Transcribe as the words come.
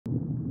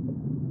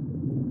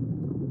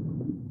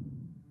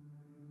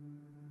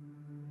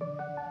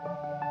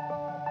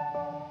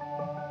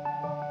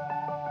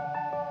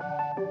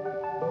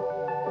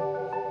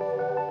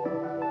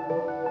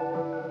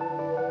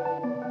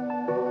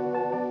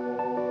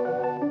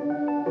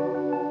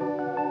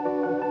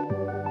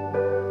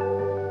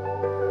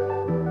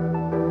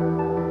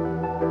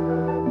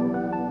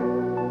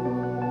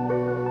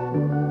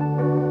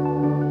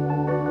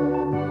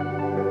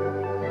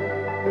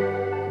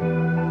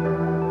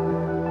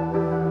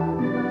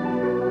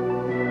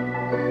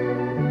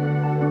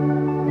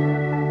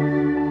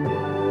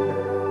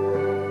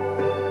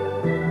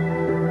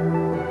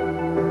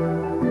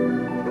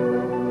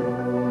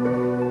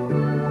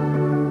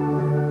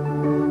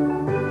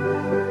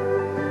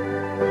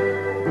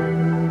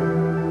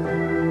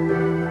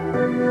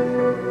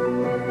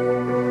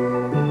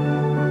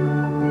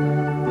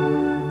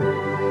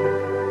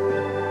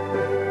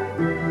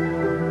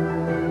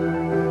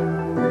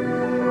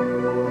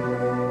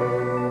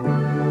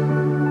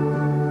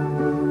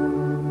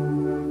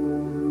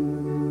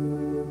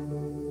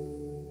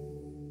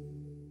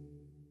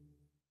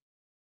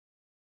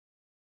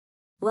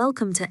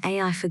Welcome to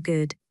AI for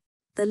Good,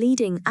 the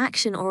leading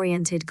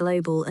action-oriented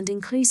global and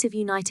inclusive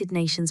United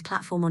Nations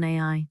platform on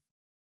AI.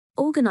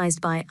 Organized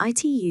by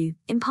ITU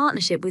in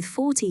partnership with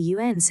 40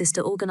 UN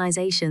sister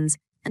organizations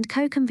and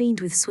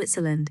co-convened with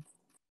Switzerland.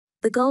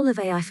 The goal of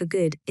AI for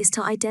Good is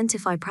to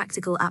identify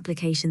practical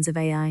applications of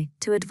AI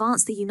to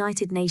advance the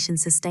United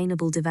Nations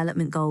Sustainable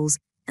Development Goals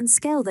and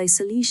scale those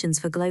solutions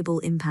for global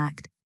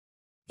impact.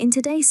 In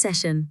today's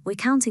session, we're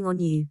counting on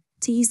you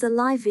to use the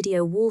live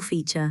video wall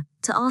feature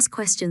to ask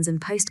questions and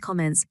post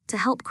comments to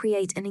help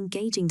create an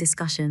engaging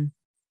discussion.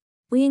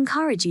 We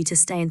encourage you to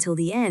stay until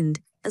the end,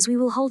 as we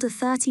will hold a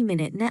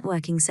 30-minute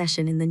networking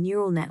session in the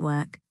neural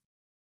network.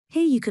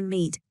 Here you can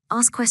meet,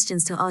 ask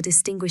questions to our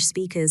distinguished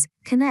speakers,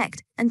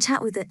 connect, and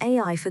chat with the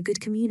AI for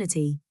Good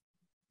community.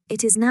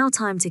 It is now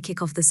time to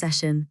kick off the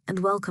session and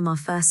welcome our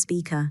first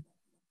speaker.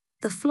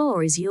 The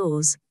floor is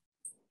yours.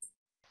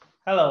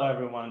 Hello,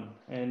 everyone,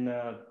 and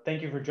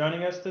thank you for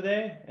joining us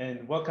today,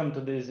 and welcome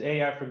to this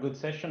AI for Good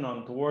session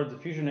on Towards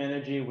Fusion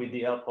Energy with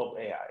the help of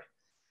AI.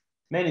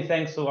 Many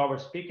thanks to our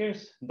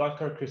speakers,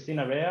 Dr.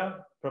 Christina Rea,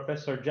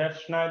 Professor Jeff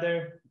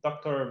Schneider,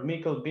 Dr.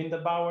 Mikkel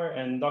Bindebauer,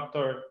 and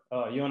Dr.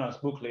 Jonas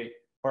Buckley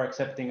for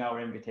accepting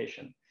our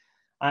invitation.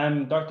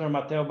 I'm Dr.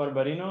 Matteo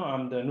Barbarino.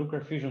 I'm the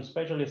nuclear fusion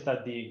specialist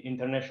at the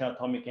International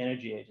Atomic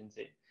Energy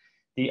Agency.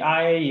 The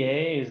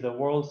IAEA is the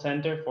World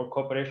Center for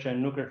Cooperation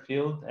in Nuclear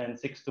Field and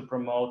seeks to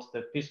promote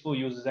the peaceful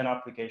uses and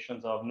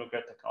applications of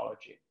nuclear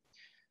technology.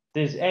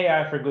 This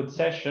AI for Good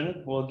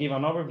session will give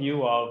an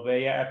overview of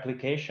AI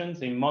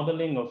applications in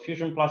modeling of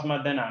fusion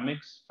plasma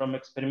dynamics from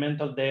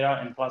experimental data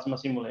and plasma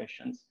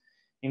simulations,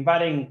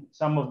 inviting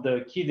some of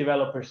the key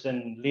developers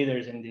and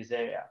leaders in this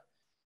area: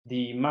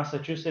 the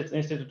Massachusetts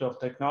Institute of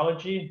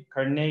Technology,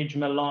 Carnegie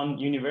Mellon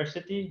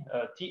University,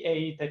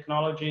 TAE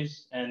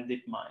Technologies, and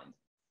DeepMind.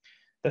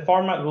 The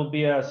format will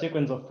be a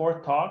sequence of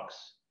 4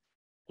 talks.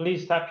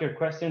 Please type your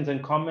questions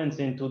and comments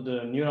into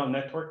the neural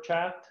network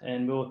chat,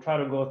 and we will try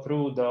to go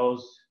through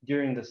those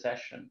during the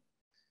session.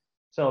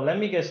 So let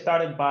me get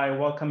started by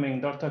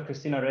welcoming Dr.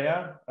 Christina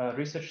Rea, a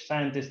research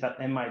scientist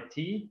at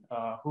MIT,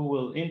 who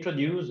will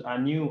introduce a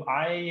new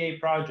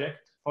IAEA project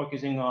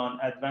focusing on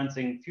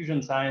advancing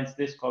fusion science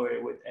discovery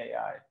with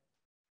AI.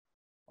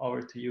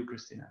 Over to you,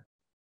 Christina.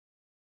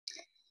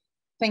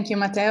 Thank you,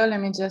 Matteo. Let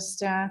me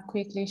just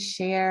quickly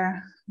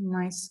share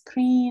my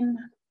screen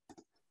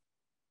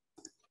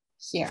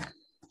here.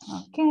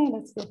 Okay,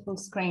 let's go full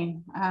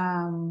screen.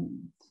 All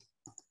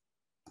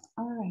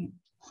right.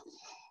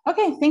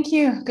 Okay, thank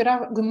you.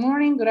 Good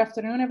morning, good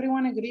afternoon,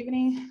 everyone, and good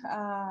evening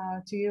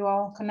to you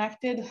all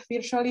connected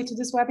virtually to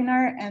this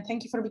webinar. And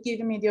thank you for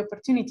giving me the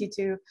opportunity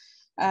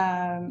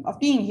of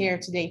being here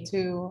today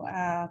to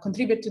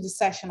contribute to the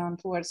session on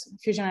Towards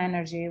Fusion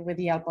Energy with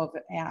the help of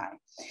AI.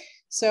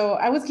 So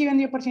I was given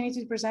the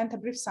opportunity to present a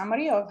brief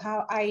summary of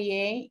how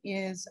IAEA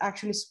is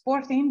actually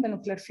supporting the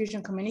nuclear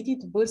fusion community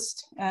to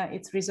boost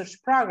its research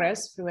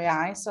progress through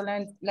AI. So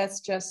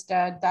let's just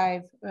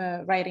dive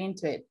right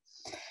into it.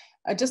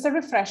 Just a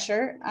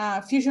refresher,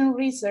 fusion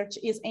research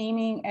is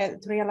aiming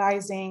at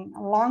realizing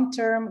a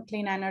long-term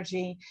clean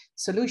energy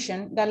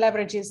solution that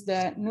leverages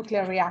the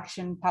nuclear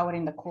reaction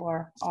powering the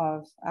core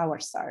of our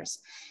stars.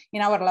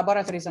 In our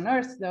laboratories on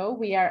Earth, though,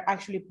 we are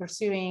actually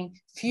pursuing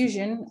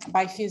fusion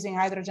by fusing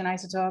hydrogen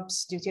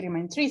isotopes, deuterium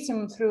and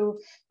tritium, through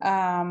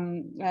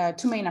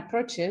 2 main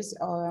approaches,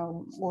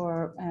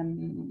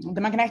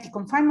 the magnetic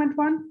confinement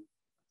one,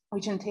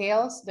 which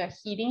entails the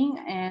heating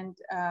and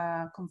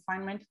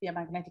confinement via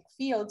magnetic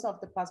fields of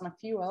the plasma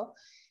fuel,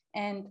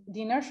 and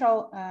the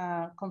inertial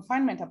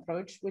confinement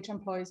approach, which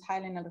employs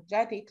highly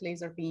energetic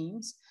laser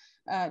beams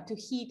to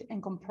heat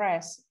and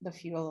compress the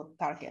fuel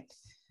target.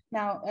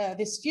 Now,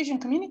 the fusion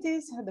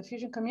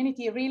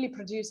community really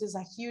produces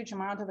a huge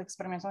amount of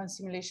experimental and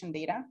simulation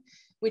data,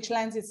 which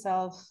lends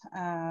itself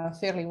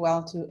fairly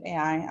well to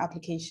AI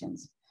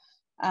applications.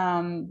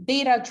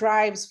 Data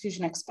drives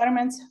fusion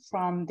experiments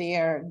from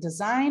their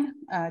design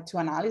to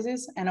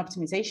analysis and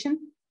optimization.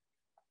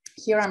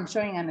 Here I'm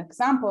showing an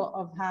example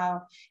of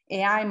how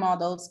AI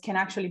models can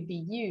actually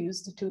be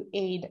used to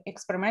aid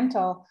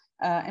experimental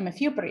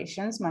MFE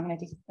operations,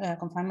 magnetic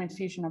confinement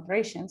fusion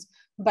operations,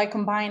 by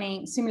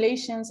combining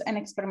simulations and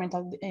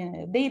experimental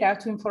data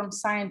to inform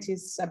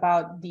scientists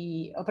about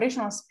the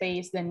operational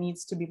space that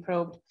needs to be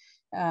probed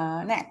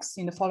next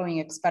in the following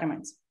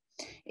experiments.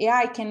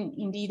 AI can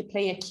indeed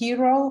play a key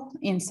role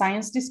in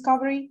science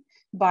discovery.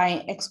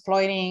 By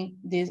exploiting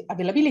the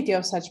availability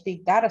of such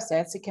big data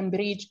sets, it can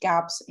bridge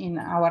gaps in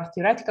our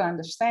theoretical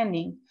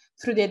understanding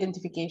through the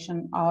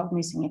identification of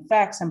missing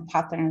effects and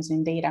patterns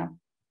in data.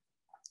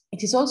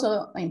 It is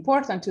also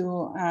important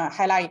to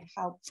highlight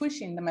how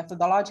pushing the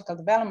methodological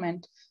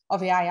development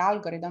of AI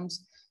algorithms,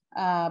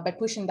 by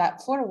pushing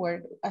that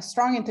forward, a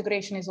strong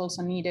integration is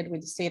also needed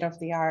with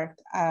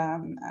state-of-the-art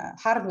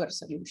hardware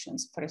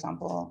solutions, for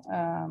example,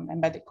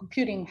 embedded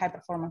computing,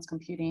 high-performance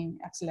computing,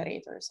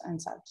 accelerators,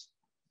 and such.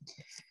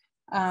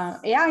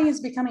 AI is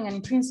becoming an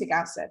intrinsic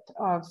asset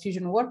of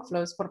fusion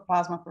workflows for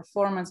plasma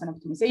performance and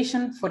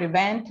optimization, for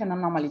event and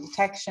anomaly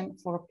detection,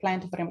 for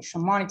plant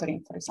operation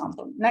monitoring, for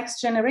example.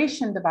 Next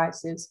generation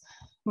devices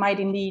might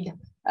indeed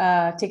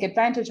take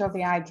advantage of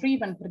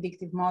AI-driven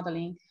predictive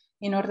modeling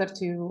in order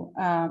to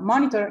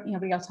monitor in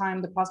real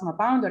time the plasma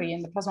boundary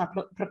and the plasma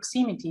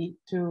proximity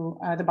to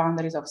the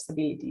boundaries of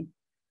stability.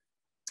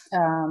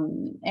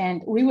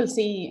 And we will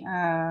see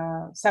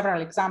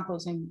several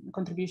examples in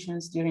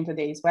contributions during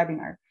today's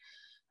webinar.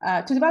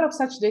 To develop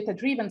such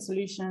data-driven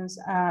solutions,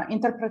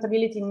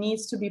 interpretability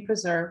needs to be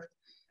preserved.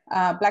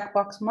 Black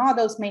box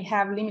models may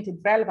have limited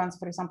relevance,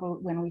 for example,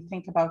 when we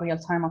think about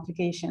real-time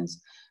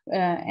applications.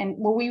 And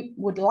what we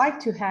would like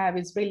to have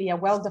is really a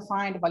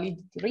well-defined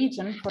validity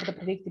region for the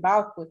predictive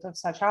output of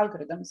such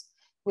algorithms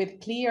with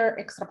clear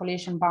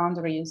extrapolation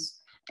boundaries,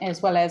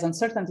 as well as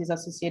uncertainties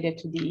associated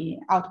to the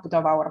output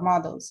of our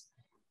models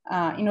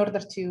in order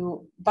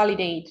to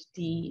validate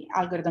the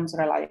algorithm's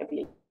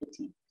reliability.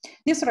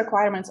 These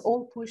requirements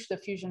all push the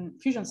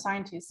fusion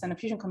scientists and the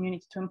fusion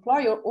community to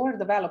employ or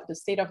develop the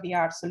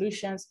state-of-the-art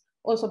solutions,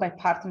 also by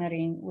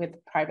partnering with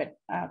private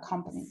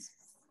companies.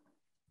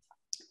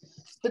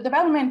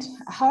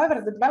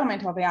 However, the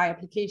development of AI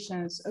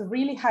applications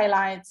really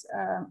highlights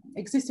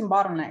existing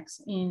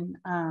bottlenecks in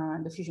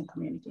the fusion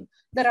community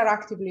that are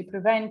actively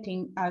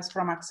preventing us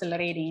from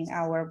accelerating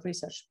our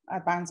research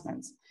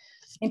advancements.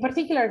 In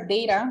particular,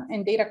 data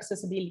and data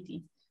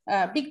accessibility.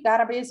 Big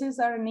databases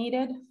are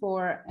needed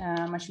for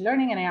machine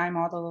learning and AI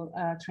model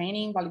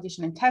training,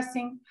 validation, and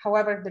testing.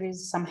 However, there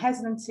is some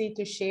hesitancy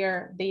to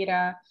share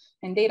data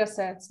and data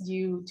sets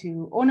due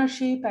to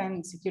ownership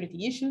and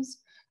security issues,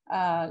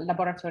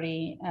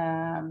 laboratory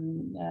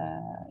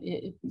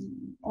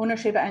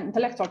ownership and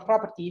intellectual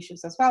property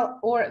issues as well,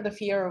 or the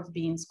fear of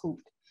being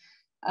scooped.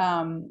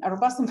 A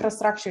robust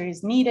infrastructure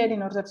is needed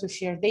in order to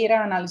share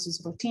data.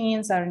 Analysis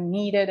routines are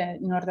needed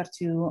in order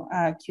to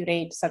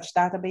curate such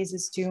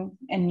databases too,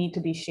 and need to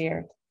be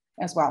shared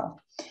as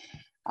well.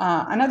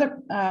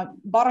 Another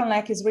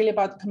bottleneck is really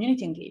about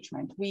community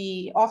engagement.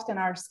 We often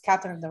are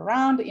scattered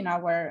around in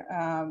our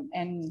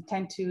and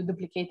tend to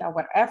duplicate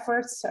our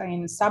efforts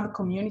in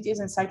sub-communities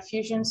inside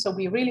Fusion. So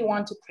we really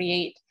want to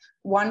create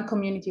one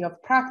community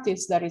of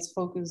practice that is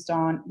focused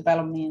on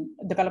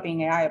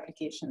developing AI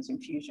applications in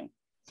Fusion.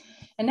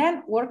 And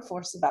then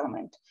workforce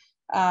development.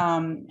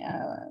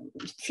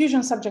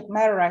 Fusion subject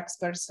matter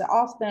experts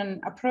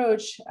often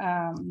approach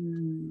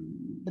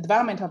the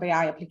development of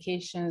AI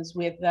applications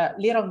with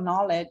little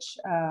knowledge,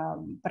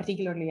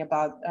 particularly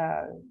about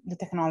the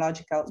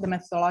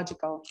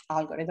methodological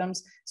algorithms.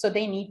 So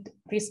they need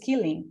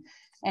reskilling.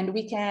 And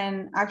we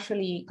can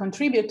actually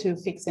contribute to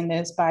fixing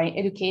this by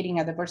educating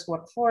a diverse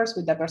workforce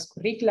with diverse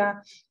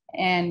curricula,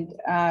 and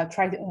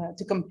try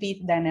to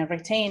compete then and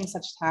retain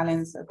such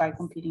talents by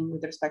competing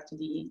with respect to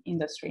the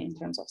industry in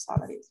terms of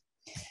salaries.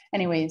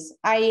 Anyways,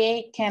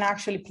 IAEA can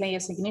actually play a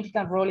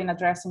significant role in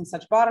addressing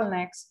such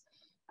bottlenecks,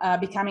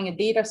 becoming a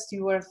data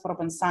steward for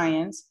open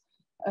science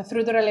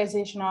through the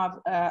realization of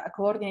a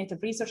coordinated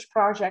research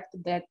project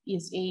that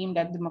is aimed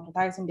at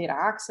democratizing data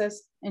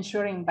access,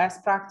 ensuring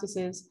best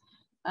practices,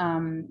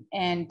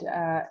 and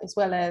as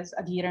well as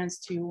adherence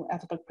to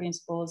ethical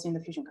principles in the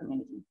Fusion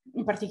community.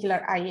 In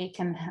particular, IAEA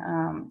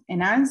can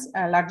enhance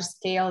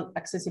large-scale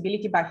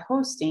accessibility by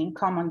hosting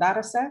common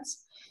data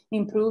sets,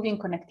 improving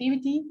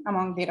connectivity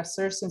among data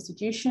source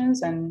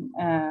institutions and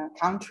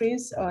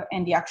countries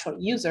and the actual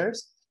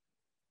users,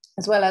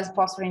 as well as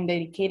fostering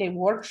dedicated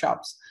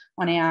workshops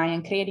on AI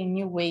and creating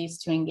new ways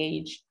to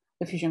engage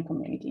the Fusion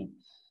community.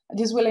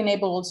 This will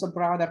enable also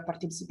broader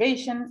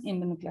participation in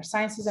the nuclear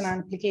sciences and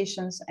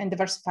applications, and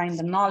diversifying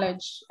the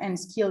knowledge and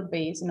skill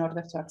base in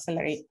order to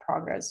accelerate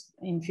progress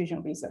in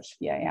fusion research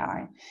via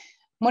AI.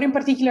 More in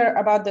particular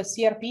about the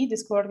CRP,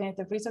 this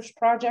coordinated research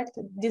project,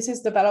 this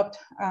is developed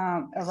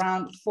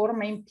around 4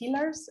 main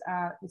pillars.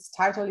 Its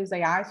title is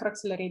AI for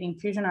Accelerating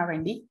Fusion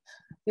R&D.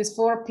 These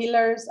 4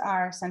 pillars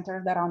are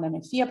centered around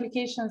MFE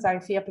applications,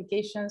 IFE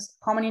applications,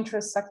 common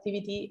interests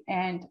activity,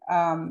 and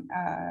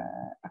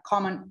a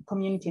common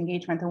community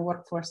engagement and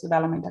workforce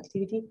development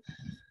activity.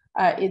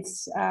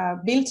 It's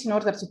built in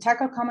order to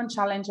tackle common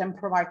challenge and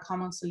provide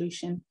common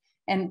solution.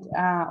 And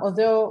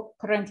although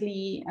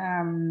currently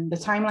the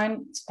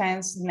timeline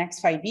spans the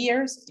next 5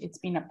 years, it's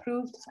been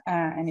approved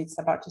and it's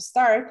about to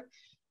start.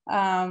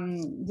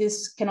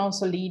 This can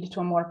also lead to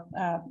a more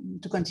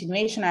to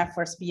continuation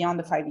efforts beyond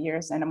the 5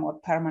 years and a more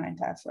permanent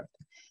effort.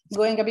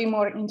 Going a bit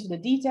more into the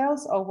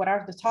details of what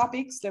are the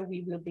topics that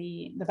we will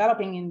be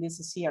developing in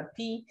this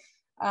CRP,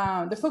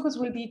 the focus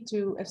will be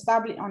to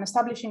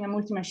establishing a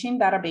multi-machine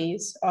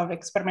database of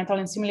experimental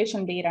and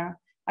simulation data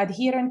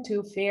adherent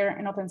to fair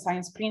and open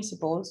science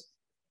principles,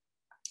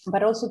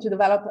 but also to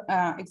develop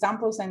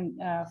examples and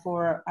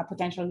for a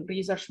potential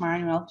research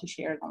manual to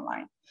share it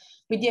online,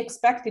 with the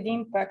expected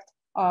impact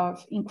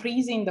of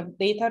increasing the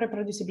data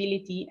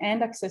reproducibility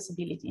and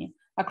accessibility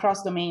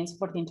across domains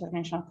for the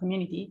international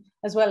community,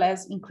 as well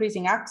as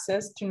increasing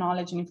access to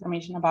knowledge and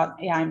information about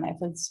AI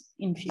methods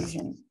in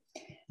fusion.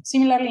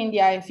 Similarly, in the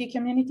IFE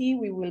community,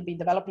 we will be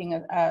developing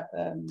a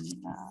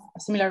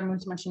similar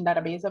multi-machine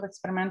database of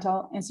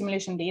experimental and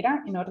simulation data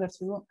in order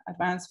to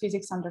advance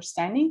physics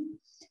understanding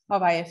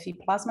of IFE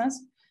plasmas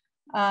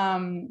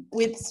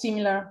with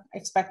similar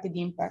expected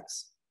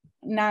impacts.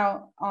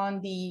 Now, on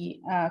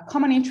the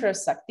common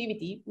interests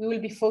activity, we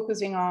will be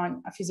focusing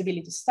on a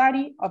feasibility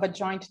study of a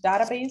joint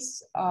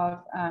database of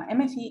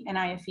MFE and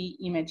IFE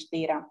image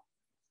data.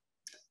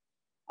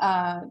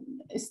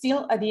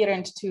 Still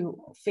adherent to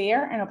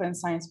FAIR and open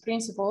science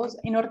principles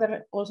in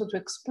order also to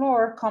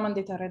explore common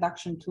data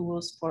reduction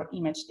tools for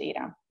image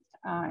data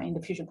in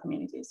the fusion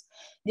communities.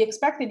 The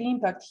expected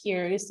impact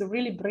here is to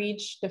really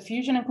bridge the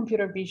fusion and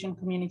computer vision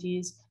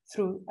communities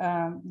through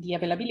the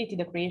availability,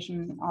 the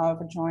creation of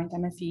a joint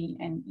MFE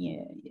and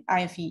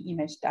IFE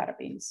image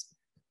database.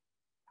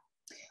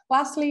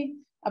 Lastly,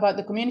 about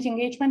the community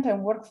engagement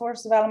and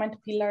workforce development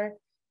pillar,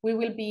 we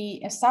will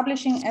be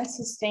establishing and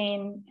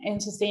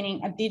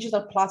sustaining a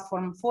digital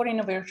platform for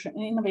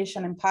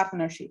innovation and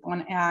partnership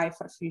on AI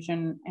for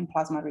fusion and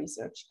plasma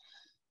research.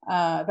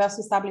 Thus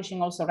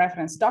establishing also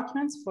reference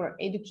documents for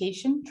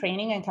education,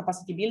 training, and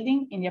capacity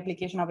building in the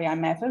application of AI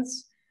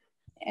methods.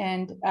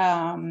 And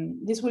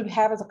this will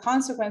have as a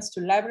consequence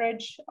to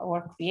leverage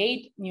or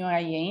create new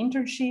IAEA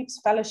internships,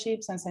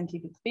 fellowships, and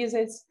scientific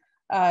visits,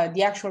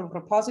 the actual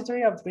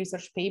repository of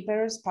research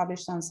papers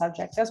published on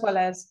subject, as well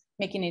as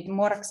making it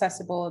more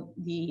accessible,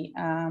 the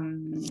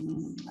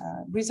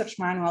research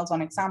manuals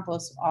on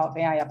examples of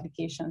AI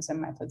applications and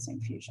methods in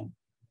fusion.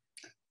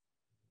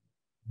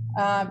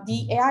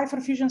 The AI for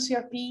Fusion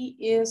CRP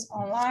is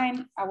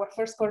online. Our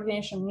first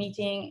coordination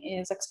meeting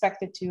is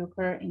expected to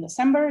occur in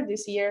December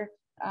this year,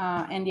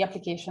 and the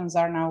applications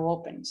are now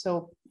open.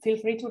 So feel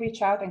free to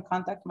reach out and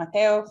contact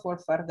Matteo for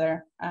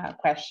further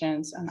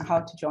questions on how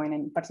to join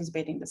and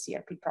participate in the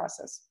CRP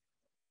process.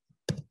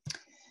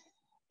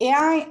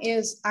 AI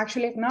is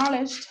actually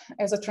acknowledged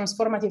as a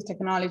transformative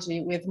technology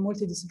with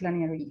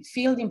multidisciplinary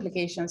field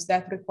implications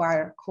that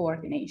require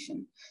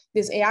coordination.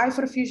 This AI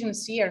for Fusion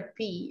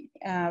CRP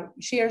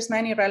shares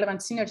many relevant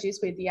synergies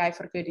with the AI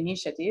for Good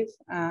initiative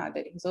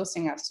that is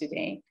hosting us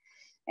today,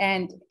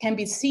 and can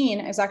be seen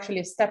as actually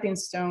a stepping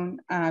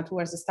stone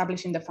towards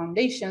establishing the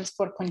foundations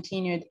for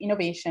continued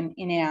innovation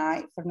in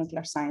AI for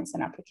nuclear science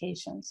and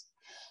applications.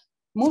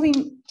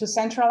 Moving to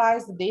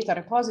centralize the data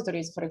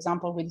repositories, for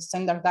example, with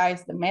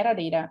standardized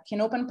metadata, can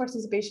open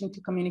participation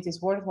to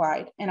communities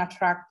worldwide and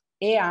attract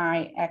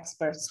AI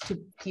experts to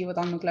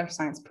pivotal nuclear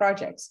science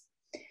projects.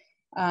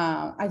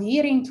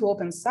 Adhering to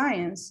open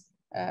science,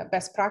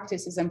 best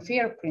practices and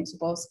FAIR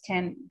principles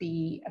can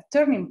be a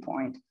turning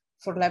point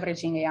for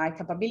leveraging AI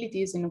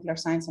capabilities in nuclear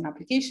science and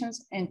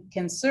applications, and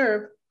can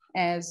serve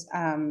as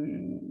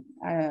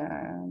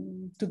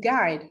to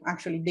guide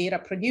actually data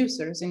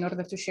producers in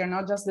order to share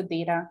not just the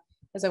data,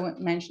 as I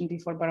mentioned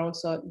before, but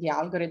also the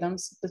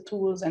algorithms, the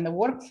tools, and the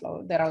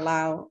workflow that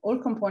allow all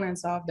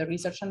components of the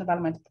research and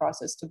development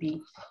process to be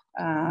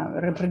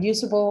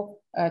reproducible,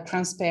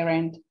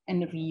 transparent,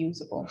 and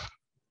reusable,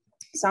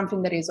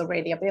 something that is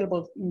already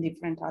available in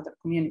different other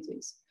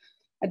communities.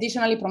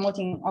 Additionally,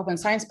 promoting open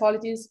science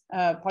policies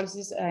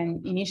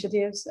and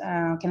initiatives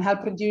can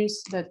help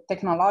reduce the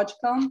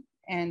technological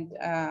and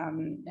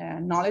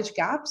knowledge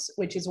gaps,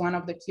 which is one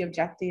of the key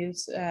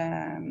objectives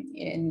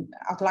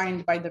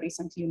outlined by the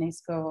recent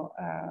UNESCO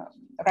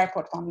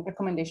report on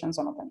recommendations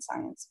on open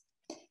science.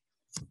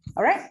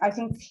 All right, I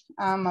think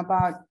I'm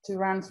about to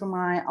run through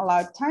my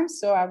allowed time,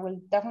 so I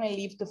will definitely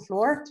leave the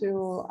floor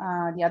to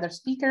the other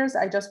speakers.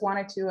 I just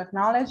wanted to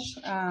acknowledge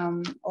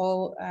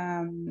all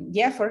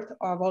the effort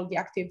of all the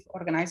active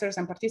organizers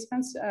and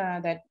participants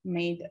that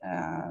made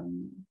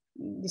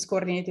this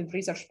coordinated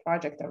research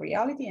project a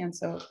reality. And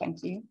so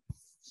thank you,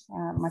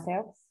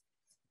 Matteo.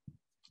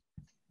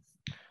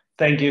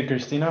 Thank you,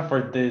 Christina,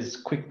 for this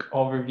quick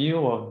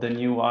overview of the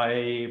new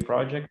IAEA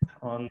project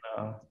on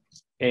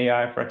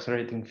AI for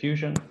accelerating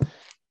fusion.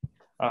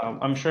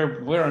 I'm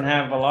sure we don't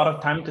have a lot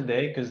of time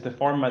today because the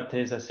format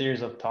is a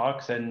series of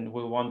talks, and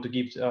we want to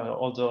give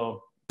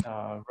also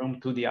room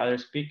to the other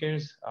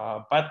speakers.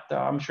 But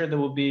I'm sure there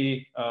will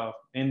be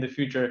in the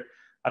future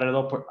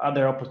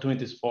other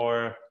opportunities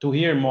to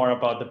hear more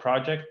about the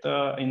project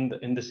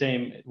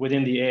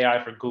within the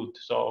AI for Good.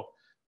 So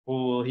we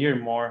will hear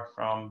more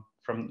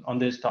on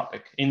this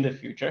topic in the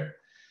future.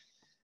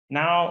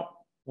 Now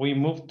we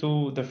move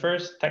to the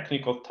first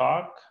technical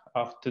talk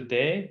of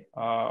today.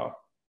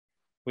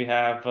 We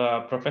have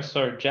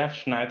Professor Jeff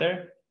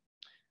Schneider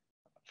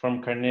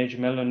from Carnegie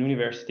Mellon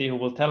University, who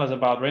will tell us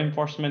about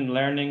reinforcement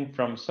learning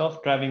from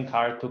self-driving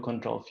car to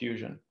control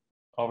fusion.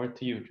 Over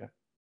to you, Jeff.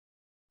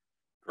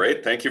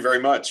 Great, thank you very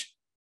much.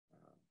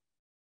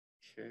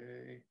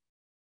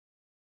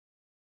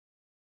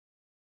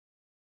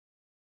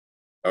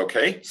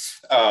 Okay,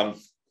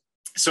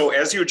 so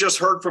as you just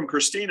heard from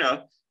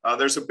Christina,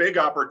 there's a big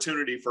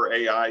opportunity for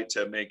AI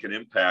to make an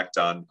impact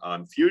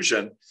on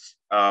fusion.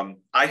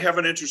 I have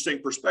an interesting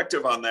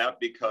perspective on that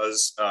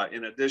because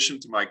in addition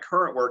to my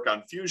current work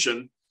on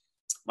fusion,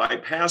 My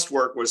past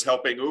work was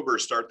helping Uber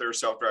start their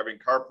self-driving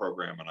car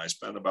program, and I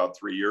spent about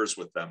 3 years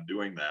with them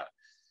doing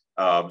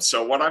that.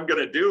 So what I'm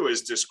going to do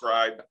is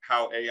describe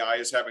how AI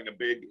is having a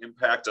big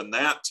impact on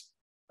that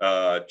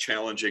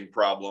challenging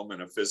problem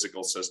in a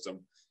physical system,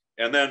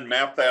 and then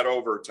map that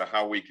over to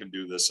how we can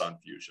do this on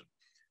Fusion.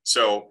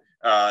 So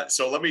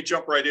let me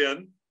jump right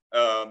in.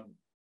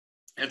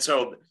 And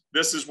so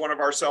this is one of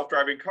our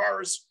self-driving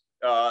cars.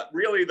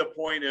 Really, the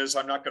point is,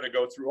 I'm not going to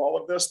go through all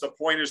of this. The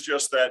point is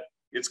just that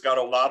it's got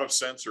a lot of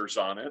sensors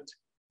on it,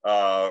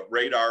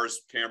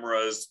 radars,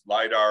 cameras,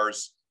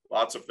 LiDARs,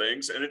 lots of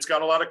things. And it's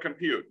got a lot of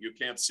compute. You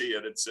can't see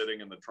it. It's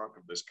sitting in the trunk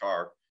of this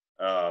car.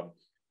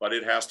 But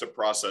it has to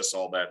process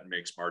all that and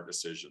make smart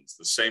decisions.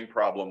 The same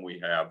problem we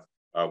have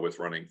with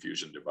running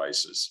Fusion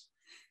devices.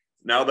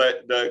 Now,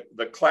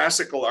 the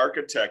classical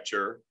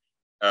architecture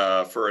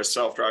for a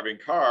self-driving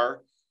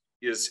car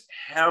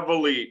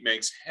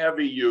makes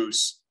heavy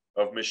use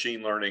of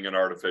machine learning and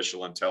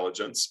artificial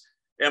intelligence.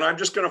 And I'm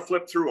just going to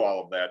flip through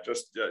all of that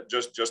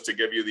just to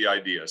give you the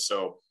idea.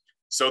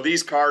 So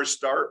these cars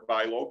start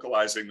by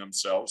localizing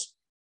themselves,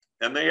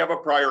 and they have a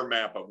prior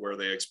map of where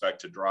they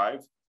expect to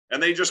drive.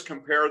 And they just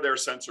compare their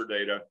sensor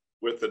data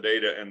with the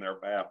data in their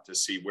map to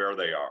see where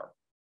they are.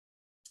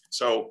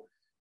 So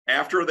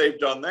after they've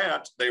done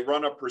that, they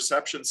run a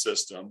perception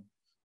system,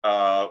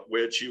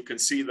 which you can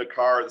see the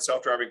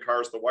self-driving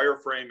cars, the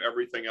wireframe,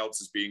 everything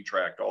else is being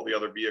tracked. All the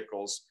other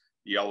vehicles,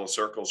 the yellow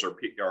circles are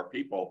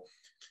people.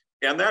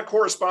 And that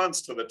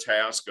corresponds to the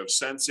task of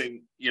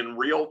sensing in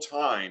real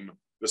time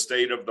the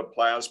state of the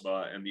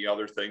plasma and the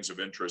other things of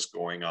interest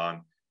going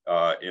on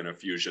in a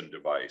Fusion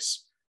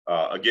device.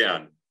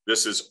 Again,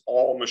 this is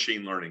all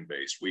machine learning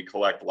based. We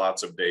collect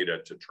lots of data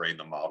to train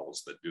the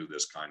models that do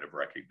this kind of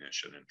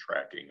recognition and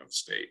tracking of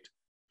state.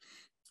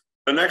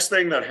 The next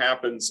thing that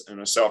happens in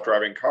a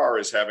self-driving car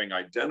is, having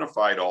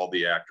identified all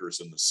the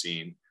actors in the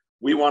scene,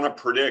 we want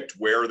to predict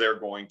where they're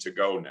going to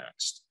go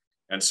next.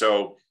 And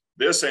so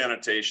this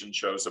annotation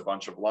shows a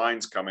bunch of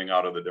lines coming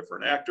out of the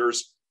different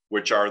actors,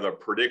 which are the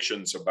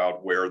predictions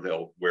about where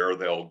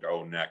they'll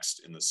go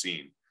next in the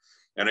scene.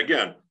 And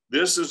again,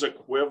 this is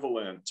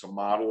equivalent to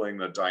modeling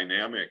the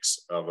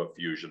dynamics of a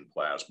fusion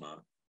plasma,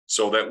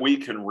 so that we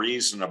can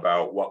reason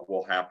about what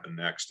will happen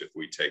next if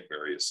we take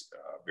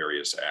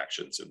various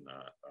actions in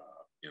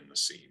the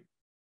scene.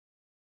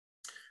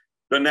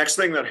 The next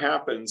thing that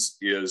happens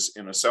is,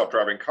 in a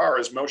self-driving car,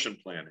 is motion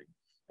planning.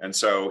 And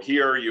so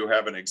here you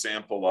have an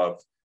example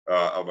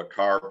of a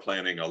car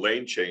planning a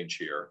lane change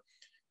here.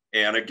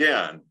 And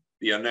again,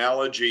 the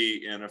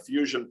analogy in a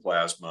fusion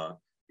plasma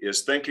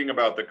is thinking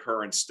about the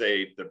current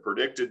state, the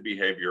predicted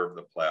behavior of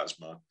the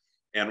plasma,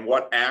 and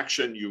what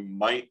action you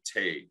might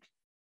take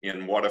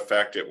and what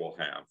effect it will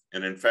have.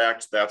 And in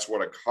fact, that's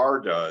what a car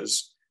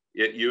does.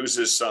 It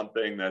uses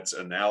something that's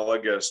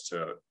analogous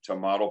to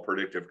model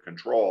predictive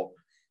control.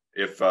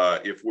 If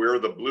we're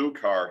the blue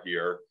car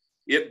here,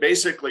 it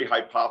basically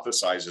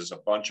hypothesizes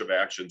a bunch of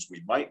actions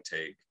we might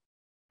take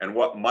and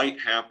what might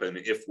happen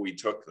if we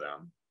took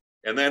them.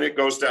 And then it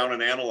goes down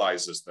and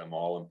analyzes them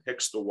all and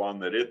picks the one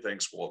that it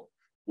thinks will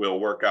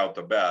work out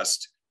the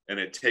best. And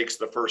it takes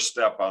the first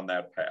step on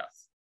that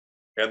path.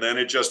 And then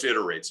it just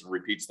iterates and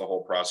repeats the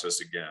whole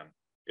process again.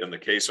 In the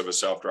case of a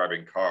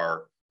self-driving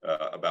car,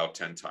 about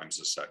 10 times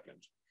a second.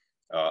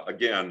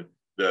 Again,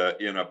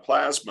 in a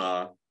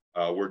plasma,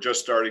 we're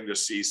just starting to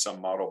see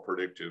some model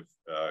predictive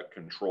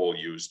control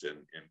used in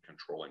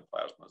controlling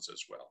plasmas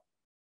as well.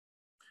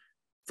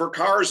 For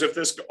cars, if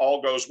this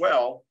all goes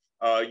well,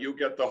 you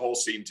get the whole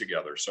scene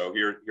together. So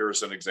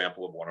here's an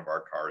example of one of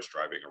our cars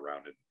driving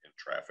around in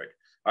traffic.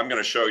 I'm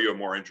going to show you a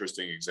more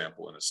interesting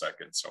example in a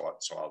second, so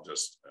I'll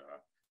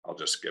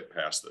just skip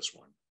past this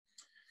one.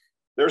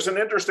 There's an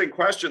interesting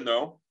question,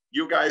 though.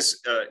 You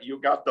guys,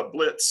 you got the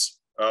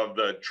blitz of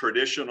the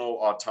traditional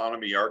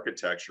autonomy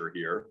architecture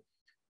here,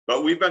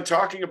 but we've been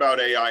talking about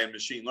AI and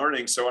machine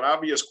learning. So an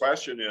obvious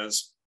question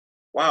is,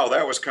 wow,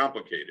 that was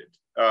complicated.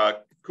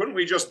 Couldn't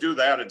we just do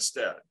that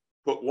instead?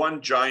 Put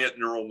one giant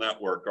neural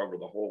network over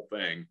the whole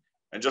thing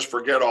and just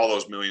forget all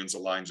those millions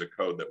of lines of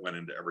code that went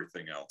into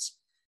everything else?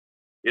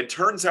 It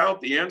turns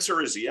out the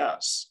answer is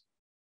yes.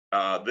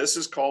 This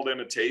is called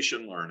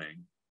imitation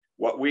learning.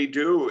 What we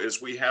do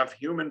is we have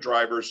human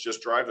drivers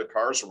just drive the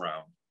cars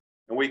around,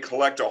 and we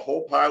collect a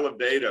whole pile of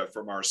data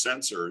from our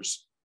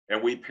sensors,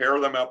 and we pair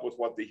them up with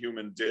what the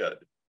human did.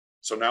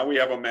 So now we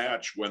have a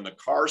match. When the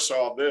car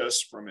saw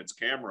this from its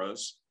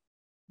cameras,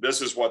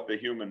 this is what the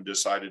human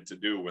decided to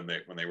do when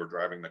they were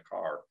driving the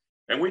car.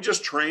 And we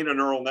just train a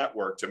neural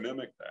network to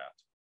mimic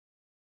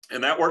that.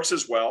 And that works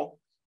as well.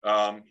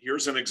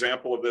 Here's an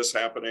example of this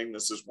happening.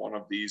 This is one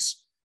of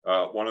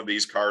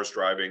these cars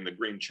driving. The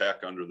green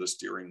check under the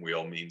steering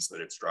wheel means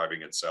that it's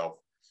driving itself.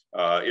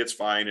 It's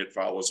fine, it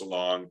follows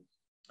along,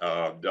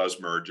 does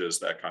merges,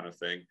 that kind of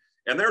thing.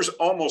 And there's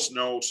almost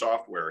no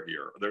software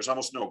here. There's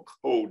almost no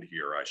code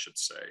here, I should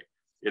say.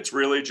 It's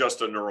really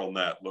just a neural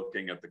net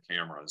looking at the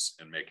cameras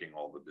and making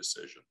all the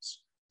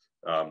decisions.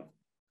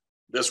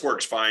 This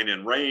works fine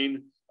in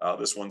rain.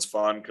 This one's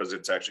fun because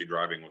it's actually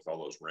driving with all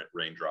those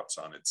raindrops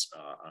on its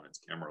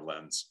camera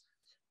lens.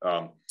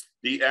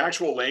 The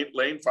actual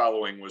lane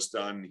following was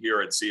done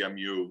here at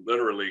CMU,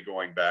 literally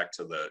going back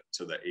to the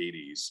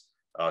 80s.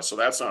 So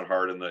that's not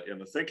hard. And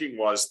the thinking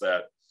was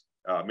that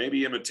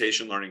maybe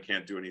imitation learning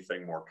can't do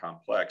anything more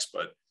complex,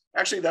 but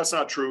actually that's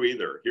not true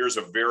either. Here's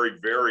a very,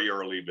 very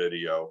early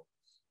video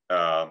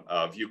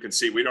of, you can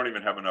see we don't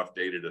even have enough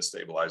data to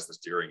stabilize the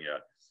steering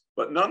yet.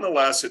 But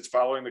nonetheless, it's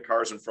following the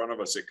cars in front of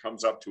us. It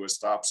comes up to a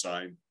stop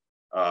sign,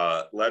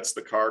 lets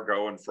the car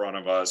go in front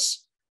of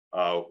us,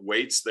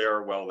 waits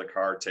there while the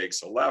car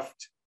takes a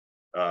left,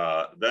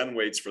 then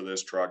waits for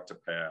this truck to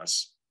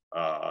pass,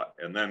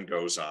 and then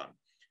goes on.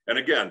 And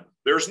again,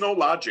 there's no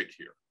logic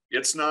here.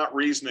 It's not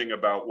reasoning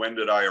about when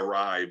did I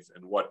arrive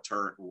and what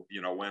turn,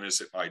 when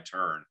is it my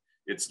turn.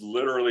 It's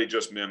literally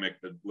just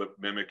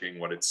mimicking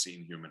what it's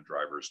seen human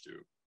drivers do.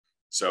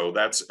 So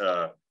that's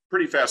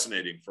pretty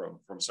fascinating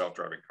from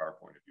self-driving car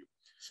point of view.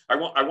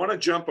 I want to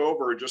jump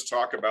over and just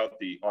talk about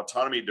the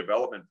autonomy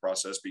development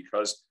process,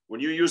 because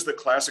when you use the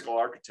classical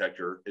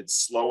architecture, it's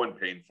slow and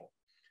painful.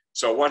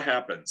 So what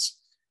happens?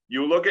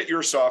 You look at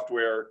your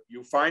software,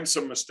 you find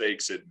some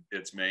mistakes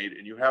it's made,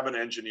 and you have an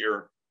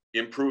engineer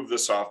improve the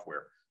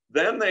software.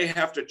 Then they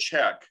have to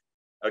check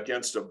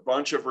against a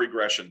bunch of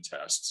regression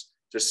tests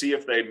to see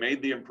if they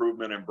made the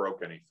improvement and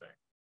broke anything.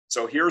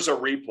 So here's a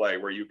replay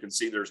where you can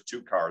see there's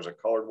two cars, a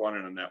colored one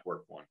and a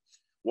network one.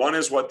 One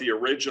is what the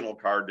original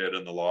car did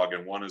in the log,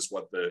 and one is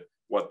what the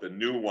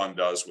new one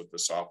does with the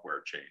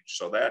software change.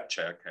 So that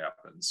check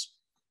happens.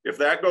 If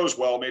that goes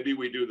well, maybe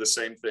we do the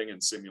same thing in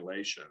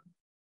simulation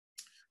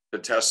to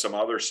test some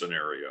other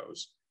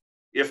scenarios.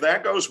 If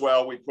that goes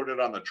well, we put it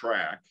on the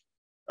track.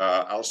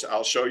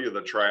 I'll show you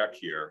the track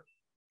here.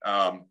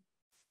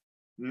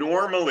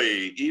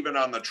 Normally, even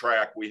on the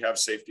track, we have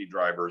safety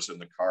drivers in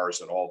the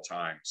cars at all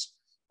times.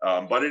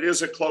 But it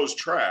is a closed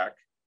track,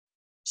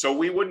 so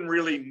we wouldn't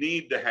really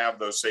need to have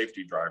those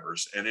safety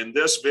drivers. And in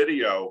this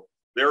video,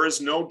 there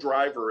is no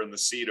driver in the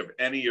seat of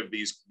any of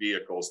these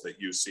vehicles that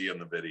you see in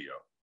the video.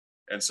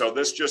 And so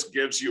this just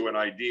gives you an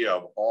idea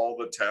of all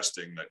the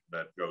testing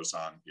that goes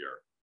on here.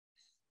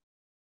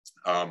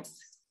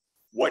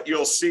 What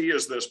you'll see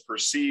as this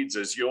proceeds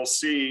is you'll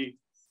see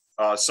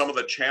some of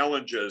the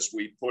challenges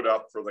we put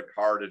up for the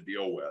car to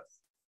deal with.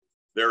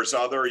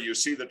 You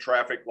see the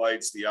traffic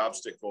lights, the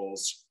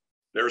obstacles.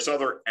 There's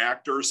other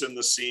actors in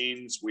the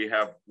scenes. We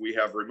have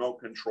remote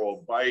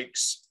controlled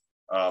bikes,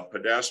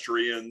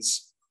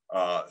 pedestrians,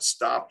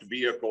 stopped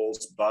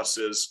vehicles,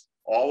 buses,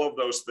 all of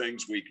those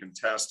things we can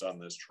test on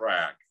this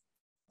track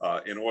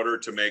in order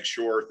to make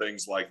sure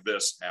things like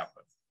this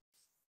happen.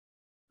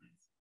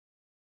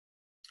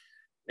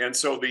 And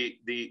so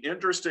the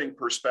interesting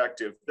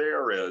perspective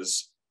there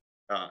is,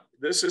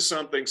 this is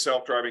something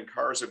self-driving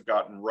cars have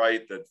gotten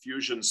right that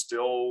Fusion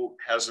still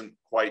hasn't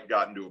quite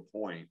gotten to a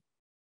point.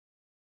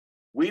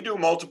 We do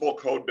multiple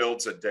code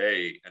builds a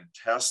day and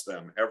test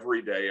them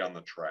every day on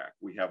the track.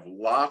 We have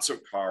lots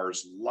of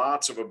cars,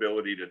 lots of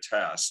ability to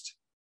test.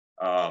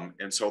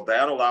 And so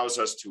that allows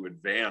us to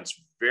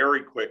advance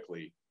very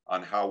quickly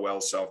on how well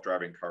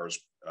self-driving cars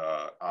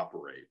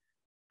operate.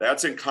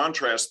 That's in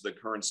contrast to the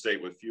current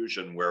state with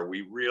Fusion, where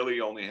we really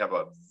only have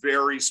a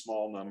very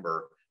small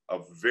number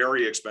of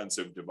very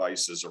expensive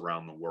devices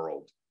around the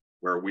world,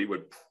 where we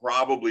would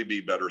probably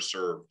be better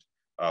served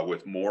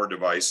with more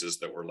devices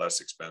that were less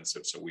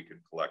expensive, so we could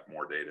collect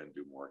more data and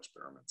do more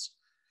experiments.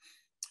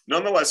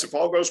 Nonetheless, if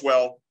all goes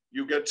well,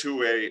 you get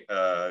to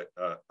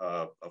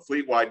a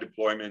fleet-wide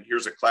deployment.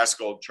 Here's a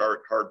classical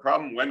hard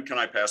problem. When can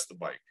I pass the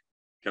bike?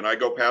 Can I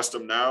go past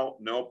them now?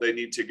 Nope, they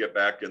need to get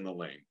back in the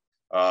lane.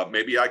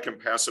 Maybe I can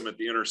pass them at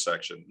the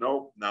intersection.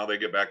 Nope, now they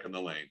get back in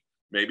the lane.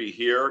 Maybe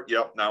here,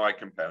 yep, now I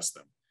can pass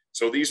them.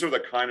 So these are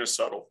the kind of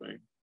subtle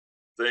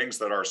things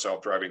that our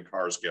self-driving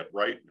cars get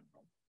right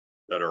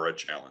that are a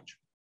challenge.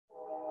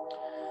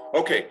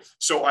 Okay,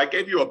 so I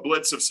gave you a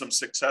blitz of some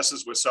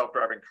successes with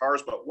self-driving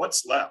cars, but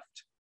what's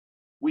left?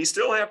 We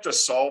still have to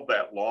solve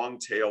that long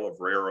tail of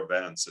rare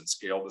events and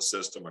scale the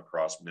system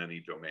across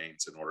many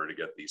domains in order to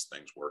get these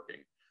things working.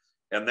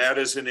 And that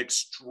is an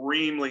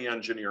extremely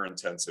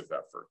engineer-intensive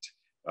effort.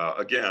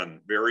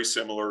 Again, very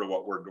similar to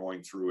what we're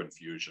going through in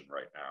Fusion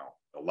right now.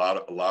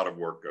 A lot of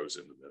work goes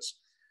into this.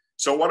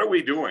 So what are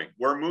we doing?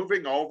 We're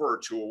moving over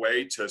to a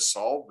way to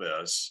solve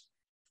this.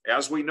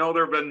 As we know,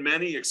 there have been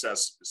many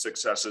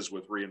successes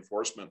with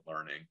reinforcement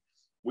learning.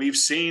 We've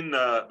seen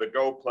the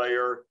Go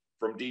player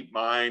from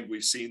DeepMind.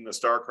 We've seen the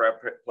StarCraft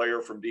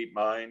player from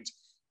DeepMind.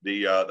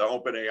 The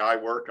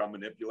OpenAI work on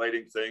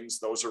manipulating things.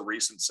 Those are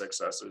recent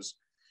successes.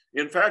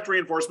 In fact,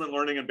 reinforcement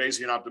learning and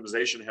Bayesian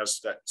optimization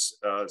has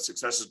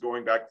successes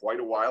going back quite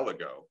a while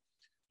ago.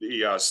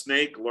 The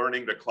snake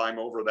learning to climb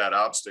over that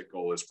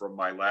obstacle is from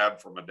my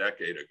lab from a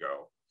decade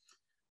ago.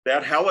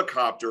 That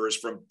helicopter is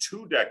from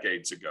 2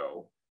 decades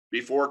ago,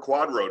 before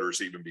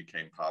quadrotors even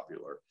became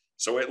popular.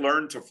 So it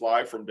learned to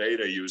fly from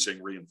data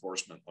using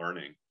reinforcement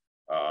learning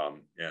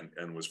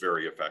and was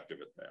very effective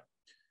at that.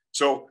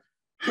 So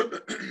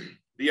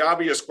The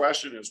obvious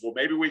question is, well,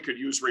 maybe we could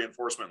use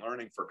reinforcement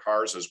learning for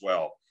cars as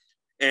well.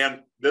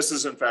 And this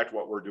is in fact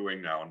what we're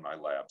doing now in my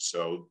lab.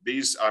 So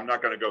these, I'm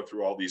not going to go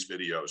through all these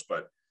videos,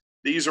 but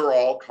these are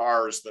all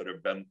cars that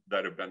have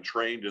been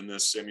trained in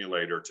this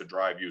simulator to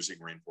drive using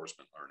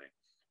reinforcement learning.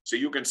 So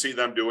you can see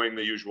them doing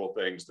the usual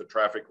things, the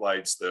traffic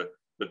lights, the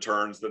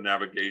turns, the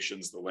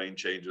navigations, the lane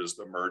changes,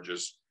 the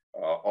merges,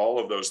 all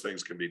of those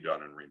things can be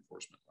done in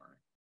reinforcement learning.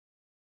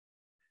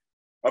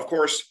 Of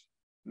course,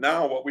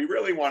 now what we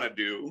really want to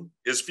do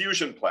is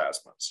fusion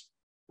plasmas,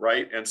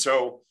 right? And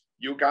so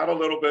you got a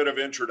little bit of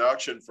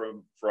introduction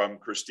from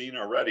Christine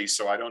already,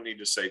 so I don't need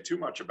to say too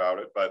much about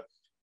it, but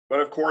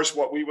of course,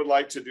 what we would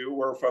like to do,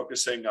 we're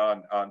focusing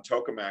on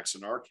tokamaks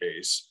in our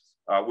case.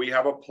 We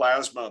have a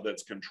plasma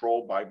that's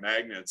controlled by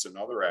magnets and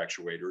other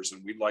actuators,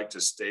 and we'd like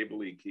to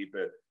stably keep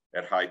it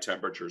at high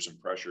temperatures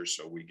and pressures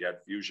so we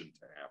get fusion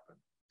to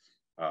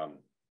happen.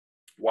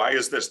 Why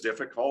is this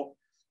difficult?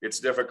 It's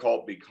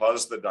difficult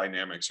because the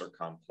dynamics are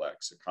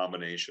complex, a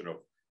combination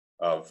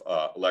of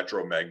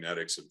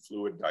electromagnetics and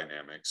fluid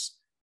dynamics.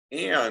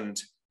 And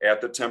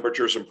at the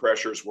temperatures and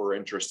pressures we're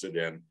interested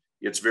in,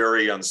 it's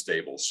very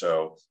unstable.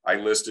 So I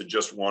listed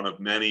just one of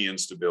many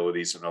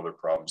instabilities and other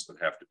problems that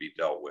have to be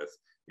dealt with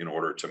in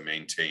order to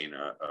maintain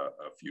a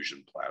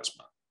fusion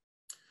plasma.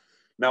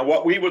 Now,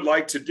 what we would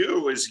like to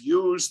do is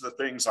use the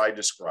things I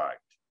described,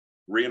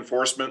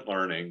 reinforcement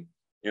learning,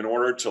 in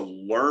order to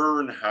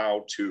learn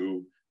how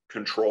to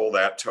control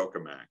that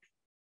tokamak.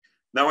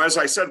 Now, as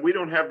I said, we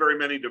don't have very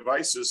many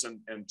devices,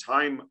 and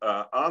time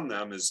on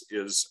them is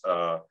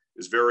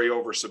very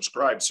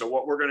oversubscribed. So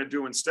what we're going to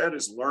do instead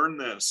is learn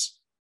this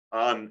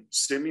on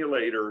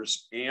simulators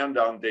and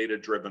on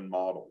data-driven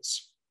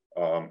models,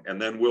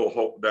 and then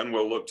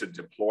we'll look to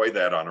deploy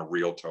that on a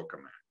real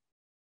tokamak.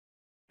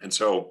 And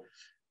so,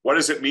 what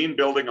does it mean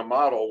building a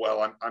model?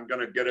 Well, I'm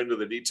going to get into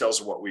the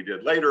details of what we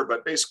did later,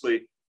 but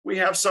basically, we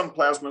have some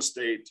plasma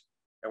state,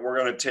 and we're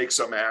going to take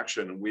some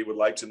action, and we would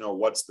like to know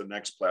what's the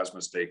next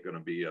plasma state going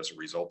to be as a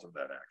result of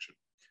that action.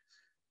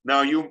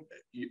 Now, you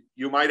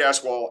might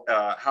ask, well,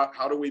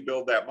 how do we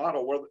build that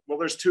model? Well,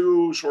 there's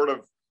two sort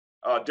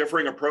of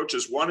differing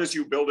approaches. One is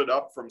you build it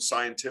up from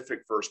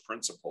scientific first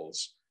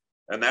principles,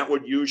 and that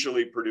would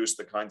usually produce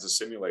the kinds of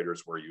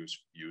simulators we're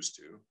used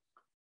to.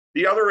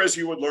 The other is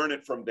you would learn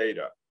it from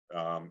data,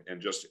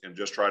 and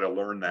just try to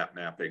learn that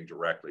mapping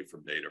directly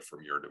from data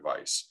from your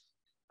device.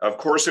 Of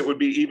course, it would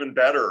be even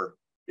better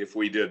if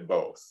we did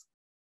both.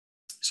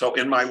 So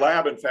in my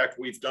lab, in fact,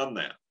 we've done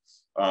that.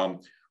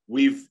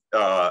 We've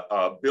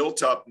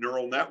built up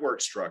neural network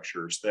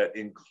structures that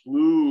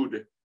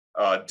include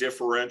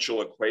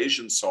differential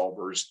equation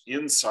solvers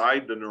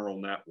inside the neural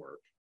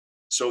network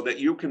so that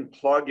you can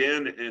plug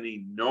in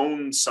any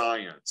known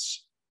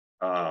science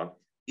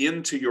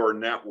into your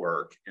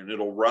network and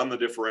it'll run the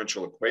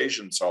differential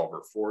equation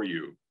solver for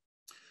you.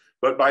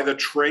 But by the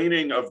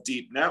training of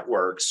deep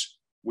networks,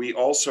 we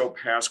also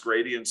pass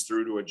gradients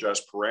through to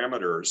adjust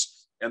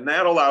parameters. And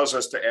that allows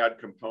us to add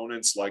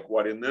components like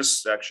what in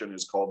this section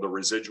is called the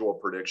residual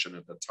prediction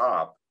at the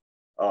top,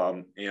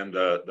 and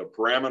the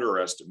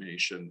parameter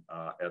estimation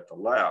at the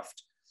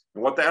left.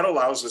 And what that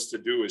allows us to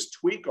do is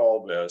tweak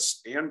all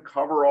this and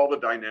cover all the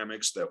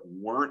dynamics that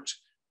weren't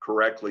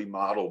correctly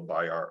modeled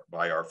by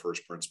our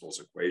first principles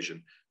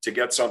equation to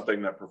get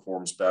something that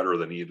performs better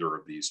than either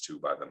of these two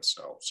by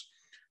themselves.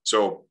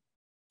 So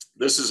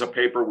this is a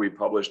paper we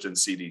published in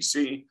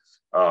CDC.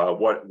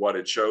 What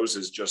it shows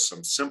is just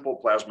some simple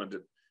plasma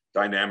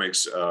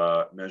dynamics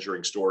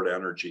measuring stored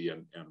energy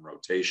and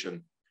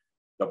rotation.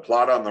 The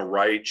plot on the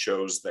right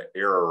shows the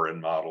error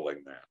in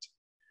modeling that.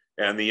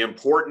 And the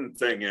important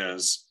thing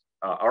is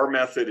our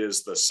method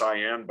is the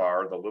cyan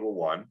bar, the little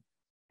one.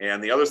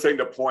 And the other thing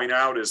to point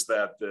out is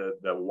that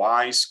the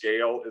Y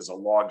scale is a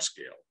log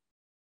scale.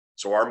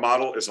 So our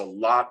model is a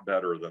lot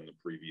better than the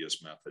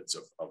previous methods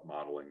of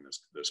modeling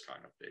this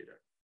kind of data.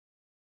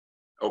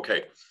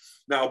 Okay,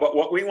 now, but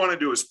what we want to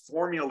do is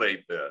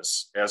formulate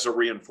this as a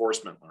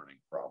reinforcement learning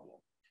problem.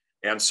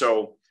 And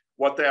so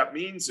what that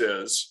means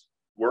is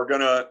we're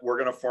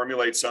gonna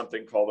formulate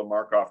something called a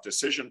Markov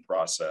decision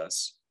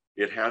process.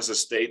 It has a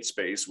state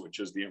space, which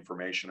is the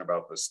information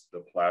about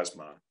the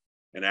plasma,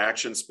 an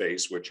action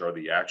space, which are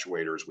the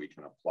actuators we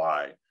can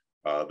apply,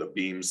 the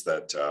beams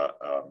that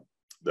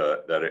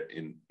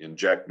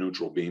inject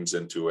neutral beams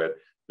into it,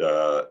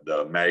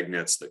 the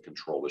magnets that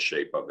control the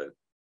shape of it.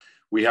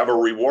 We have a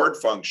reward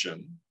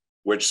function,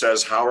 which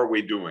says, how are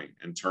we doing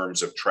in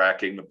terms of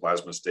tracking the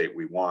plasma state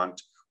we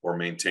want, or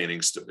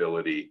maintaining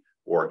stability,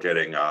 or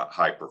getting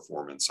high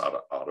performance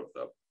out of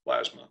the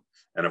plasma.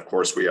 And of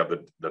course, we have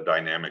the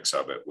dynamics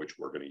of it, which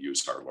we're going to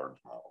use our learned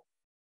model.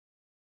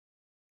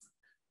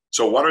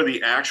 So what are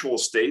the actual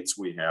states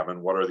we have,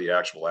 and what are the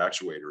actual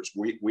actuators?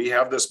 We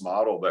have this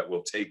model that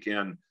will take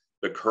in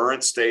the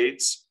current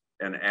states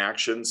and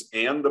actions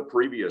and the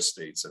previous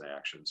states and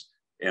actions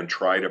and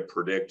try to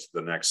predict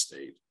the next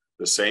state.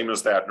 The same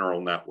as that neural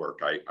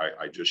network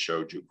I just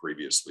showed you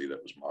previously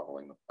that was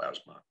modeling the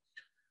plasma.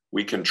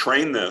 We can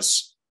train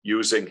this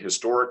using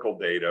historical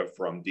data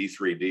from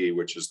D3D,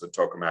 which is the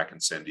tokamak in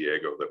San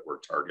Diego that we're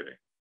targeting.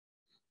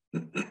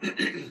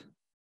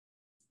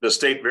 The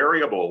state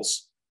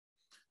variables,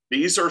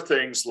 these are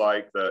things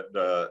like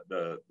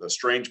the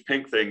strange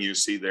pink thing you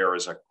see there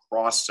is a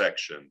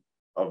cross-section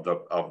of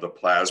the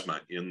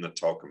plasma in the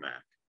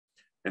tokamak.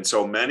 And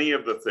so many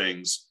of the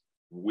things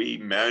we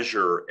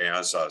measure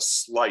as a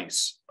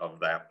slice of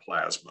that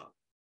plasma.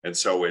 And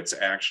so it's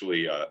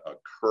actually a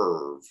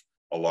curve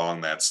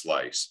along that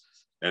slice.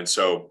 And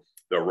so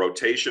the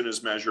rotation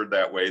is measured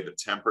that way, the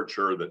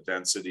temperature, the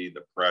density,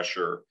 the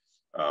pressure,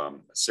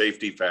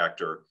 safety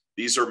factor.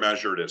 These are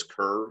measured as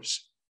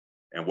curves.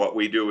 And what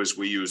we do is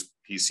we use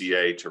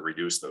PCA to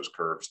reduce those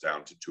curves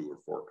down to 2 or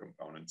 4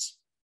 components.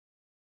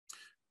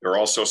 There are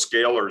also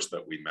scalars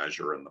that we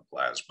measure in the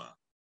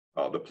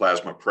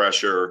plasma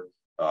pressure,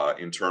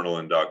 internal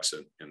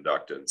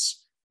inductance,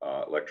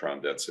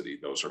 electron density,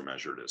 those are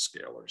measured as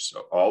scalars.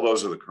 So all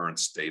those are the current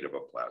state of a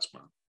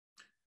plasma.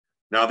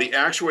 Now the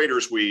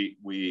actuators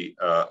we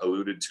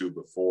alluded to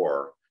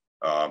before,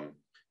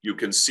 you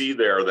can see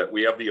there that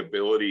we have the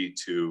ability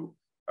to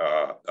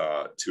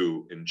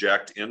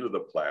inject into the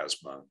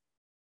plasma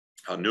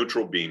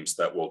neutral beams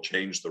that will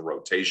change the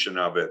rotation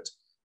of it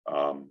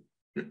and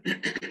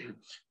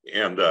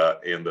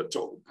the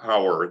total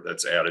power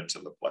that's added to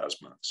the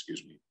plasma,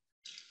 excuse me.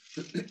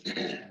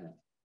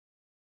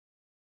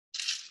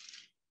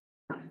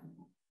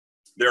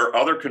 There are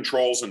other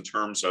controls in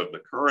terms of the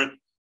current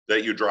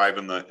that you drive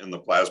in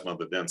the plasma,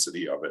 the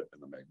density of it,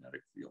 and the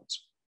magnetic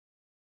fields.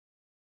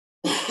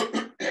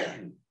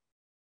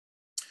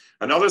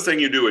 Another thing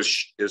you do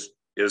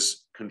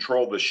is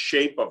control the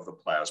shape of the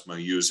plasma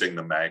using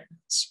the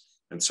magnets.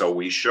 And so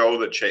we show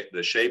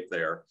the shape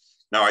there.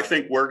 Now, I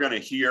think we're going to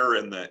hear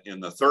in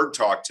the third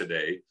talk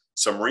today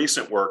some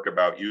recent work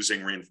about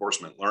using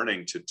reinforcement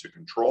learning to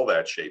control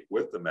that shape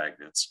with the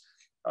magnets.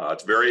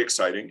 It's very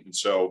exciting. And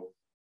so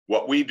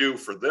what we do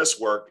for this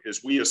work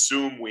is we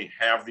assume we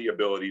have the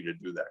ability to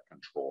do that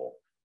control,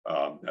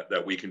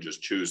 that we can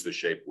just choose the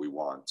shape we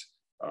want,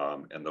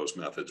 and those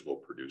methods will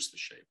produce the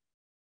shape.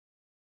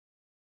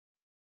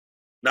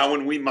 Now,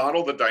 when we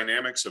model the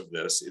dynamics of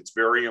this, it's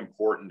very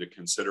important to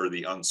consider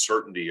the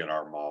uncertainty in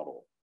our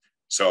model.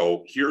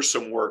 So here's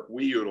some work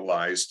we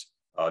utilized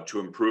to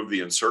improve the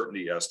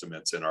uncertainty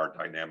estimates in our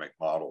dynamic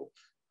model.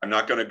 I'm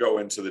not going to go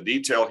into the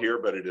detail here,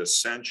 but it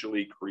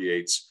essentially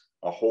creates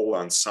a whole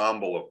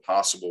ensemble of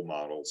possible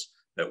models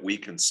that we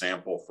can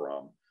sample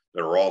from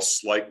that are all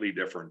slightly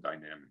different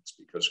dynamics,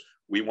 because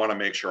we want to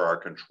make sure our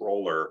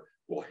controller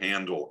will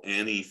handle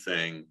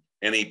anything,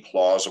 any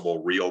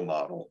plausible real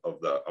model of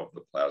the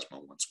plasma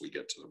once we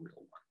get to the real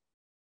one.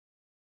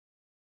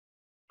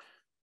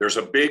 There's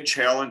a big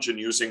challenge in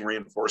using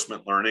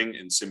reinforcement learning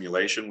in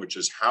simulation, which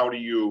is how do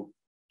you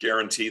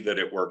guarantee that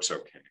it works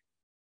okay?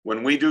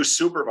 When we do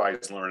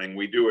supervised learning,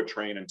 we do a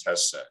train and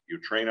test set. You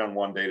train on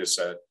one data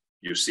set,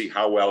 you see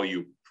how well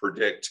you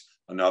predict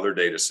another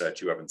data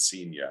set you haven't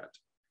seen yet.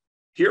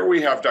 Here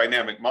we have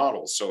dynamic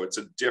models, so it's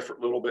a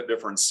little bit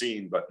different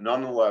scene, but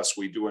nonetheless,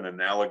 we do an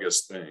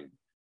analogous thing.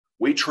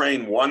 We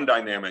train one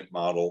dynamic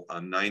model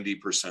on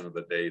 90% of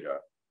the data.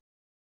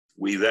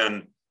 We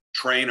then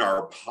train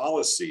our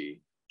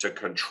policy to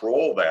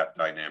control that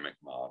dynamic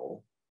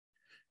model.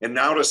 And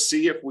now to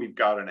see if we've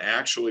got an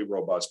actually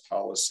robust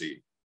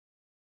policy,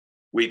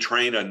 we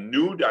train a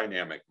new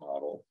dynamic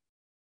model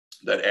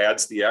that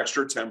adds the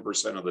extra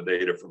 10% of the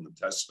data from the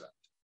test set.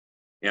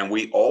 And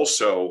we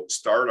also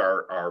start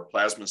our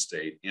plasma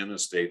state in a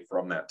state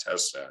from that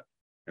test set,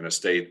 in a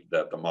state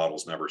that the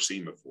model's never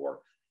seen before.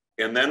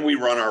 And then we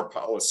run our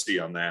policy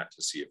on that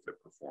to see if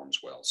it performs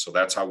well. So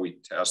that's how we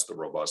test the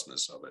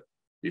robustness of it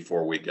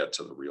before we get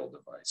to the real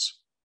device.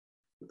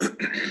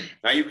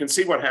 Now you can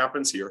see what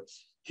happens here.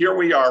 Here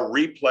we are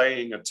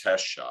replaying a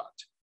test shot,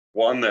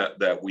 one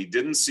that we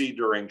didn't see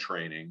during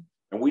training,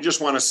 and we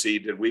just want to see,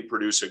 did we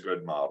produce a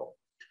good model?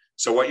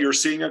 So what you're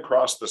seeing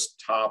across the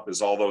top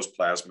is all those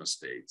plasma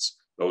states,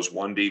 those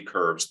 1D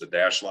curves. The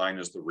dashed line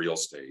is the real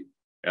state,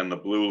 and the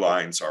blue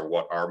lines are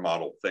what our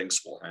model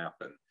thinks will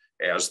happen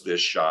as this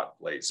shot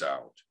plays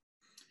out.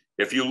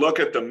 If you look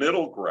at the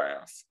middle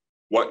graph,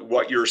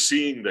 what you're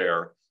seeing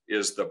there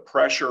is the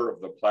pressure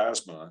of the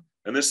plasma.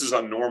 And this is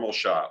a normal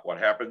shot. What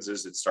happens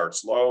is it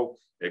starts low,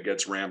 it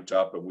gets ramped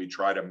up, and we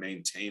try to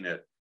maintain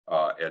it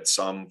at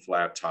some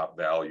flat top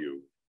value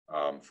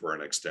for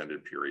an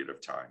extended period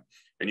of time.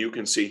 And you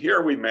can see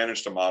here, we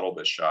managed to model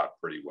this shot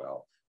pretty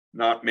well.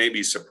 Not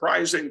maybe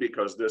surprising,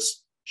 because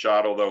this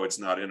shot, although it's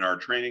not in our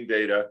training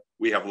data,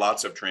 we have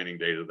lots of training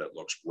data that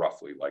looks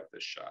roughly like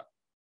this shot.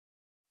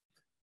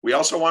 We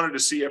also wanted to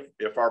see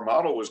if our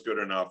model was good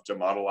enough to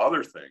model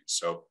other things.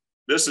 So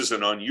this is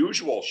an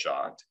unusual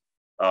shot.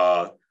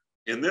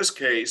 In this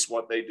case,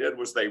 what they did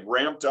was they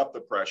ramped up the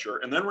pressure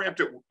and then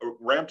ramped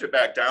it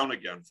back down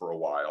again for a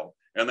while,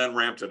 and then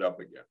ramped it up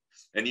again.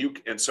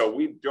 And so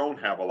we don't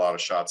have a lot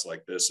of shots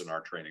like this in our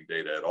training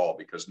data at all,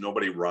 because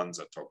nobody runs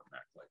a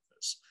tokamak like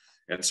this.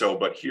 And so,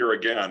 but here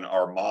again,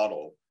 our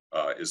model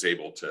is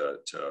able to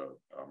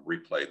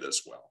replay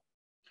this well.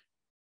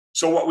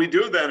 So what we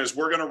do then is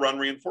we're going to run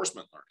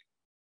reinforcement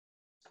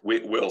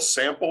learning. We'll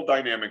sample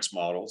dynamics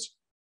models.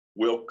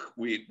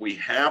 We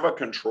have a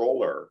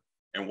controller,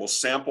 and we'll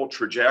sample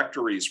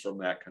trajectories from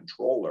that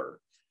controller.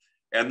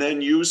 And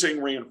then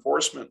using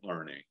reinforcement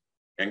learning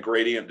and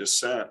gradient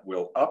descent,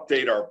 we'll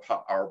update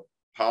our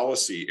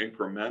policy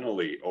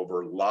incrementally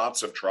over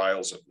lots of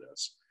trials of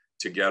this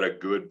to get a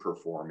good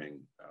performing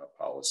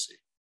policy.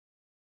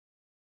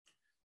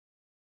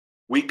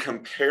 We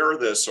compare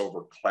this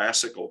over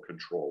classical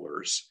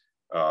controllers.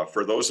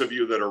 For those of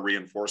you that are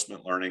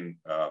reinforcement learning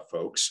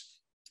folks,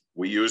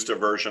 we used a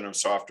version of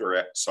soft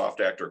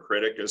actor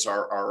critic as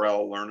our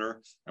RL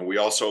learner, and we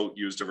also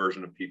used a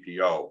version of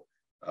PPO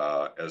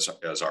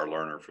as our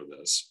learner for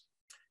this.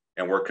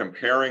 And we're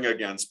comparing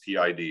against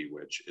PID,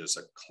 which is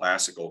a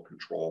classical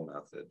control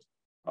method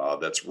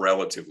that's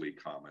relatively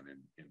common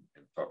in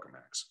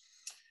tokamaks.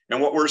 And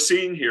what we're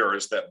seeing here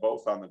is that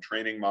both on the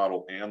training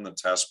model and the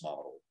test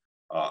model,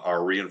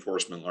 our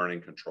reinforcement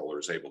learning controller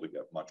is able to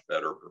get much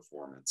better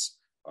performance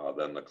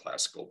than the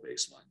classical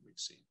baseline we've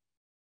seen.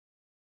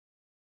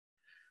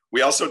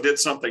 We also did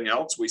something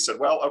else. We said,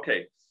 well,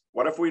 okay,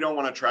 what if we don't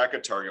want to track a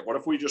target? What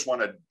if we just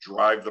want to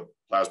drive the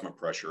plasma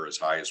pressure as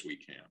high as we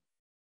can?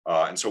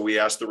 And so we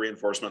asked the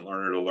reinforcement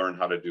learner to learn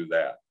how to do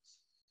that.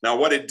 Now,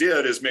 what it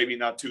did is maybe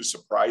not too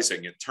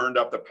surprising. It turned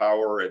up the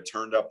power, it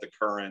turned up the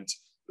current,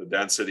 the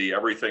density,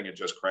 everything, it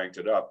just cranked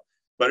it up.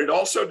 But it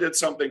also did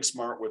something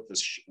smart with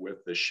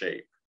the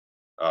shape.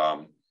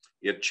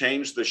 It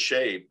changed the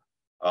shape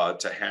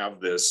to have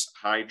this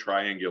high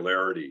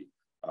triangularity,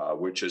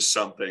 which is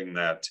something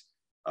that,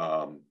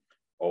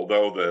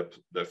 although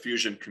the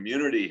fusion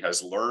community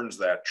has learned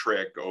that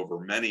trick over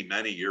many,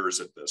 many years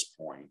at this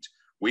point,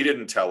 we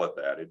didn't tell it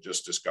that. It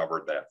just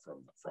discovered that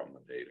from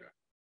the data.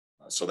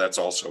 So that's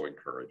also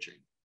encouraging.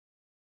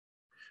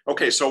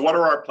 Okay, so what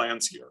are our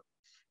plans here?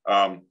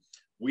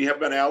 We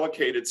have been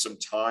allocated some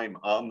time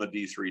on the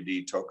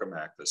D3D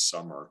tokamak this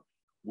summer.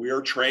 We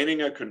are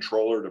training a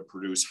controller to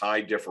produce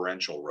high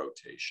differential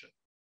rotation.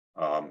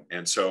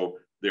 And so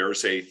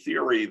there's a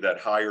theory that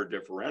higher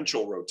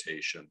differential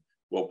rotation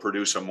will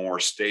produce a more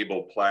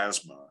stable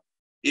plasma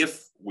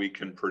if we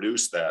can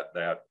produce that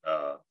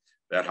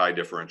high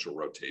differential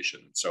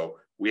rotation. So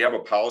we have a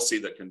policy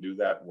that can do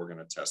that, and we're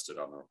going to test it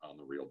on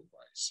the real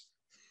device.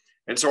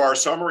 And so our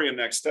summary and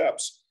next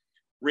steps: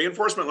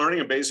 reinforcement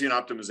learning and Bayesian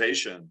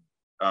optimization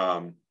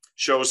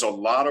shows a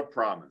lot of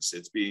promise.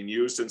 It's being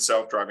used in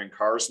self-driving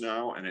cars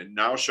now, and it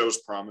now shows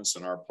promise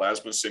in our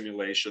plasma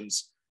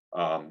simulations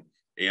and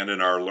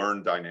in our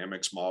learned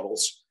dynamics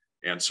models.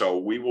 And so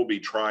we will be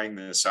trying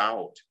this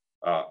out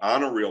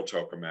on a real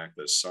tokamak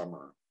this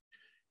summer.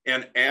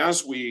 And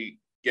as we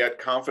get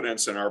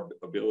confidence in our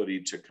ability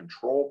to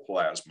control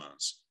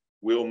plasmas,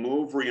 we'll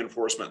move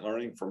reinforcement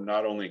learning from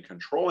not only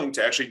controlling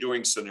to actually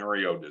doing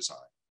scenario design,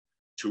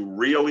 to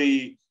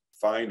really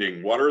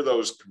finding what are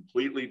those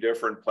completely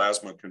different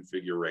plasma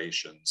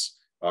configurations,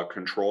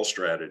 control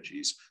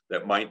strategies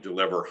that might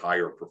deliver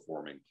higher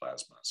performing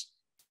plasmas.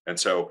 And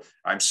so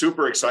I'm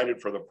super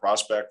excited for the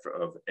prospect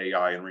of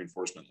AI and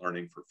reinforcement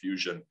learning for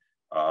fusion.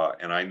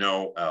 And I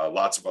know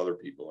lots of other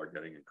people are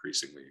getting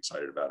increasingly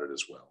excited about it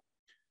as well.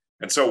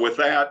 And so with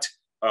that,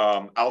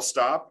 I'll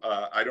stop.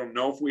 I don't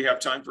know if we have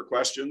time for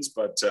questions,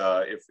 but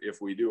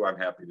if we do, I'm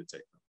happy to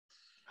take them.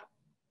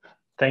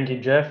 Thank you,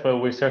 Jeff.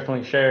 We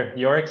certainly share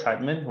your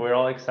excitement. We're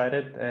all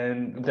excited,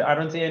 and I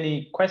don't see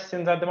any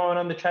questions at the moment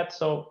on the chat.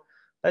 So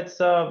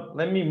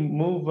let me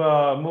move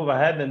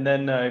ahead, and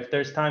then if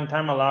there's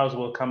time allows,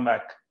 we'll come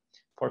back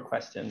for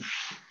questions.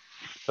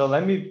 So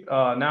let me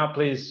now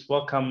please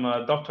welcome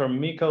Dr.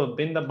 Mikkel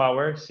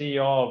Bindebauer,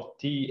 CEO of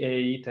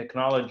TAE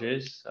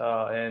Technologies,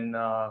 and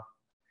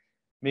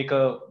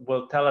Mikkel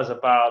will tell us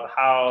about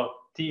how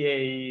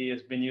TAE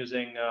has been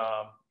using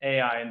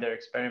AI in their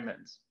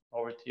experiments.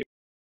 Over to you.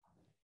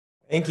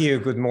 Thank you.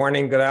 Good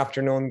morning, good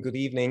afternoon, good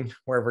evening,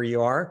 wherever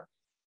you are.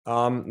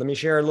 Let me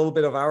share a little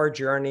bit of our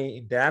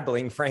journey,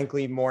 dabbling,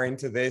 frankly, more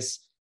into this.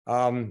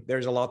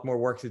 There's a lot more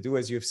work to do,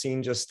 as you've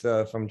seen just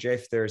from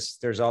Jeff.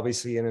 There's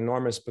obviously an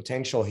enormous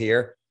potential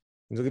here.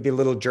 And to give you a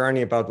little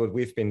journey about what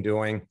we've been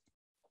doing.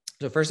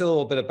 So first, a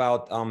little bit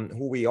about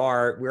who we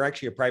are. We're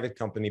actually a private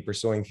company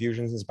pursuing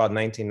fusion since about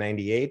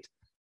 1998,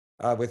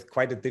 with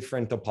quite a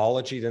different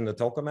topology than the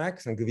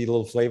tokamaks, and give you a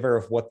little flavor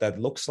of what that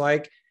looks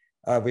like.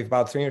 We've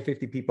about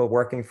 350 people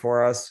working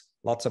for us,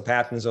 lots of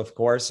patents, of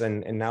course,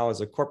 and now as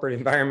a corporate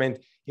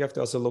environment, you have to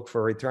also look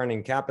for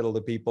returning capital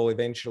to people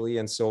eventually.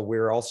 And so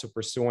we're also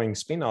pursuing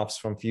spin-offs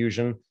from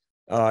fusion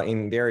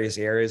in various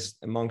areas,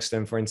 amongst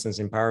them, for instance,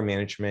 in power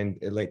management,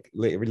 like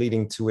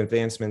leading to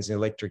advancements in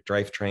electric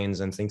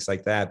drivetrains and things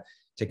like that,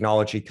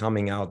 technology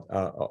coming out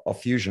of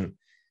fusion.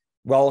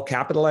 Well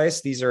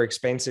capitalized, these are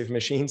expensive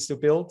machines to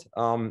build,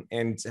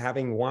 and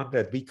having one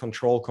that we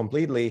control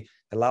completely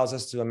allows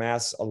us to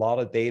amass a lot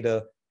of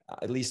data,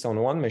 at least on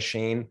one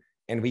machine,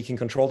 and we can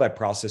control that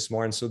process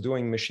more. And so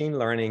doing machine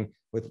learning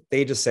with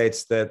data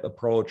sets that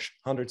approach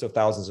hundreds of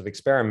thousands of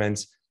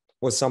experiments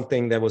was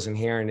something that was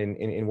inherent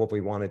in what we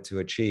wanted to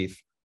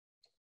achieve.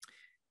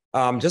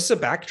 Just a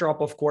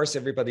backdrop, of course,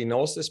 everybody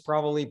knows this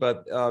probably,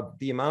 but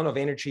the amount of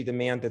energy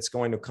demand that's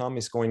going to come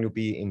is going to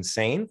be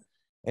insane.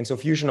 And so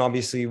fusion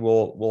obviously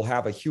will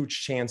have a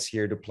huge chance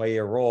here to play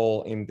a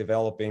role in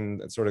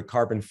developing sort of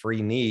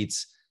carbon-free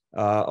needs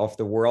of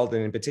the world.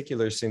 And in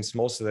particular, since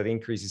most of that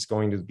increase is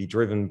going to be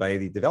driven by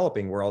the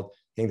developing world,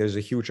 I think there's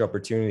a huge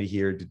opportunity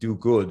here to do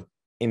good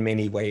in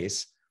many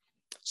ways.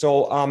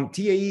 So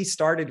TAE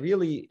started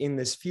really in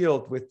this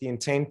field with the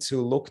intent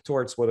to look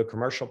towards what a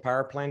commercial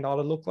power plant ought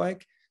to look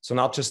like. So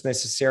not just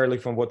necessarily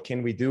from what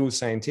can we do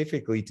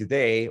scientifically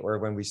today, or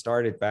when we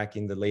started back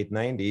in the late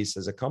 90s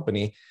as a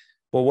company,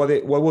 but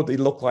what would it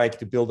look like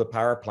to build a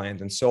power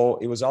plant? And so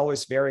it was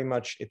always very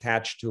much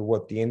attached to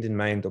what the end in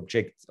mind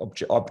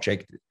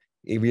object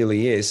it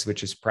really is,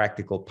 which is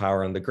practical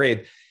power on the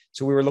grid.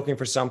 So we were looking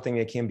for something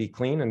that can be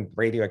clean and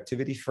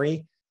radioactivity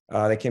free,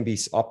 that can be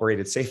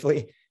operated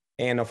safely.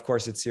 And of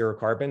course, it's zero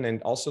carbon.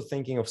 And also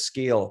thinking of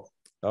scale.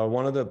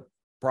 One of the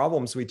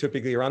problems we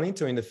typically run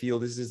into in the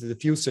field is the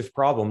diffusive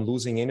problem,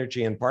 losing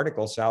energy and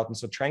particles out. And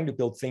so trying to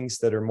build things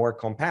that are more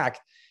compact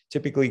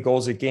typically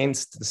goes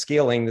against the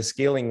scaling. The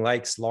scaling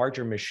likes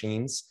larger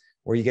machines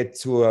where you get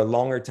to a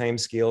longer time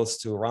scales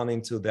to run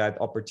into that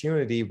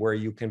opportunity where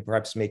you can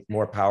perhaps make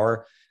more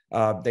power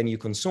than you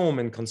consume.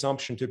 And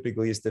consumption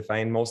typically is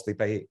defined mostly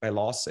by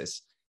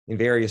losses in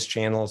various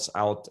channels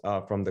out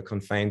from the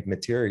confined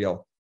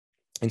material.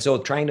 And so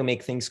trying to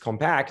make things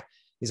compact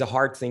is a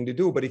hard thing to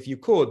do, but if you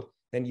could,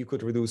 then you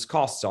could reduce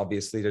costs.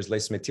 Obviously, there's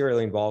less material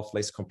involved,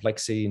 less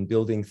complexity in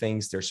building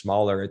things, they're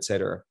smaller, et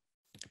cetera.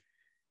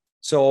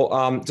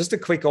 So just a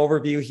quick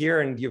overview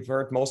here, and you've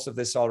heard most of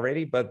this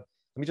already, but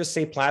let me just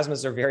say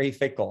plasmas are very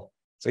fickle.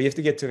 So you have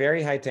to get to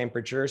very high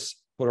temperatures.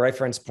 Put a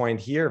reference point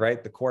here,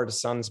 right? The core of the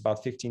sun is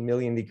about 15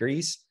 million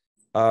degrees.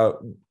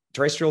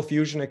 Terrestrial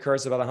fusion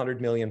occurs about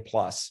 100 million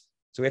plus.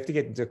 So we have to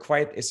get into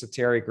quite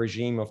esoteric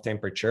regime of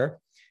temperature.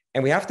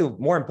 And we have to,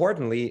 more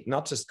importantly,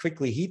 not just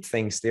quickly heat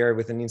things there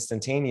with an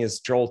instantaneous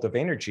jolt of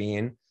energy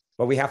in,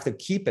 but we have to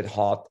keep it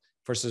hot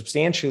for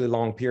substantially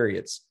long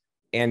periods.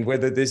 And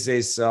whether this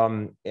is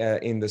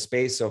in the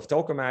space of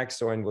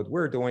tokamaks or in what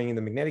we're doing in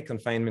the magnetic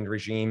confinement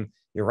regime,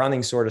 you're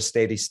running sort of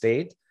steady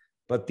state.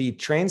 But the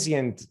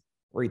transient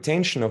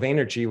retention of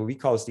energy, what we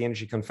call is the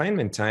energy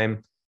confinement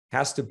time,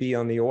 has to be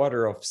on the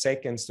order of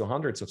seconds to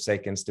hundreds of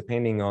seconds,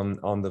 depending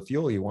on the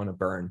fuel you want to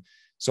burn.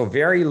 So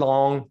very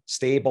long,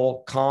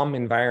 stable, calm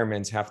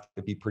environments have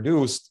to be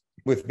produced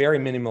with very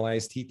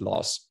minimalized heat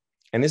loss.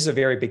 And this is a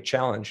very big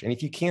challenge. And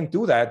if you can't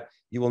do that,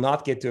 you will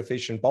not get to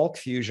efficient bulk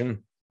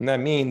fusion. And that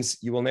means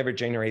you will never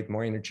generate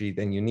more energy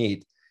than you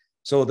need.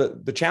 So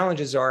the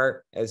challenges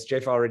are, as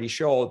Jeff already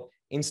showed,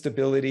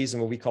 instabilities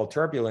and what we call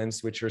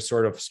turbulence, which are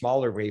sort of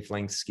smaller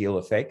wavelength scale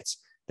effects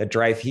that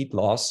drive heat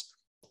loss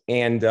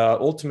and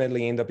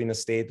ultimately end up in a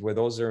state where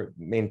those are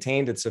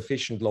maintained at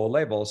sufficient low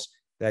levels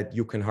that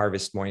you can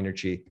harvest more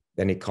energy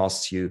than it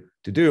costs you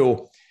to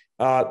do.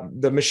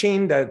 The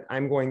machine that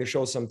I'm going to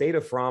show some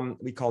data from,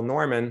 we call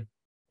Norman.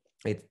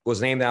 It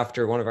was named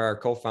after one of our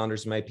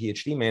co-founders, my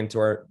PhD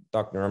mentor,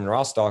 Dr. Norman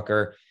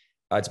Rostocker.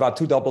 It's about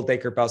 2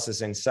 double-decker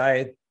buses in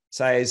size.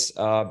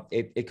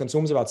 It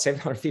consumes about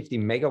 750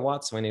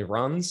 megawatts when it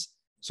runs.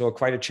 So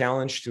quite a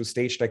challenge to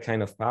stage that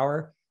kind of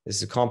power.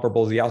 This is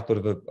comparable to the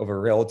output of a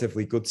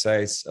relatively good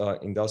size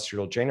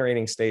industrial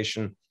generating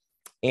station.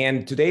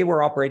 And today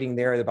we're operating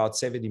there at about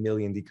 70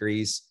 million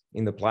degrees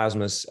in the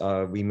plasmas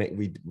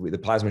the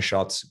plasma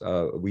shots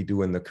we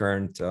do in the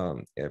current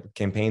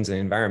campaigns and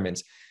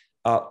environments.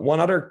 One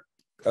other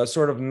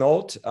sort of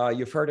note,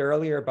 you've heard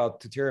earlier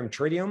about deuterium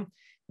tritium.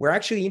 We're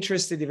actually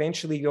interested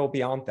eventually to go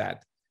beyond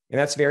that. And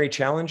that's very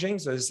challenging.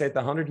 So as I said, the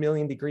 100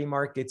 million degree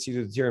mark gets you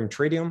to deuterium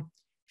tritium.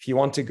 If you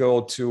want to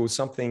go to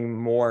something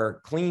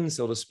more clean,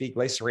 so to speak,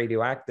 less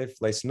radioactive,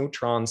 less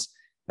neutrons,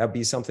 that'd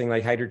be something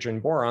like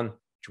hydrogen boron,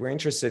 which we're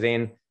interested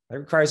in. That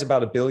requires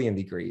about 1 billion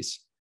degrees.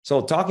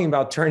 So talking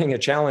about turning a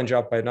challenge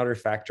up by another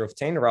factor of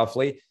 10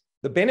 roughly,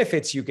 the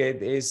benefits you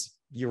get is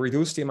you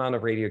reduce the amount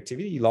of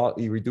radioactivity,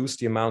 you reduce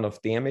the amount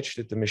of damage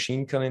that the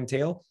machine can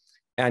entail,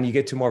 and you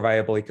get to more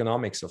viable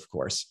economics, of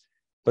course.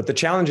 But the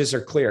challenges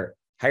are clear.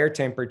 Higher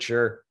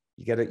temperature,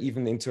 you get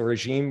even into a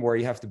regime where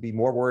you have to be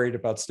more worried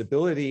about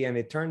stability. And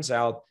it turns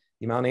out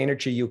the amount of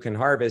energy you can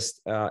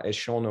harvest, as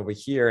shown over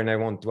here, and I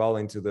won't dwell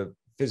into the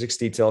physics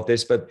detail of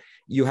this, but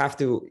you have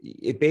to,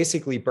 it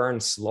basically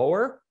burns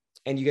slower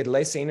and you get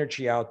less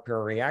energy out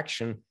per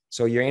reaction.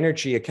 So your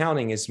energy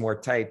accounting is more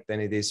tight than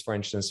it is, for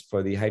instance,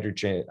 for the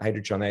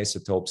hydrogen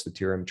isotopes,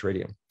 deuterium,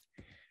 tritium.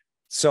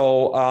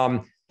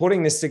 So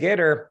putting this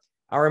together,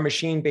 our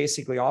machine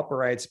basically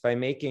operates by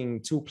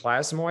making 2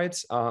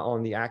 plasmoids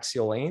on the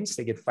axial lanes.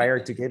 They get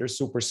fired together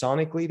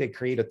supersonically. They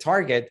create a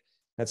target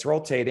that's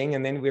rotating.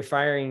 And then we're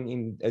firing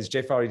in, as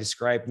Jeff already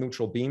described,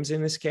 neutral beams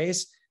in this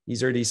case.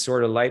 These are these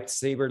sort of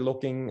lightsaber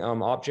looking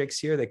objects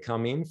here that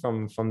come in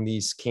from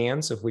these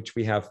cans, of which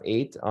we have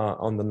 8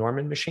 on the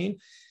Norman machine.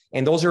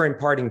 And those are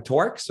imparting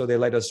torque. So they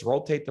let us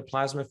rotate the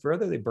plasma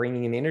further. They're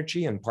bringing in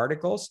energy and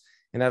particles,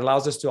 and that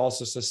allows us to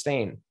also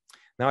sustain.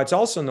 Now, it's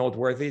also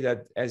noteworthy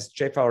that, as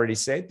Jeff already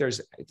said,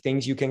 there's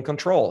things you can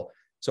control.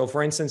 So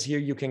for instance, here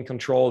you can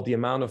control the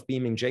amount of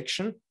beam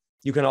injection.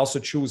 You can also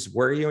choose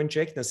where you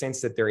inject, in the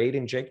sense that there are 8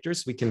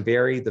 injectors. We can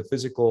vary the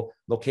physical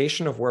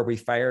location of where we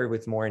fire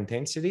with more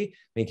intensity,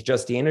 make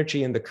adjust the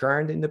energy and the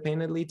current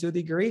independently to a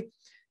degree.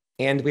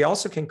 And we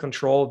also can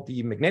control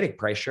the magnetic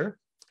pressure.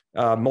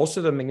 Most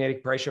of the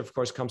magnetic pressure, of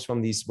course, comes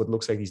from these, what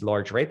looks like these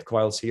large red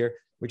coils here,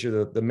 which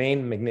are the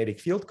main magnetic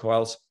field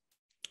coils.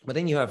 But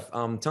then you have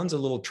tons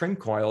of little trim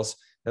coils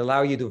that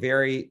allow you to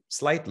vary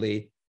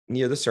slightly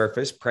near the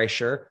surface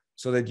pressure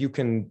so that you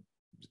can,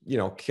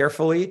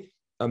 carefully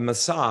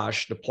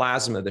massage the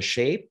plasma, the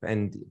shape,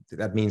 and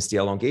that means the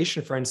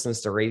elongation, for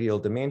instance, the radial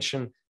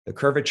dimension, the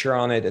curvature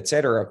on it,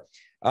 etc.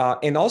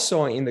 And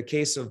also in the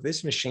case of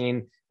this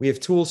machine, we have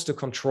tools to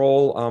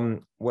control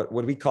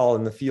what we call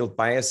in the field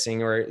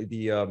biasing, or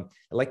the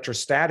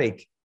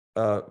electrostatic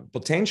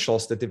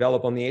potentials that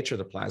develop on the edge of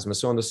the plasma.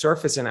 So on the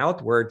surface and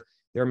outward,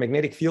 there are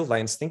magnetic field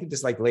lines. Think of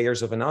this like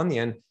layers of an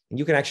onion, and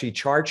you can actually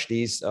charge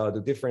these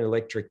to different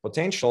electric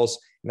potentials,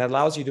 and that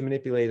allows you to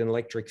manipulate an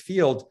electric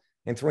field.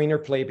 And through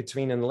interplay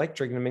between an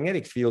electric and a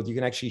magnetic field, you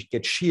can actually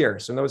get shear.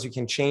 So in other words, you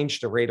can change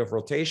the rate of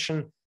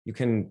rotation, you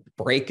can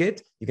break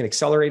it, you can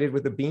accelerate it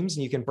with the beams,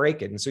 and you can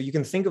break it. And so you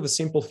can think of a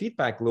simple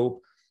feedback loop.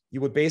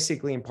 You would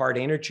basically impart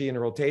energy and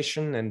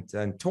rotation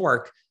and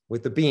torque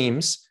with the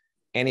beams.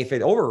 And if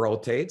it over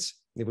rotates,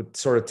 it would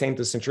sort of tend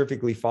to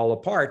centrifugally fall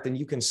apart, then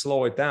you can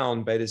slow it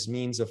down by this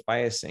means of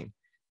biasing.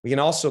 We can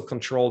also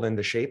control then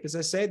the shape, as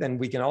I said, and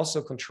we can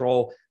also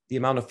control the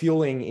amount of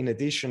fueling in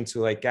addition to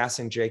like gas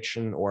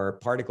injection or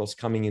particles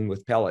coming in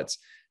with pellets.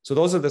 So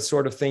those are the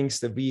sort of things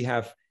that we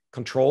have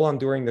control on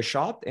during the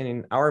shot. And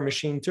in our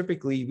machine,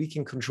 typically we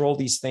can control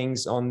these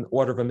things on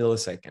order of a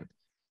millisecond.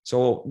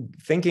 So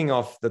thinking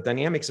of the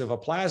dynamics of a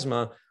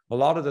plasma, a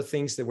lot of the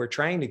things that we're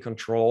trying to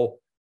control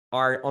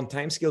are on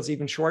timescales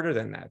even shorter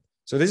than that.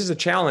 So this is a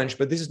challenge,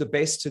 but this is the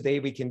best today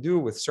we can do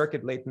with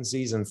circuit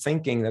latencies and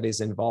thinking that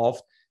is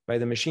involved by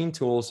the machine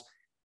tools.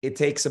 It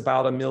takes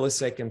about a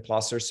millisecond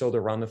plus or so to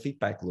run a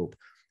feedback loop.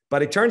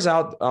 But it turns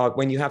out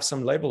when you have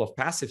some level of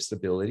passive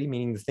stability,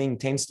 meaning the thing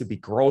tends to be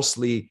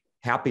grossly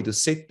happy to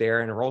sit there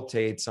and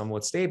rotate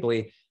somewhat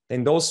stably,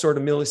 then those sort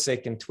of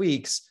millisecond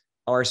tweaks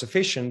are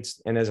sufficient,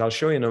 and as I'll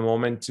show you in a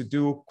moment, to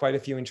do quite a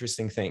few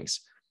interesting things.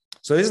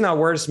 So this is now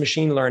where does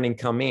machine learning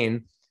come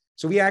in?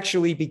 So we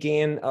actually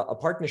began a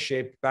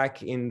partnership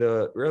back in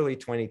the early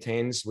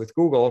 2010s with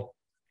Google.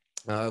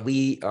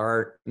 We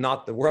are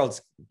not the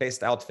world's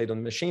best outfit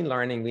on machine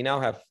learning. We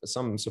now have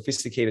some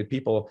sophisticated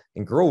people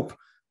in group,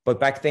 but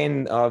back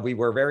then we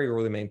were very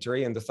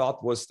rudimentary. And the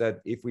thought was that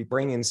if we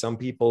bring in some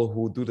people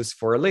who do this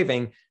for a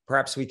living,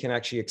 perhaps we can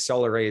actually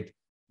accelerate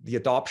the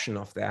adoption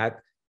of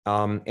that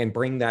and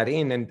bring that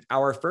in. And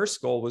our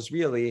first goal was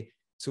really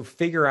to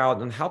figure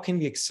out on how can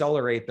we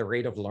accelerate the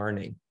rate of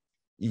learning.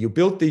 You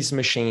build these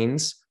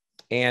machines,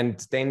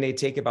 and then they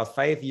take about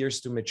 5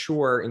 years to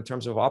mature in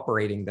terms of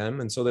operating them.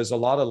 And so there's a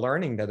lot of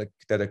learning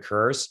that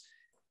occurs.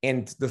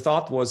 And the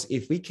thought was,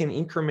 if we can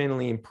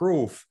incrementally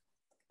improve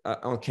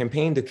on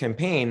campaign to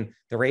campaign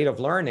the rate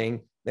of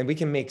learning, then we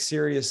can make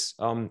serious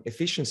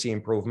efficiency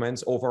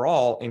improvements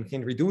overall and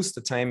can reduce the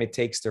time it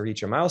takes to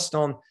reach a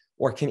milestone,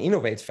 or can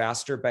innovate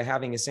faster by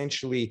having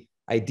essentially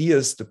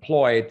ideas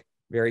deployed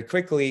very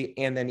quickly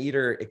and then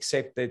either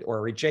accepted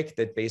or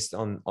rejected based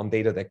on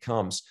data that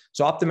comes.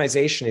 So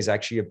optimization is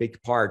actually a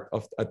big part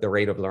of the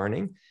rate of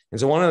learning. And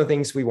so one of the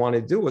things we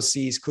wanted to do was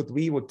see is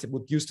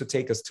would used to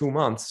take us 2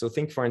 months. So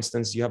think, for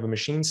instance, you have a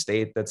machine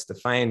state that's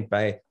defined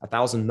by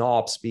 1,000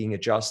 knobs being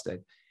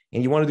adjusted,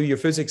 and you want to do your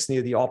physics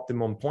near the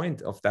optimum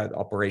point of that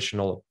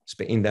operational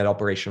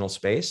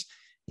space.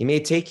 It may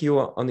take you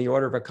on the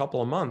order of a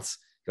couple of months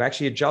to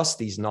actually adjust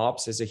these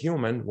knobs as a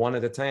human one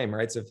at a time,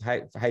 right? It's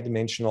a high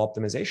dimensional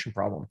optimization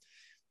problem.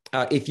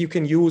 If you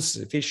can use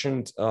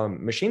efficient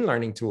machine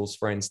learning tools,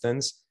 for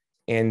instance,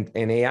 and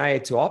AI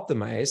to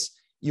optimize,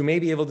 you may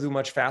be able to do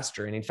much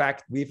faster. And in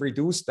fact, we've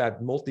reduced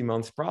that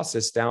multi-month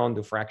process down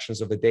to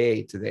fractions of a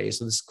day today.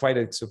 So this is quite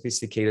a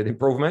sophisticated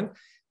improvement.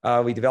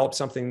 We developed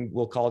something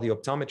we'll call the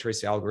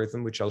optometrist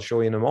algorithm, which I'll show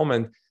you in a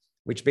moment,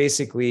 which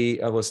basically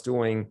was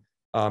doing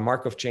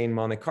Markov chain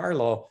Monte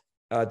Carlo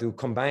to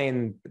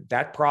combine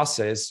that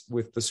process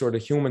with the sort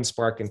of human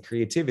spark and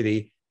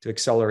creativity to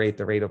accelerate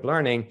the rate of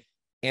learning.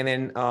 And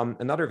then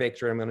another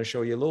vector I'm going to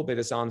show you a little bit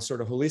is on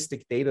sort of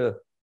holistic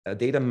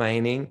data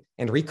mining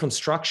and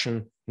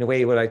reconstruction in a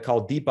way what I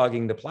call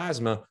debugging the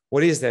plasma.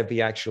 What is that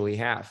we actually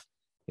have?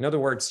 In other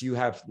words, you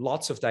have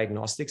lots of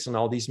diagnostics on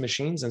all these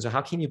machines. And so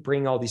how can you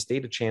bring all these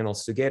data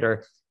channels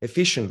together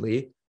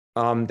efficiently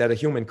that a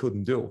human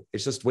couldn't do?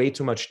 It's just way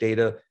too much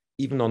data,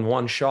 even on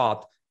one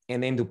shot.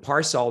 And then to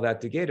parse all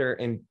that together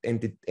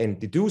and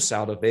deduce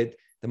out of it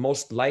the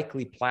most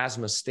likely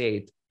plasma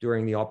state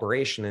during the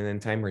operation and then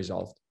time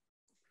resolved.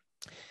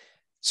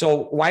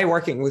 So why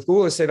working with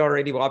Google? I said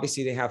already, well,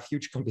 obviously they have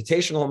huge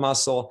computational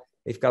muscle.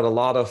 They've got a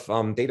lot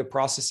of data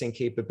processing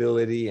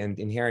capability and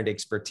inherent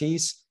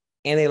expertise.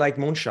 and they like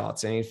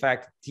moonshots. And in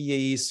fact,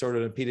 TAE is sort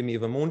of an epitome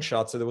of a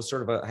moonshot. So there was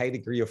sort of a high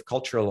degree of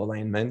cultural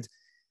alignment.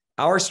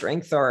 Our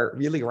strengths are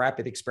really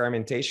rapid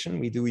experimentation.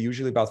 We do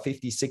usually about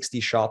 50, 60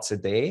 shots a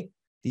day.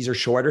 These are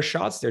shorter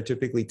shots. They're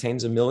typically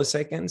tens of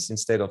milliseconds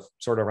instead of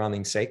sort of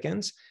running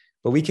seconds,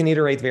 but we can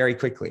iterate very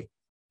quickly.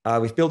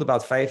 We've built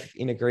about 5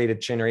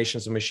 integrated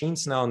generations of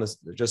machines now, and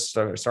just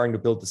starting to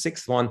build the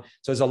 6th one.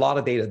 So there's a lot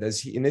of data.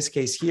 There's, in this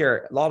case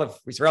here, a lot of,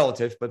 it's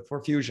relative, but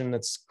for fusion,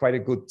 it's quite a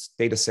good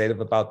data set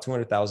of about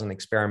 200,000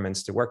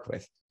 experiments to work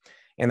with.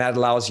 And that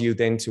allows you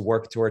then to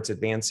work towards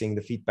advancing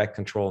the feedback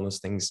control and those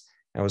things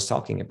I was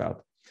talking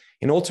about.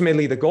 And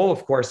ultimately, the goal,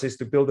 of course, is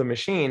to build a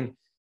machine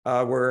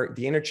where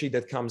the energy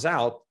that comes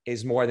out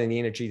is more than the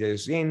energy that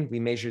is in. We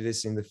measure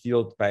this in the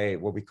field by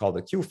what we call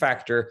the Q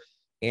factor.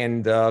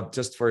 And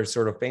just for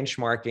sort of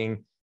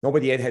benchmarking,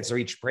 nobody yet has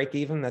reached break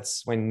even.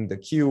 That's when the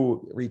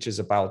Q reaches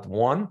about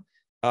 1.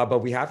 But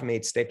we have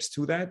made steps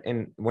to that.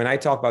 And when I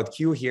talk about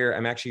Q here,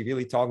 I'm actually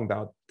really talking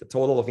about the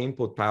total of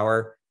input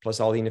power plus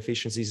all the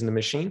inefficiencies in the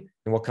machine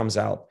and what comes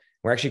out.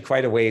 We're actually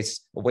quite a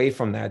ways away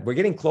from that. We're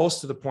getting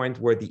close to the point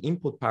where the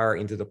input power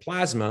into the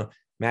plasma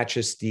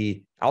matches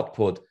the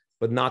output,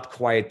 but not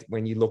quite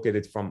when you look at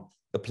it from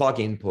the plug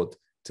input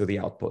to the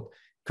output.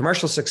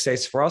 Commercial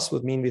success for us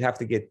would mean we'd have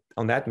to get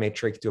on that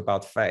metric to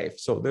about 5.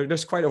 So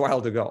there's quite a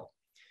while to go.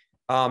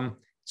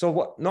 So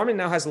what Norman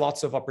now has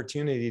lots of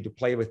opportunity to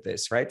play with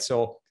this, right?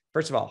 So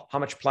first of all, how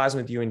much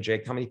plasma do you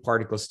inject? How many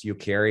particles do you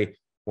carry?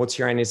 What's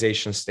your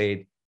ionization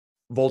state?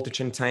 Voltage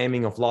and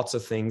timing of lots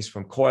of things,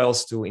 from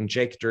coils to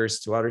injectors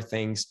to other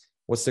things.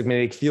 What's the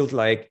magnetic field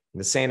like in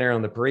the center,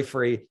 on the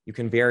periphery? You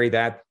can vary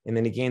that. And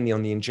then again,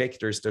 on the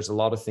injectors, there's a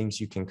lot of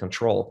things you can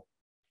control.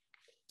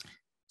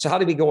 So how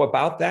do we go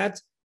about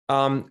that?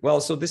 Well,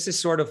 so this is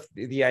sort of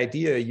the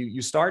idea.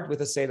 You start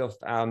with a set of,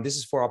 this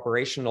is for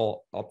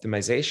operational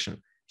optimization.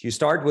 You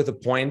start with a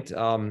point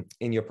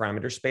in your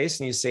parameter space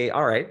and you say,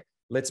 all right,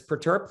 let's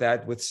perturb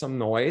that with some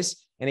noise,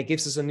 and it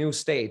gives us a new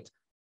state.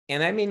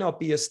 And that may not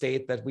be a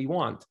state that we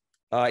want.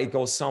 It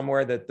goes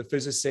somewhere that the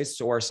physicists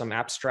or some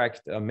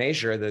abstract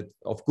measure that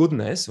of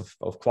goodness,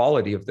 of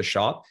quality of the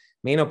shot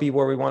may not be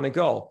where we want to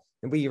go.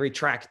 And we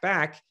retract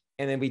back,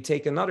 and then we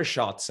take another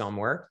shot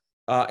somewhere.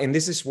 And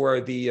this is where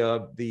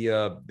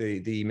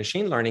the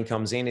machine learning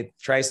comes in. It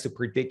tries to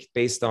predict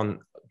based on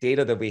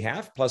data that we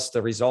have, plus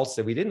the results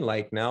that we didn't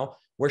like now,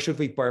 where should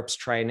we perhaps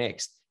try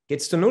next?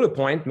 Gets to know the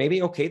point,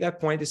 maybe, okay, that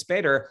point is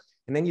better.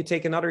 And then you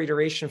take another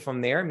iteration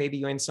from there. Maybe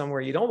you end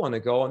somewhere you don't want to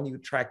go, and you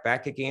track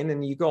back again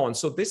and you go on.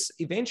 So this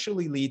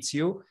eventually leads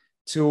you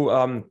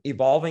to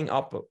evolving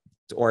up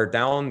or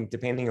down,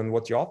 depending on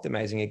what you're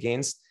optimizing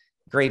against,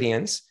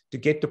 gradients to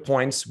get to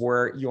points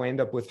where you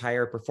end up with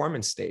higher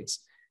performance states.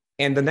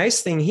 And the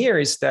nice thing here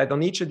is that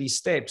on each of these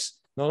steps,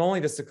 not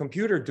only does the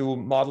computer do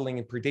modeling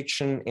and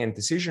prediction and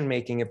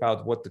decision-making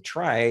about what to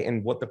try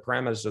and what the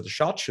parameters of the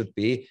shot should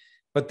be,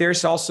 but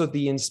there's also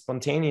the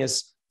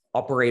spontaneous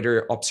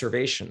operator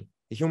observation,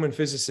 the human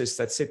physicists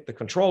that sit in the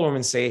control room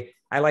and say,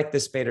 I like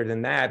this better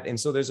than that. And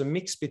so there's a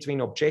mix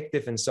between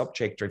objective and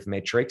subjective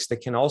metrics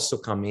that can also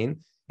come in,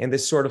 and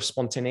this sort of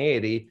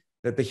spontaneity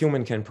that the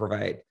human can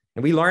provide.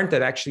 And we learned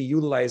that actually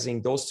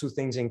utilizing those two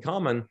things in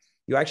common,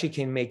 you actually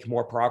can make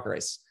more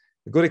progress.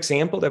 A good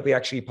example that we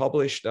actually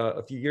published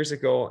a few years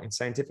ago in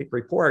Scientific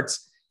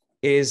Reports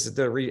is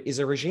a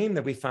regime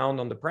that we found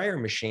on the prior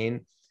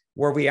machine,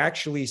 where we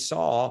actually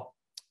saw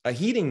a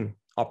heating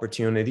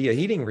opportunity, a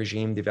heating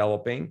regime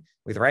developing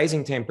with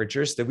rising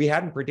temperatures that we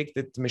hadn't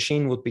predicted the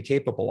machine would be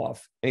capable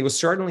of. And it was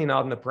certainly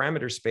not in the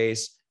parameter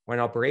space or an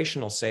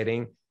operational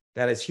setting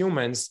that as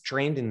humans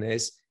trained in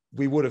this,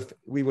 we would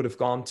have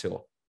gone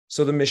to.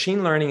 So the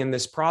machine learning in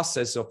this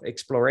process of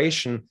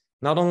exploration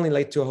not only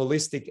led to a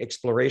holistic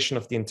exploration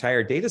of the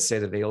entire data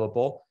set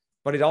available,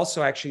 but it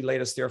also actually led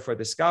us therefore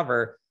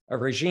discover a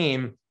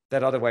regime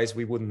that otherwise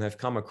we wouldn't have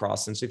come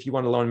across. And so if you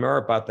want to learn more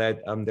about that,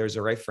 there's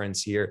a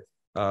reference here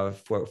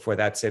for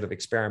that set of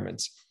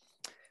experiments.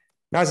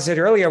 Now, as I said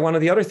earlier, one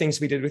of the other things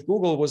we did with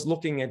Google was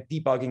looking at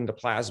debugging the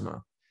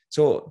plasma.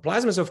 So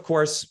plasmas, of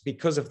course,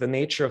 because of the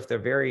nature of their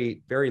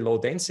very, very low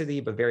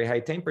density, but very high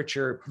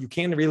temperature, you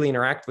can't really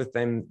interact with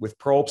them with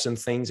probes and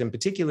things, and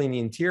particularly in the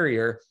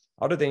interior,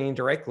 other than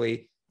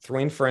indirectly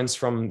through inference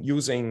from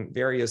using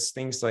various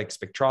things like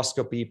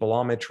spectroscopy,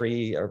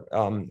 bolometry,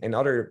 and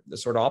other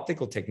sort of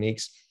optical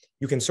techniques.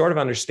 You can sort of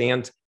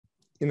understand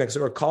in a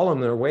sort of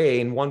columnar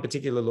way in one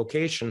particular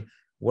location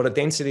what a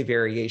density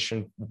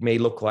variation may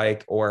look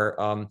like,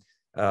 or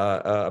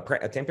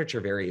a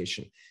temperature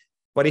variation.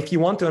 But if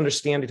you want to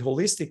understand it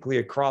holistically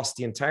across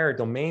the entire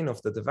domain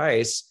of the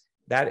device,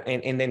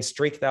 and then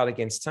streak that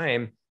against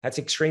time, that's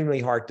extremely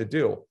hard to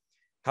do.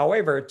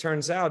 However, it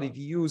turns out if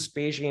you use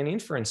Bayesian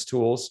inference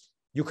tools,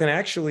 you can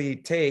actually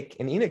take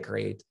and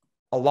integrate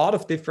a lot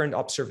of different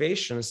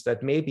observations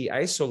that may be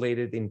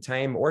isolated in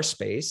time or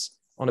space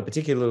on a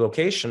particular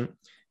location,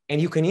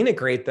 and you can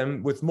integrate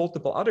them with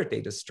multiple other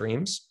data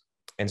streams.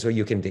 And so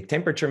you can take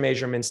temperature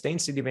measurements,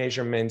 density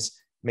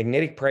measurements,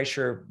 magnetic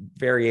pressure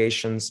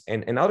variations,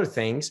 and other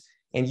things,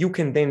 And you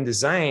can then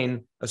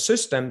design a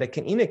system that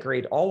can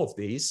integrate all of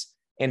these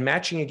and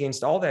matching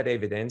against all that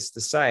evidence,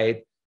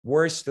 decide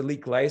where's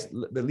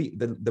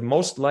the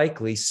most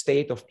likely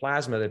state of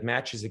plasma that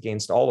matches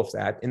against all of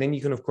that. And then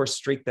you can, of course,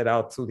 streak that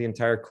out through the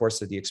entire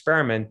course of the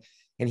experiment.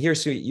 And here,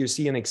 so you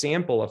see an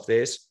example of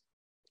this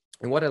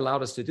and what it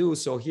allowed us to do.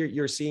 So here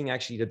you're seeing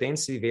actually the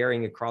density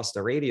varying across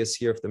the radius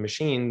here of the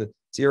machine. The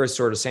 0 is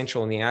sort of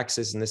central on the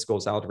axis, and this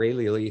goes out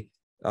radially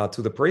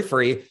to the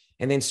periphery,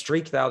 and then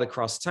streaked out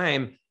across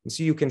time. And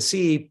so you can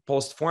see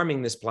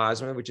post-forming this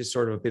plasma, which is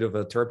sort of a bit of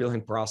a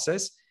turbulent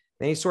process.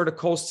 Then it sort of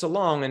coasts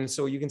along. And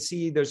so you can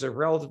see there's a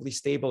relatively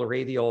stable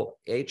radial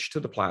edge to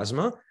the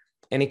plasma,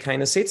 and it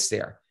kind of sits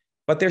there.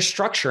 But there's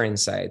structure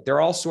inside. There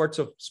are all sorts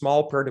of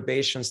small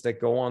perturbations that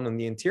go on in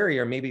the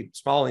interior, maybe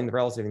small in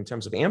relative in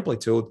terms of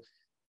amplitude,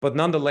 but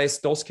nonetheless,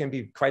 those can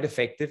be quite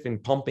effective in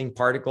pumping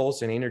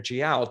particles and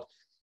energy out.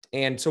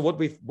 And so what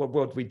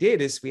we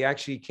did is we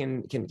actually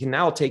can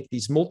now take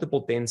these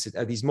multiple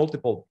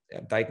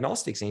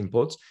diagnostics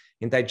inputs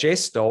and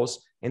digest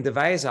those and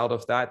devise out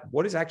of that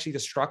what is actually the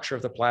structure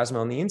of the plasma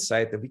on the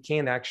inside that we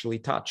can't actually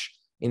touch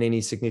in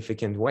any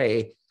significant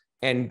way.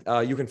 And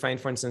you can find,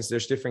 for instance,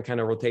 there's different kind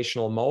of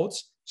rotational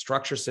modes,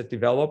 structures that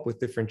develop with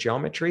different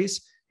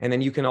geometries. And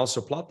then you can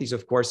also plot these,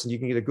 of course, and you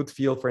can get a good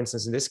feel. For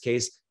instance, in this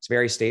case, it's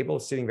very stable,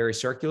 it's sitting very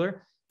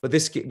circular. But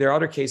there are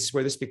other cases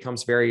where this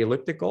becomes very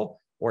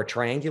elliptical or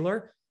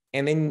triangular.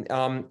 And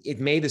then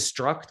it may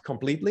destruct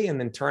completely and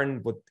then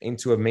turn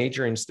into a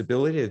major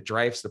instability that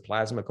drives the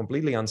plasma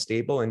completely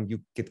unstable, and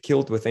you get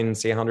killed within,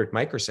 say, 100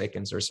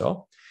 microseconds or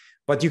so.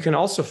 But you can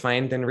also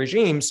find then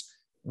regimes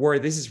where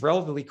this is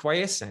relatively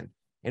quiescent.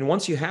 And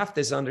once you have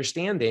this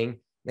understanding,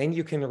 then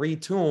you can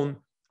retune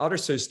other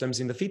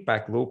systems in the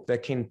feedback loop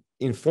that can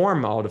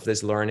inform out of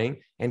this learning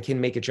and can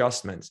make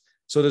adjustments.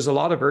 So there's a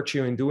lot of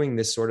virtue in doing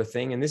this sort of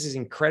thing. And this is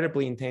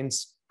incredibly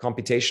intense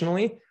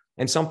computationally,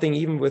 and something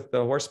even with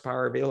the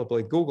horsepower available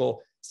at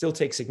Google still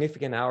takes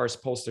significant hours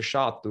post a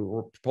shot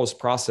to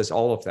post-process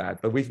all of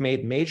that. But we've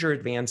made major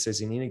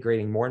advances in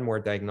integrating more and more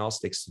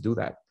diagnostics to do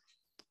that.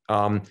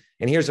 And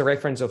here's a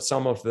reference of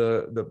some of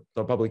the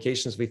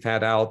publications we've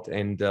had out.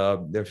 And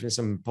there's been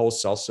some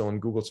posts also on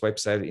Google's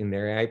website in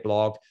their AI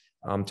blog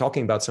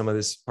talking about some of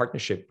this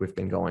partnership we've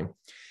been going.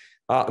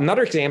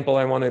 Another example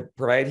I want to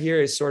provide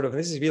here is sort of,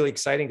 this is really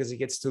exciting because it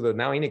gets to the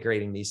now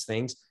integrating these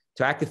things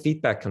to active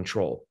feedback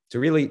control, to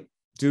really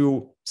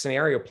do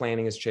scenario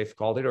planning, as Jeff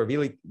called it, or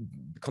really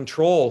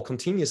control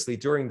continuously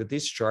during the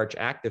discharge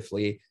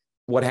actively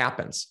what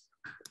happens.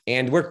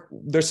 And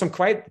there's some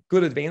quite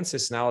good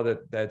advances now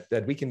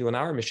that we can do on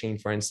our machine,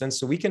 for instance.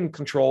 So we can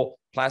control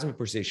plasma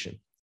position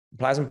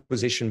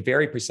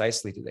very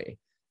precisely today.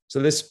 So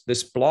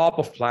this blob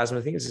of plasma,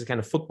 I think this is a kind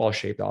of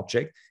football-shaped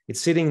object.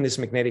 It's sitting in this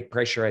magnetic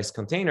pressurized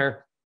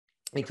container.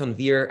 It can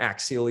veer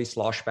axially,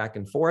 slosh back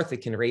and forth.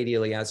 It can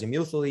radially,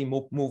 azimuthally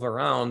move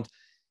around.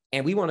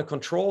 And we want to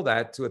control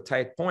that to a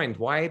tight point.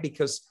 Why?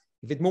 Because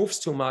if it moves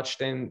too much,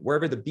 then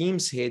wherever the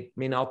beams hit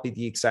may not be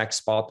the exact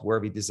spot where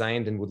we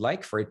designed and would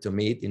like for it to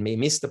meet. It may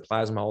miss the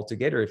plasma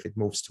altogether if it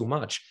moves too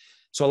much.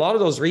 So a lot of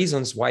those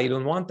reasons why you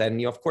don't want that.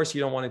 And of course,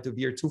 you don't want it to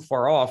veer too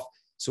far off,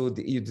 so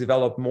you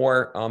develop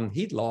more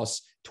heat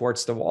loss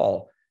towards the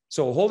wall.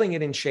 So holding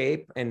it in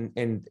shape and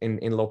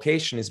in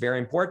location is very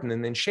important.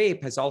 And then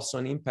shape has also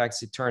an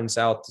impact, it turns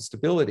out, to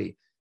stability.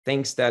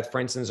 Things that,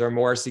 for instance, are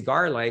more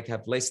cigar-like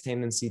have less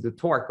tendency to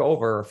torque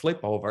over or flip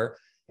over.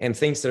 And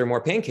things that are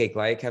more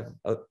pancake-like have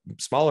a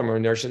smaller more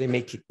inertia.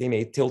 They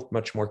may tilt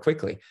much more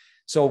quickly.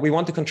 So we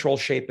want to control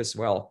shape as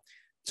well.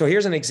 So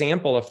here's an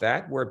example of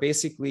that, where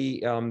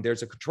basically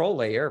there's a control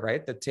layer,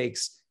 right, that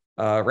takes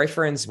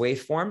reference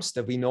waveforms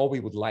that we know we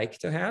would like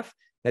to have,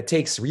 that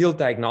takes real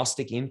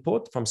diagnostic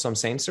input from some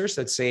sensors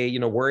that say,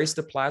 where is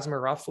the plasma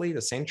roughly, the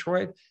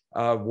centroid,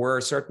 where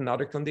are certain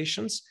other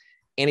conditions.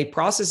 And it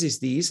processes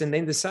these and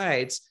then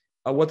decides,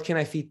 what can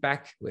I feed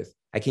back with?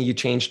 I can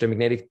change the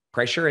magnetic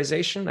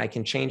pressurization. I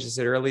can change, as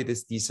I said earlier,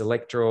 these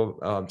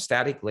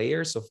electrostatic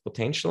layers of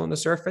potential on the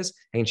surface.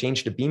 I can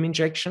change the beam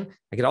injection.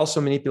 I could also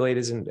manipulate,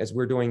 as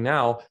we're doing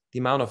now, the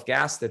amount of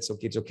gas that's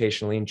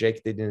occasionally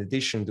injected in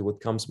addition to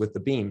what comes with the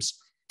beams.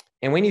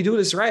 And when you do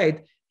this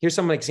right, here's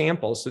some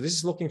examples. So this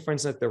is looking, for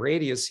instance, at the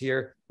radius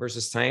here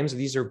versus time. So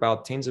these are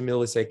about tens of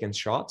milliseconds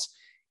shots.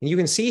 And you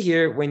can see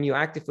here, when you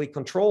actively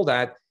control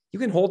that, you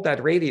can hold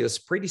that radius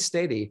pretty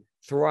steady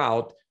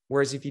throughout.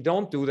 Whereas if you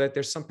don't do that,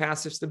 there's some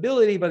passive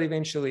stability, but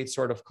eventually it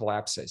sort of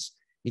collapses.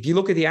 If you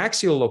look at the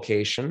axial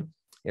location,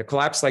 a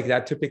collapse like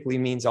that typically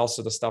means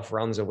also the stuff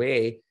runs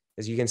away,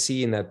 as you can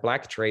see in that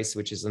black trace,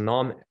 which is a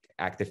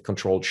non-active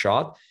controlled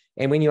shot.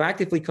 And when you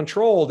actively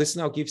control, this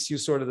now gives you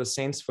sort of the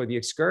sense for the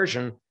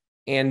excursion.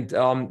 And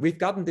we've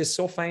gotten this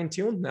so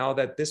fine-tuned now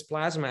that this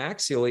plasma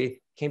axially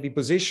can be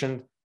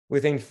positioned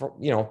within,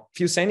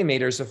 few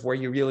centimeters of where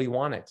you really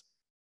want it.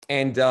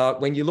 And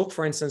when you look,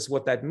 for instance,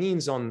 what that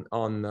means on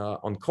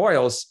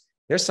coils,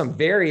 there's some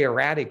very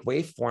erratic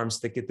waveforms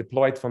that get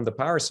deployed from the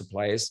power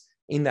supplies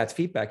in that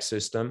feedback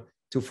system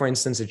to, for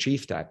instance,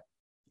 achieve that.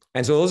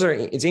 And so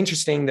it's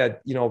interesting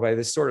that, by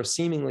this sort of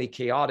seemingly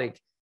chaotic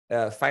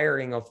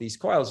firing of these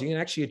coils, you can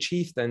actually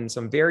achieve then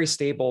some very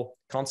stable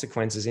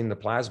consequences in the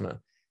plasma.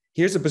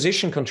 Here's a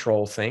position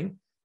control thing.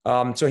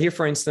 So here,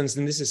 for instance,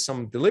 and this is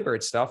some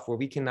deliberate stuff where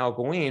we can now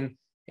go in,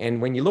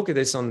 and when you look at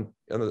this on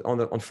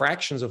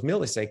fractions of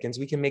milliseconds,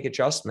 we can make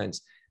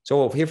adjustments.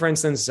 So here, for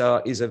instance,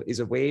 is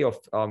a way of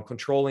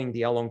controlling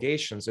the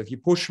elongation. So if you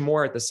push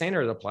more at the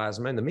center of the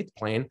plasma in the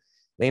midplane,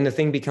 then the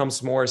thing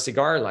becomes more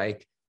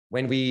cigar-like.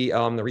 When we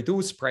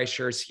reduce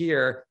pressures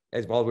here,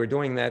 as while we're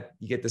doing that,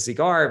 you get the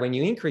cigar. When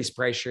you increase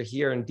pressure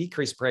here and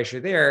decrease pressure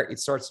there, it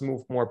starts to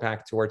move more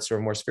back towards sort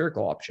of more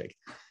spherical object.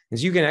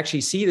 As you can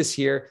actually see this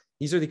here,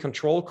 these are the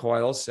control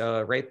coils,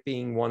 red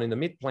being one in the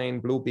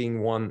midplane, blue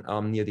being one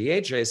near the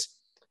edges.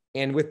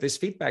 And with this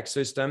feedback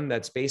system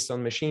that's based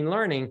on machine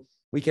learning,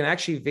 we can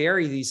actually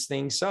vary these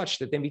things such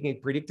that then we can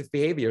get predictive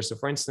behavior. So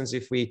for instance,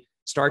 if we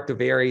start to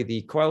vary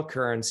the coil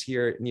currents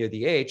here near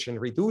the edge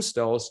and reduce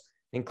those,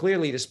 and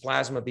clearly this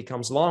plasma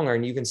becomes longer.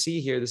 And you can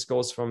see here, this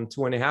goes from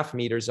 2.5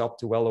 meters up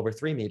to well over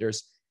 3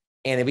 meters.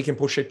 And then we can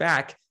push it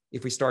back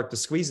if we start to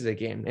squeeze it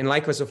again. And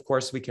likewise, of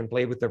course, we can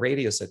play with the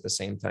radius at the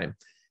same time.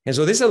 And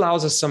so this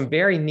allows us some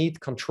very neat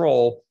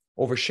control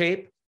over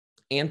shape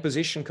and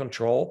position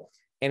control.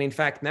 And in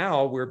fact,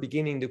 now we're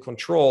beginning to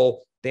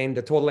control then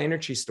the total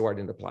energy stored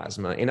in the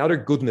plasma and other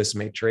goodness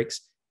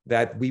metrics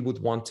that we would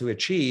want to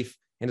achieve.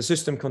 And the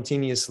system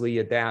continuously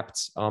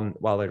adapts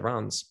while it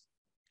runs.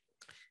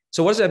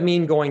 So what does that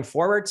mean going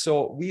forward?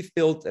 So we've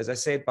built, as I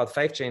said, about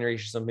 5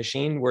 generations of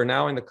machine. We're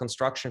now in the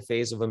construction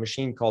phase of a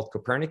machine called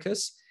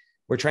Copernicus.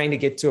 We're trying to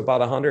get to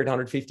about 100,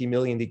 150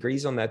 million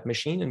degrees on that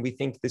machine. And we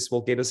think this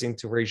will get us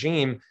into a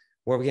regime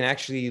where we can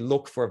actually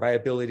look for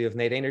viability of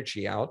net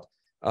energy out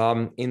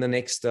in the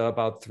next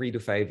about 3 to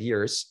 5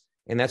 years.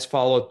 And that's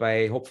followed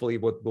by hopefully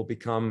what will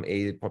become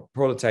a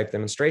prototype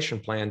demonstration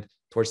plant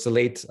towards the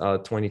late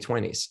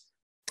 2020s.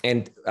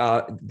 And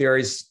there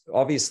is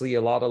obviously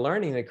a lot of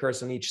learning that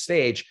occurs on each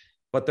stage,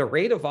 but the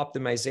rate of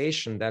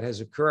optimization that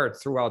has occurred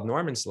throughout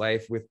Norman's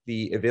life with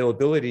the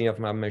availability of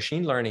my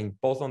machine learning,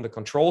 both on the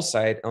control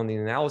side, on the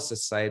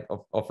analysis side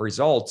of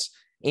results,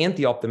 and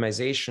the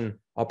optimization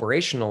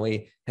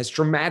operationally, has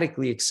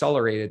dramatically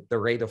accelerated the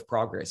rate of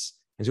progress.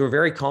 And so we're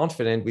very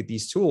confident with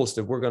these tools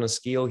that we're going to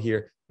scale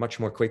here much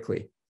more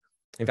quickly.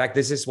 In fact,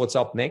 this is what's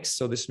up next.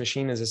 So this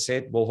machine, as I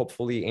said, will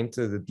hopefully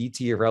enter the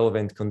DT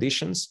relevant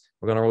conditions.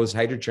 We're going to use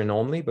hydrogen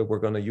only, but we're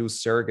going to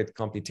use surrogate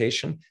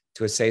computation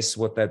to assess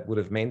what that would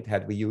have meant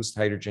had we used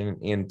hydrogen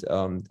and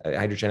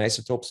hydrogen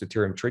isotopes,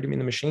 deuterium, tritium in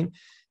the machine.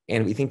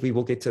 And we think we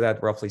will get to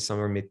that roughly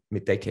somewhere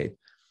mid-decade.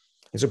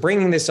 And so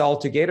bringing this all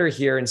together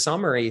here in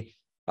summary,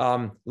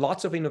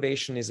 lots of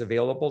innovation is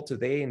available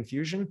today in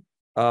fusion.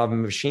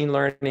 Machine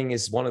learning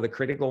is one of the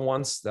critical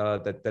ones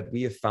that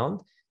we have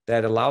found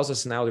that allows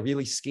us now to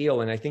really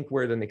scale. And I think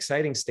we're at an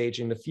exciting stage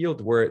in the field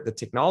where the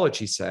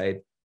technology side,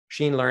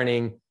 machine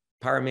learning,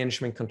 power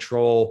management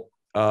control,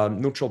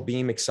 neutral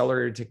beam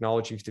accelerator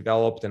technology we've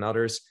developed and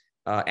others,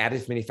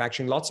 additive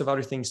manufacturing, lots of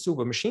other things too.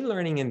 But machine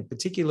learning, and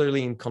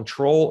particularly in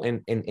control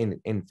and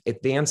in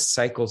advanced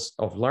cycles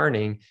of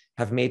learning,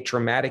 have made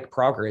dramatic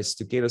progress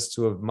to get us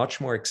to a much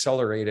more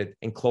accelerated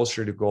and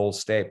closer to goal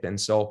step. And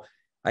so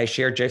I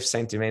share Jeff's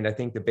sentiment. I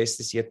think the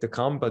best is yet to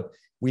come, but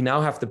we now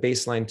have the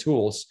baseline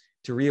tools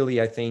to really,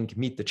 I think,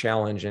 meet the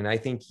challenge. And I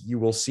think you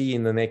will see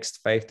in the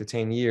next 5 to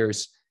 10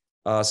 years,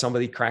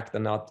 somebody crack the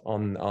nut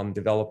on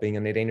developing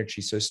a net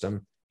energy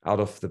system out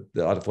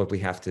of what we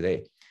have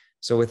today.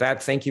 So with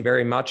that, thank you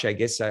very much. I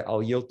guess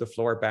I'll yield the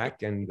floor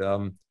back, and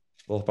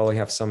we'll probably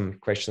have some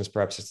questions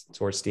perhaps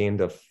towards the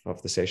end of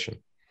the session.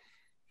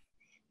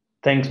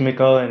 Thanks,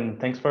 Mikkel, and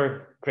thanks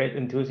for great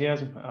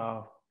enthusiasm.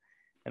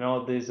 And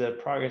all this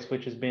progress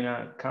which has been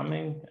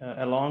coming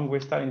along. We're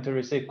starting to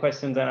receive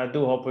questions, and I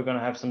do hope we're going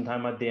to have some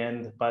time at the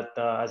end. But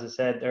as I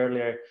said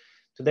earlier,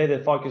 today the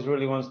focus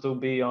really wants to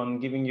be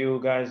on giving you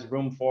guys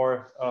room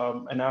for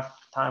enough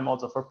time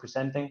also for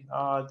presenting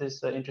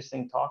this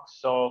interesting talk.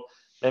 So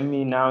let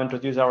me now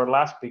introduce our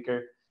last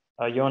speaker,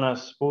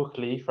 Jonas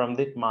Buchli from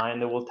DeepMind,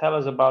 that will tell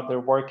us about their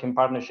work in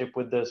partnership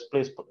with the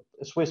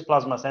Swiss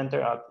Plasma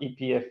Center at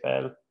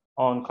EPFL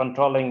on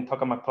controlling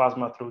tokamak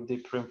plasma through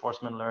deep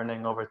reinforcement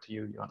learning. Over to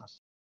you, Jonas.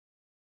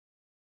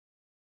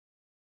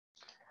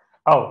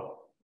 Oh,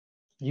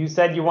 you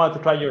said you wanted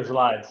to try your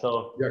slides,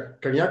 so. Yeah,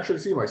 can you actually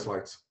see my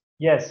slides?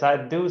 Yes, I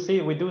do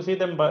see, we do see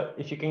them, but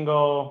if you can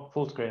go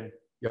full screen.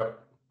 Yeah.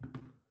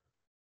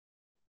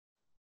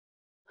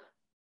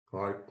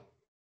 All right.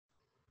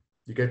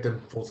 You get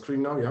them full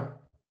screen now, yeah?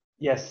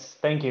 Yes,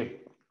 thank you.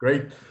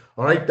 Great.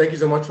 All right, thank you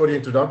so much for the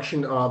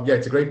introduction. Yeah,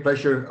 it's a great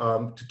pleasure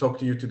to talk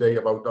to you today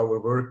about our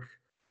work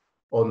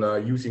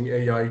on using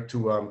AI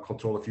to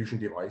control a fusion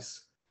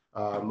device.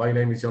 My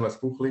name is Jonas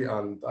Buchli,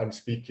 and I'm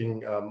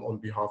speaking on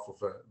behalf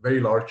of a very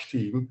large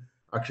team,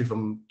 actually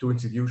from 2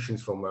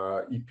 institutions from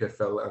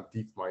EPFL and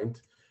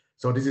DeepMind.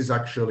 So this is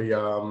actually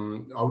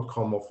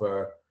outcome of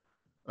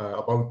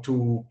about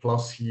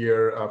 2+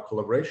 year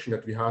collaboration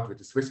that we had with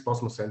the Swiss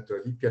Plasma Center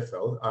at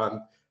EPFL.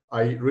 And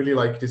I really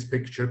like this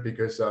picture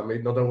because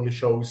it not only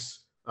shows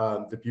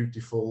the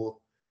beautiful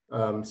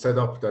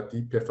setup that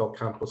the EPFL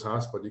campus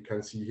has, but you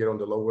can see here on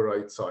the lower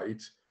right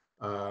side,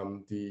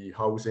 the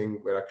housing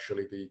where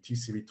actually the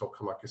TCV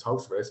tokamak is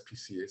housed, where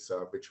SPC is,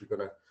 which we're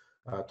going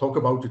to talk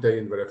about today,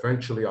 and where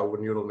eventually our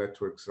neural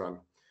networks run.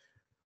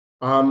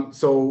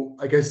 So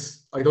I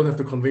guess I don't have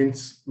to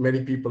convince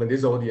many people in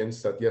this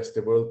audience that yes,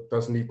 the world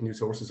does need new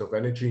sources of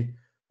energy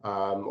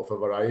for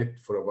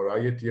a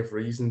variety of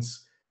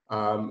reasons,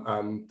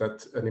 and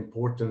that's an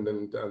important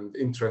and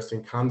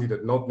interesting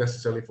candidate, not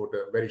necessarily for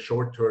the very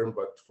short term,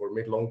 but for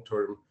mid-long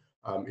term,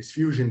 is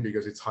fusion,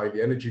 because it's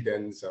highly energy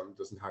dense and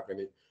doesn't have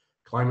any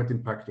climate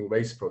impacting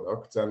waste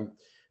products. And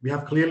we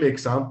have clearly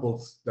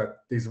examples that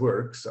this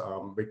works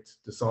with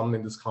the sun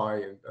in the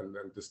sky and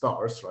the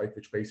stars, right,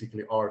 which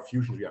basically are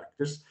fusion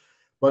reactors.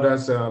 But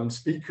as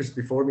speakers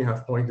before me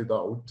have pointed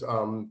out,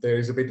 there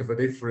is a bit of a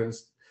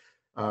difference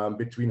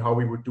between how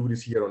we would do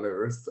this here on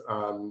Earth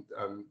and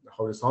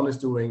how the sun is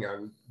doing.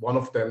 And one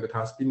of them that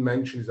has been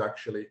mentioned is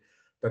actually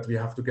that we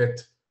have to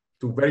get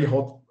to very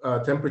hot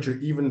temperature,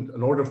 even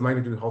an order of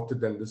magnitude hotter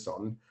than the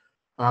sun.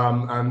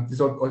 And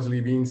this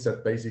obviously means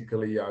that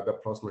basically the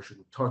plasma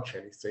shouldn't touch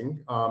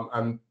anything.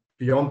 And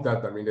beyond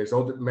that, I mean, there's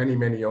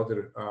many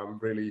other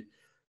really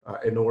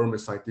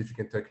enormous scientific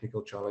and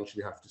technical challenges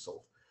we have to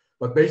solve.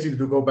 But basically,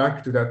 to go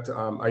back to that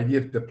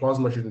idea that the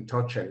plasma shouldn't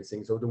touch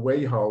anything. So the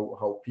way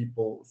how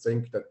people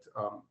think that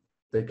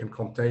they can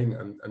contain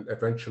and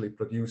eventually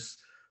produce,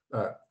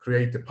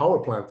 create a power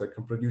plant that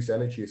can produce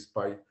energy is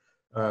by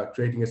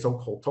creating a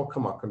so-called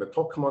tokamak. And the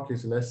tokamak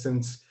is in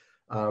essence,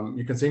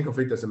 you can think of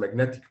it as a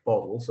magnetic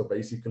bottle. So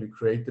basically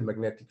create the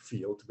magnetic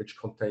field, which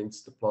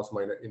contains the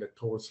plasma in a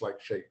torus-like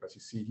shape, as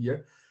you see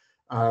here.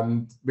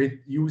 And with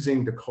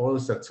using the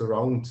coils that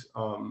surround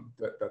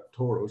that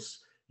torus,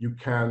 you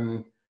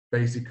can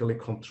basically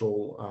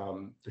control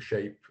the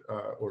shape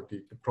or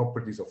the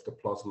properties of the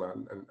plasma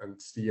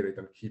and steer it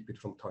and keep it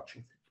from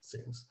touching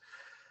things.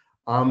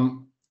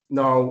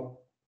 Now,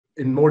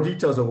 in more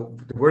details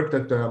of the work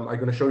that I'm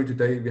going to show you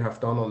today, we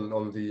have done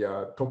on the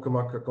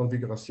tokamak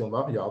configuration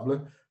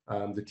variable,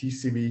 the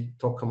TCV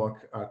tokamak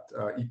at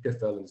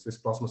EPFL in Swiss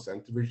Plasma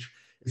Center, which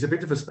is a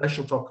bit of a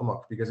special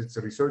tokamak because it's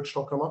a research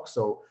tokamak.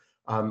 So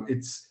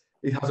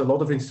it has a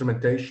lot of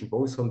instrumentation,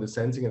 both on the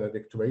sensing and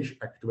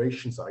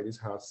actuation side. It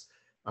has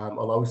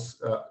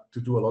allows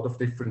to do a lot of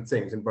different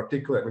things. In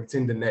particular, it's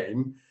in the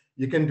name,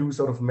 you can do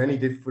sort of many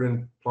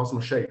different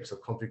plasma shapes or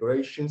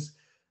configurations.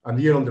 And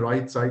here on the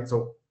right side,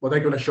 so what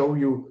I'm going to show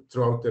you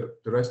throughout the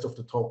rest of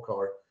the talk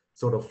are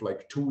sort of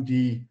like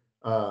 2D,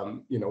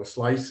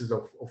 slices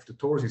of the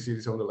torus. You see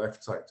this on the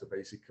left side. So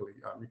basically,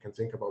 you can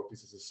think about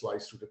this as a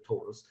slice through the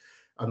torus.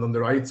 And on the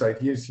right side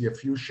here, you see a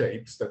few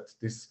shapes that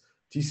this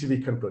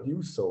TCV can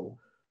produce. So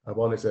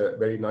one is a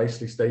very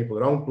nicely stable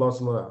round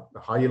plasma, a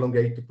high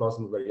elongated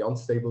plasma, a very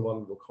unstable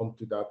one. We'll come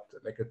to that,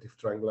 negative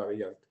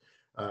triangulary,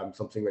 and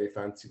something very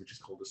fancy, which is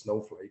called a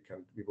snowflake.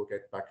 And we will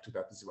get back to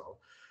that as well.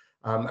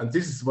 And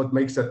this is what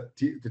makes the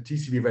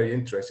TCV very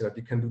interesting, that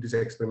you can do this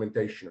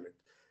experimentation of it.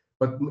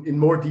 But in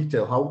more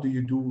detail, how do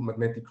you do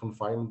magnetic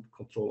confinement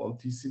control on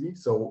TCV?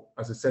 So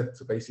as I said,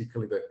 so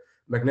basically the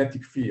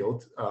magnetic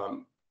field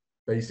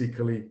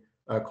basically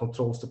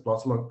controls the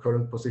plasma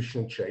current,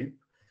 position, and shape.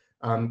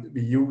 And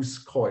we use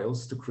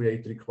coils to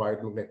create the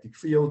required magnetic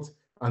field.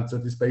 And so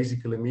this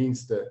basically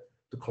means that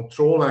the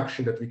control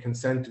action that we can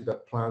send to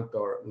that plant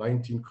are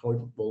 19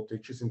 coil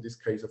voltages, in this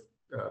case of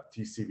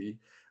TCV.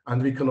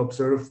 And we can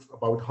observe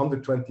about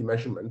 120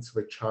 measurements,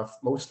 which have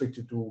mostly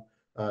to do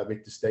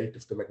with the state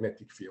of the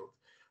magnetic field.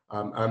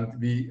 And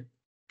we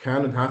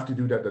can and have to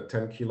do that at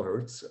 10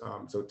 kilohertz,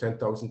 so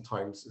 10,000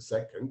 times a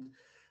second.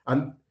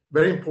 And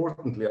very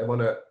importantly, I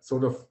want to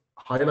sort of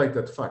highlight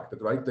that fact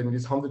that, right, I mean,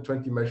 this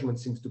 120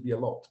 measurements seems to be a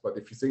lot, but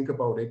if you think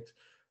about it,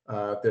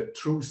 the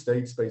true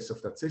state space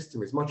of that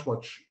system is much,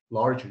 much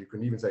larger. You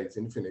can even say it's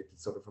infinite.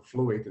 It's sort of a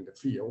fluid in the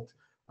field.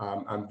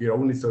 And we're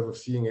only sort of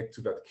seeing it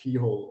to that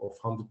keyhole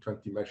of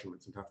 120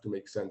 measurements and have to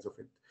make sense of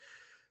it.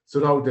 So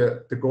now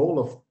the goal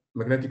of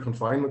magnetic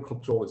confinement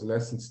control is in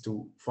essence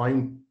to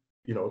find,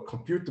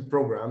 compute the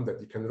program that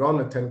you can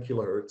run at 10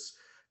 kilohertz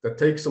that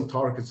takes some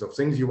targets of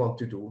things you want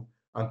to do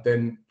and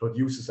then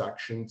produces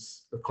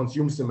actions,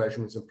 consumes the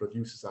measurements and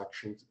produces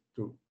actions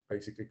to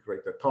basically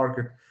create that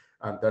target.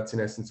 And that's in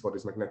essence what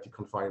is magnetic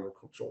confinement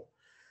control.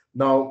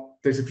 Now,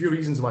 there's a few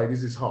reasons why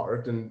this is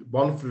hard. And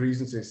one of the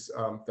reasons is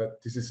that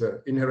this is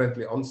an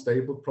inherently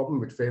unstable problem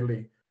with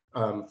fairly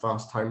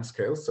fast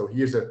timescales. So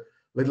here's a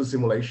little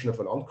simulation of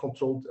an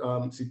uncontrolled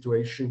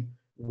situation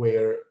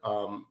where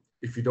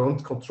if you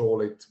don't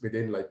control it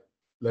within like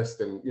less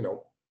than,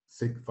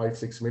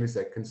 5-6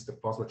 milliseconds, the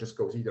plasma just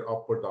goes either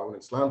up or down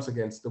and slams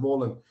against the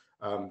wall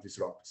and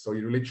disrupts. So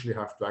you literally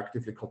have to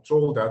actively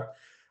control that.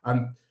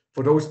 And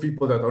for those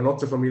people that are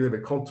not so familiar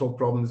with control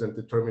problems and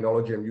the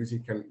terminology I'm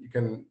using, you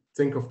can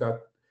think of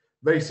that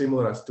very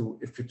similar as to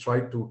if you try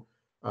to,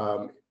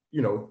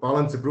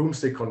 balance a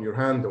broomstick on your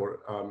hand,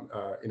 or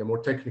in a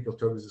more technical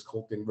term, this is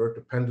called the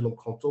inverted pendulum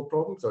control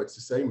problem. So it's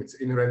the same, it's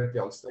inherently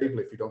unstable.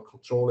 If you don't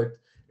control it,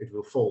 it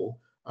will fall.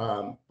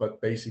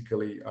 but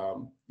basically,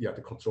 yeah,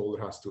 the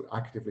controller has to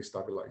actively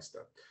stabilize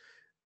that.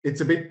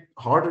 It's a bit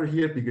harder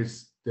here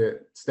because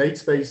the state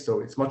space, so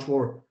it's much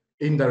more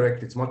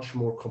indirect, it's much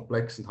more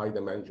complex and high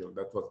dimensional.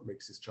 That's what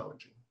makes this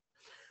challenging.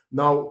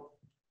 Now,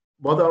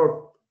 what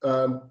are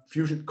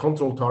fusion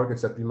control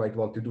targets that we might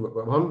want to do?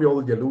 One we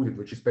already alluded,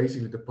 which is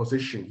basically the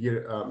position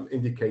here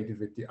indicated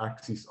with the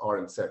axis R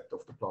and Z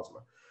of the plasma.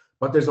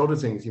 But there's other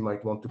things you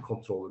might want to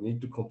control, or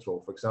need to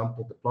control. For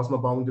example, the plasma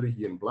boundary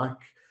here in black,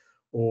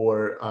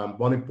 or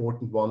one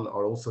important one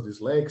are also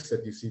these legs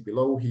that you see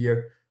below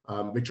here,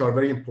 which are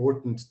very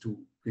important to,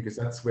 because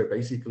that's where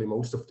basically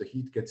most of the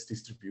heat gets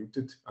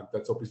distributed. And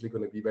that's obviously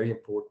going to be very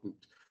important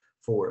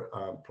for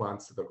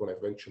plants that are going to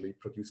eventually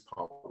produce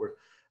power.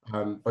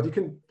 But you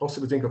can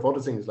possibly think of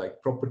other things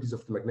like properties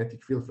of the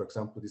magnetic field. For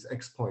example, these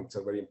X points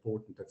are very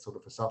important. That's sort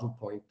of a saddle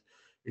point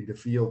in the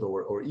field,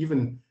 or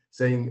even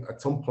saying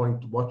at some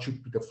point what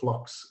should be the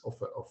flux of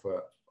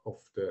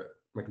the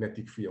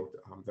magnetic field.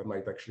 That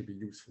might actually be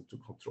useful to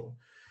control.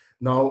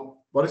 Now,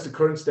 what is the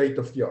current state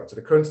of the art? So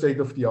the current state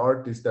of the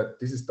art is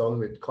that this is done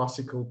with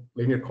classical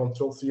linear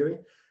control theory.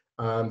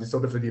 It's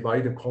sort of a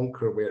divide and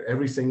conquer, where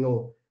every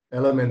single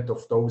element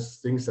of those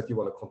things that you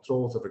want to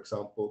control, so for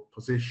example,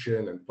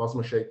 position and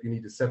plasma shape, you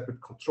need a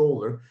separate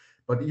controller.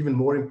 But even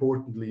more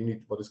importantly, you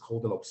need what is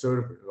called an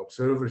observer. An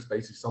observer is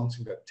basically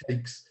something that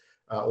takes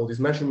all these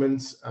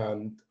measurements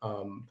and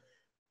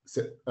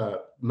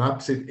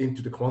maps it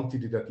into the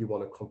quantity that you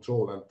want to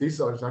control. And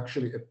these are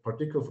actually,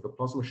 particular for the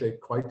plasma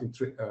shape, quite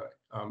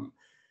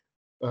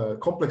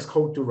complex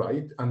code to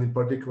write, and in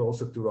particular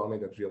also to run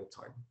it at real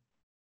time.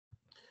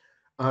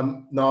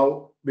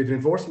 Now, with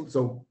reinforcement,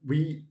 so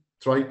we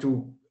try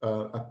to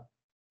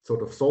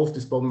sort of solve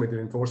this problem with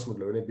reinforcement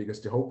learning,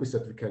 because the hope is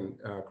that we can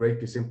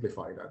greatly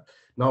simplify that.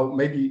 Now,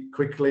 maybe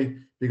quickly,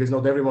 because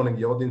not everyone in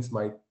the audience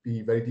might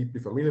be very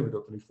deeply familiar with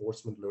what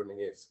reinforcement learning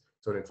is.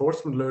 So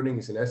reinforcement learning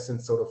is in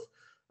essence sort of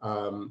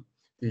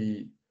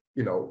a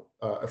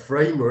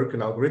framework,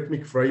 an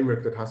algorithmic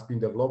framework that has been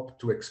developed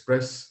to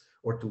express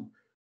or to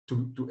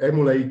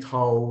emulate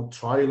how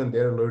trial and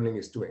error learning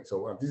is doing.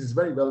 So this is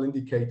very well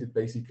indicated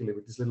basically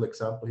with this little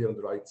example here on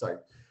the right side.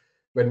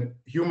 When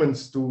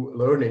humans do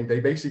learning,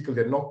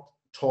 they're not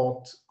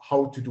taught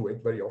how to do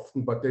it very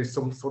often, but there's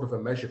some sort of a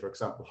measure, for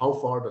example, how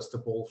far does the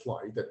ball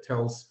fly, that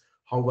tells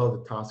how well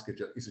the task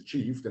is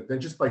achieved. And then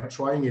just by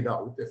trying it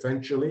out,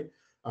 eventually,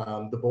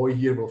 the boy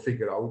here will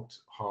figure out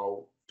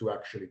how to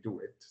actually do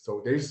it.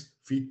 So there's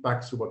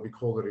feedback to what we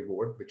call the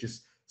reward, which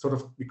is sort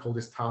of, we call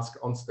this task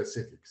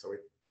unspecific. So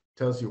it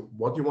tells you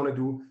what you want to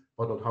do,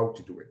 but not how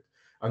to do it.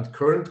 And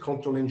current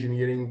control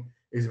engineering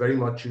is very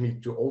much, you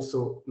need to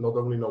also not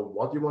only know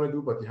what you want to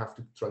do, but you have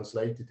to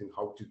translate it in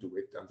how to do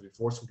it. And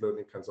reinforcement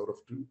learning can sort of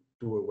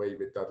do away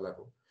with that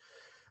level.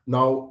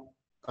 Now,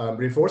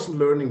 reinforcement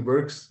learning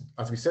works,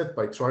 as we said,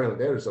 by trial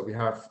and error. So we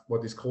have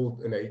what is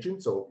called an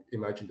agent. So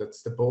imagine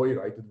that's the boy,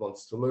 right, that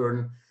wants to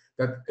learn,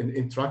 that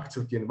interacts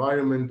with the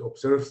environment,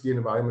 observes the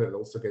environment, and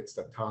also gets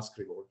that task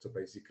reward. So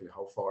basically,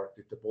 how far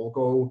did the ball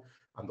go,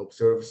 and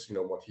observes,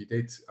 what he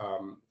did,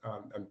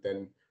 and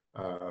then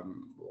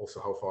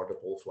also how far the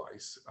ball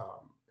flies,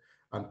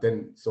 and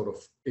then sort of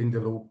in the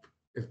loop,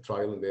 if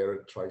trial and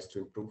error tries to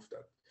improve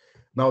that.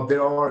 Now,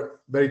 there are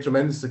very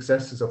tremendous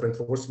successes of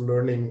reinforcement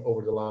learning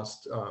over the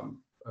last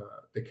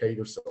decade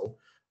or so.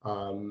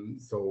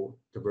 So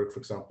the work, for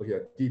example, here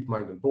at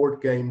DeepMind and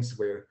board games,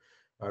 where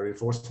a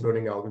reinforcement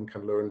learning algorithm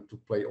can learn to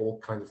play all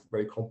kinds of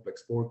very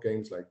complex board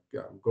games like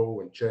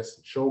Go and chess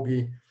and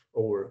shogi,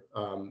 or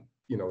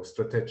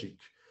strategic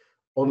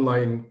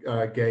online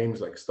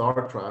games like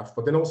StarCraft,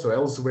 but then also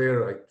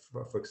elsewhere, like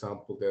for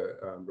example, the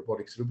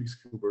robotics Rubik's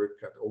Cube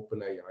work at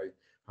OpenAI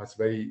has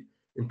very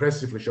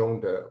impressively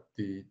shown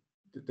the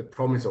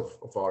promise of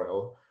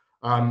RL.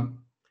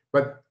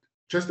 But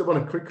just I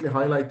want to quickly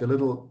highlight a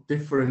little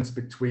difference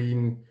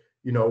between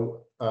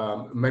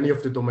many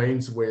of the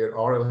domains where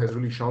RL has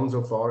really shone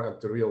so far and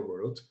the real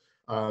world.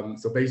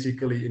 So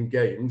basically, in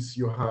games,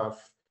 you have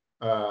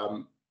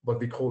what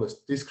we call a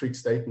discrete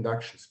state and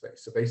action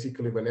space. So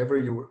basically, whenever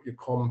you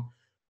come,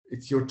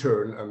 it's your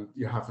turn, and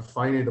you have a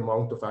finite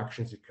amount of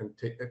actions you can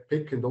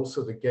pick, and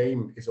also the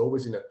game is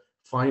always in a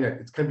finite.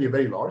 It can be a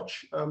very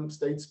large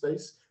state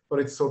space, but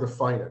it's sort of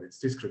finite.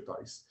 It's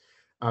discretized.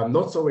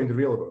 Not so in the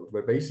real world,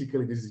 where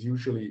basically this is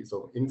usually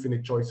so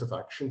infinite choice of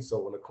actions.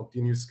 So on a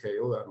continuous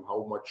scale,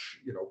 how much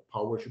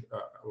power should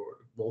or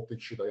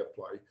voltage should I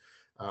apply,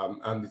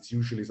 and it's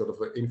usually sort of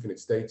an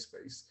infinite state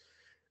space.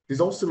 This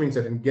also means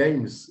that in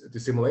games, the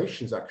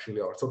simulations actually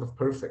are sort of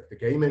perfect. The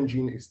game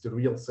engine is the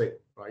real thing,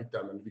 right?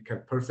 And we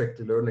can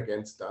perfectly learn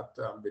against that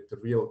with the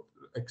real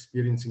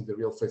experiencing the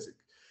real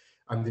physics.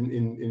 And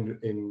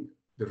in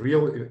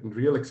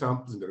real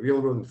examples in the real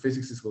world, in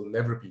physics, this will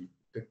never be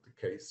the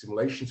case.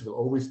 Simulations will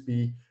always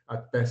be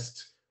at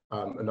best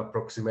an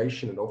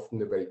approximation, and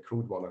often a very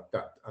crude one at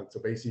that. And so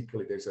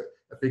basically, there's a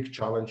big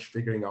challenge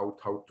figuring out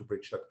how to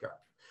bridge that gap.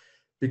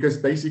 Because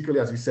basically,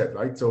 as we said,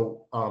 right,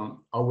 so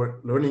our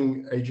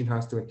learning agent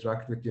has to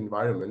interact with the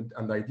environment.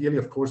 And ideally,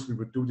 of course, we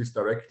would do this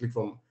directly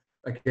from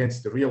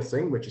against the real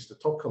thing, which is the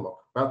tokamak.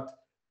 But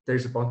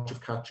there's a bunch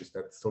of catches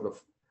that sort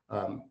of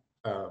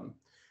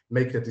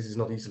make that this is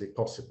not easily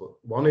possible.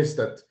 One is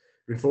that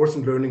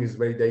reinforcement learning is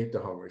very data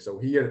hungry. So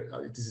here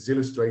this is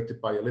illustrated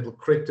by a little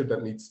critter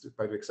that needs to,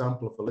 by the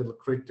example of a little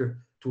critter,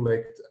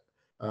 two-legged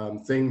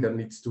thing that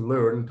needs to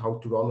learn how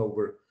to run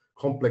over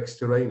complex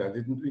terrain, and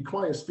it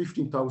requires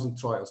 15,000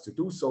 trials to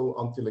do so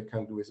until it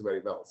can do it very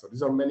well. So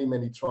these are many,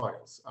 many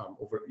trials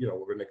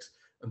over next,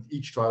 and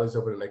each trial is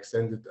over an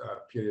extended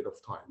period of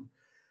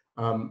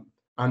time.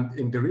 And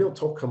in the real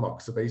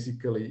tokamak, so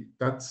basically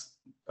that's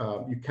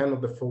you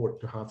cannot afford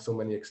to have so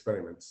many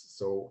experiments.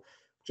 So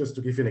just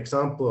to give you an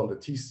example on the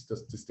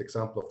this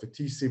example of the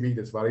TCV,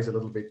 this varies a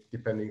little bit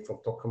depending from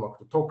tokamak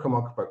to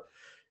tokamak, but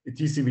the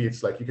TCV,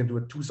 it's like you can do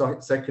a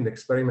 2-second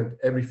experiment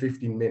every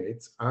 15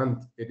 minutes,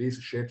 and it is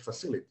a shared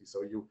facility.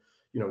 So you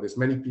know, there's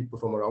many people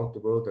from around the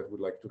world that would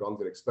like to run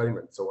their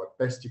experiment. So at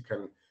best, you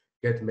can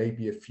get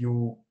maybe a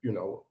few, you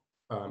know,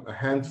 a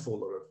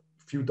handful or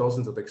a few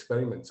dozens of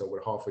experiments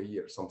over half a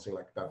year, something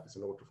like that is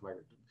an order of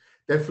magnitude.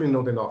 Definitely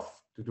not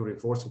enough to do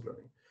reinforcement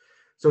learning.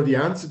 So the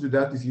answer to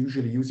that is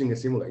usually using a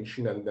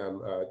simulation, and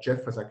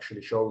Jeff has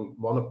actually shown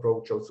one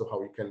approach also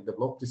how you can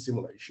develop the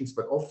simulations,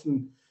 but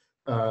often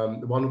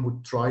one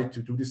would try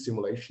to do the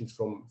simulations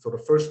from sort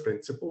of first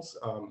principles,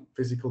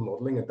 physical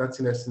modeling, and that's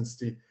in essence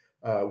the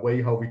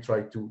way how we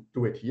try to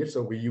do it here.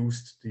 So we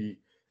used the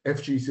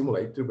FG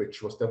simulator,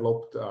 which was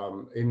developed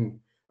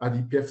at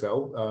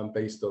EPFL,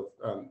 based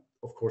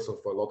of course, of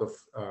a lot of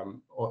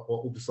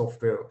all the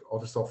software,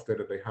 other software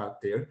that they had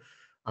there.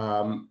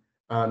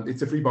 And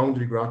it's a free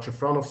boundary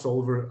Grach-Franov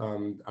solver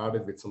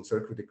added with some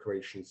circuit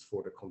equations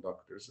for the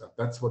conductors. And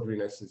that's what we're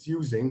in essence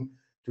using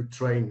to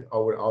train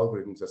our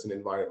algorithms as an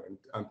environment.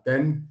 And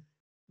then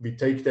we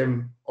take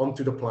them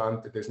onto the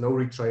plant. There's no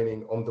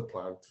retraining on the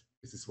plant.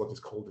 This is what is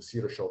called the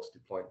zero-shot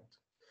deployment.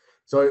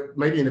 So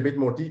maybe in a bit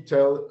more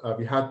detail,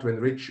 we had to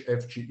enrich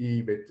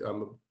FGE with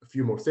a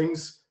few more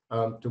things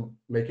to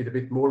make it a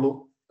bit more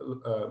look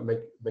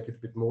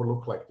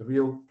like the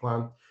real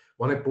plant.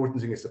 One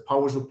important thing is the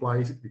power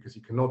supply, because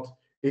you cannot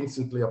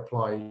instantly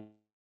apply.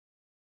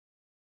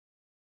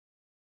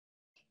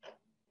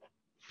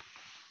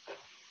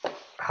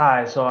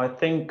 Hi, so I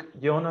think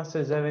Jonas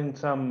is having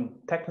some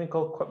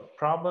technical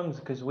problems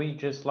because we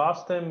just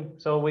lost him.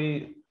 So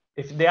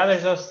if the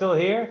others are still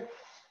here,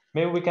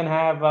 maybe we can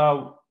have,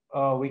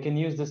 we can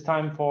use this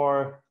time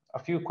for a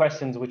few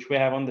questions which we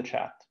have on the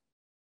chat.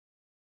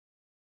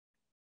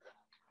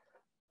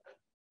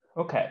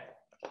 Okay,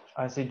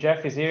 I see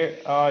Jeff is here.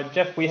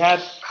 Jeff, we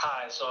had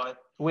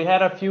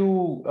a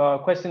few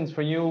questions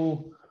for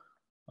you.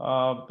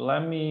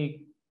 Let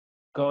me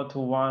go to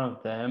one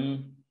of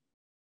them.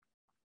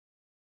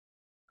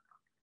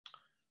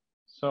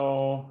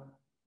 So,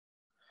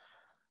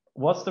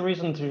 what's the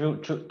reason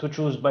to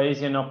choose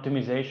Bayesian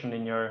optimization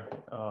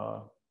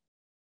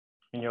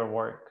in your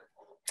work?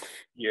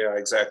 Yeah,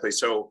 exactly.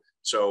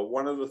 So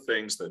one of the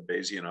things that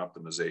Bayesian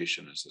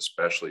optimization is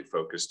especially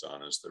focused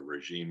on is the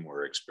regime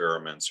where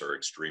experiments are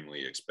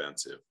extremely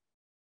expensive.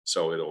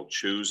 So it'll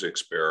choose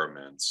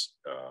experiments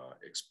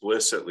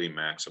explicitly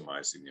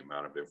maximizing the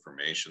amount of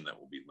information that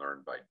will be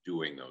learned by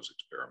doing those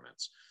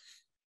experiments.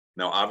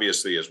 Now,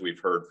 obviously, as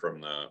we've heard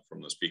from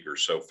the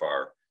speakers so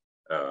far,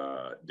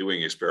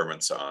 doing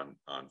experiments on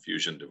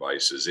fusion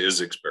devices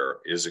is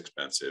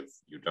expensive.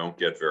 You don't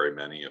get very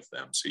many of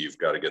them, so you've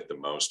got to get the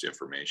most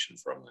information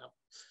from them.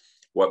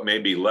 What may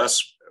be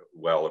less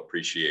well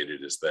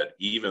appreciated is that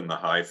even the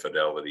high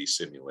fidelity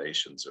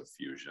simulations of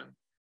fusion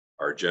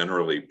are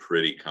generally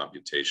pretty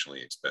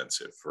computationally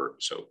expensive.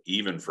 So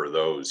even for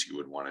those, you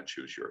would want to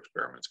choose your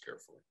experiments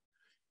carefully.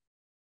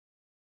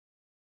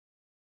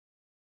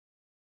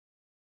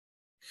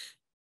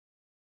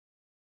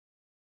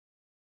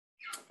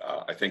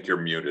 I think you're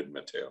muted,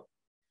 Matteo.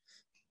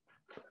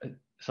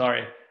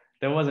 Sorry,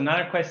 there was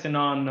another question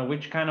on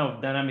which kind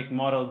of dynamic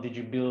model did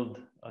you build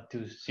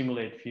to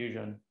simulate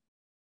fusion?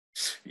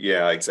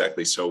 Yeah,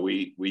 exactly. So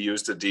we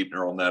used a deep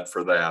neural net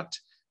for that.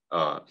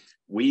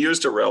 We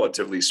used a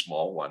relatively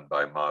small one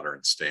by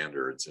modern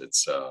standards.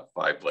 It's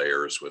 5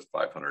 layers with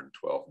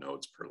 512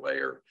 nodes per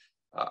layer.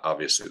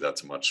 Obviously,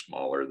 that's much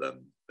smaller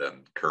than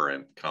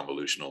current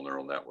convolutional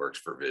neural networks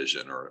for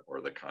vision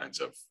or the kinds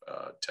of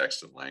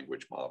text and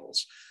language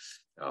models.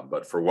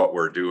 But for what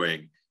we're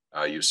doing,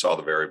 you saw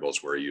the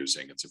variables we're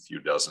using. It's a few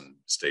dozen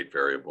state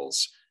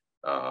variables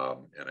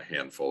and a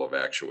handful of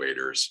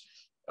actuators.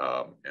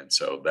 And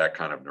so that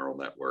kind of neural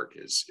network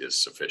is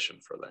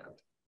sufficient for that.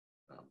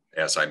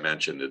 As I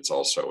mentioned, it's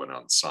also an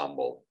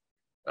ensemble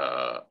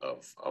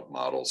of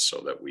models so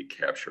that we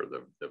capture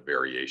the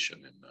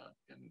variation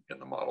in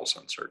the model's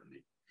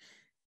uncertainty.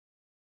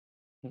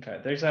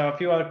 Okay, there's a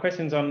few other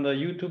questions on the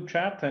YouTube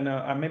chat,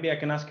 and maybe I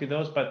can ask you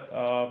those, but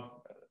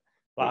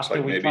looks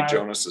like maybe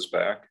Jonas is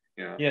back.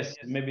 Yeah. Yes,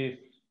 maybe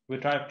we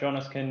try if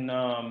Jonas can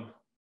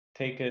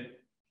take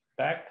it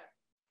back.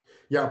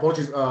 Yeah,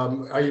 apologies.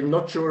 I'm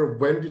not sure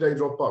when did I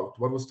drop out.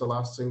 What was the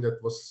last thing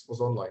that was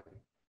online?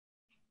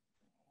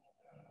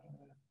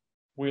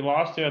 We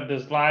lost you at the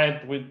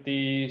slide with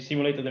the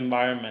simulated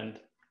environment.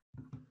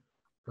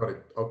 Got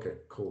it. Okay,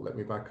 cool. Let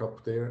me back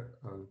up there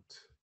and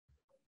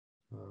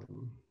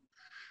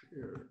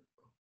share.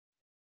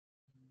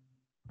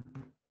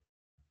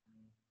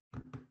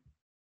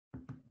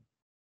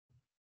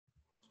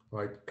 All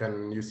right,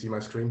 can you see my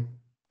screen?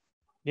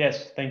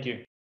 Yes, thank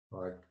you.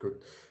 All right,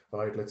 good. All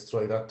right, let's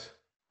try that.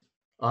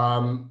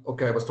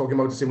 Okay, I was talking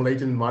about the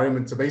simulated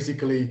environment. So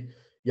basically,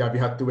 yeah, we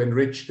had to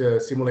enrich the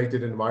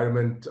simulated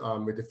environment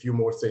with a few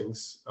more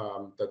things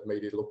that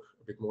made it look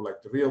a bit more like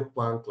the real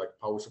plant, like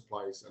power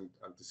supplies and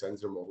the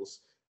sensor models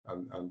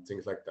and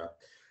things like that.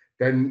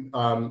 Then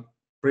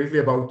briefly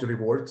about the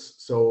rewards.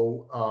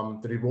 So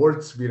the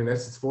rewards we're in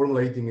essence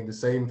formulating in the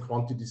same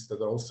quantities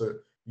that are also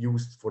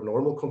used for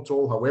normal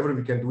control. However,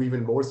 we can do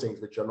even more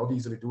things which are not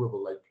easily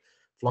doable, like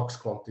flux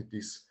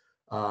quantities.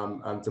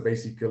 And to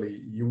basically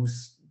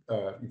use,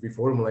 if we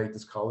formulate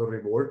this color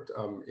reward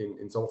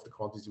in some of the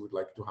quantities you would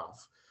like to have.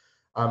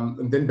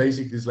 And then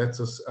basically this lets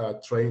us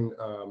train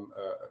a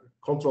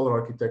controller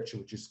architecture,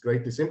 which is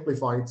greatly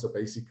simplified. So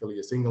basically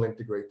a single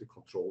integrated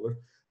controller,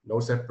 no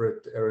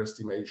separate error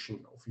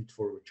estimation or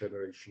feed-forward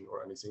generation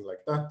or anything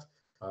like that,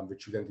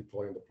 which we then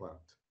deploy in the plant.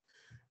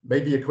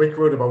 Maybe a quick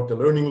word about the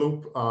learning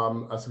loop.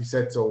 As we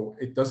said, so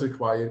it does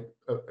require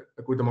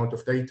a good amount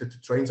of data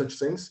to train such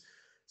things.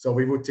 So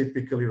we would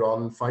typically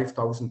run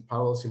 5,000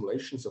 parallel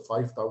simulations, so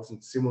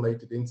 5,000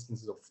 simulated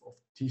instances of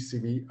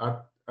TCV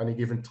at any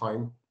given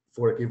time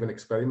for a given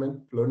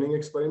experiment, learning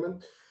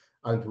experiment,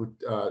 and would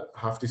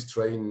have this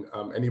train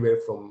anywhere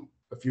from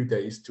a few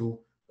days to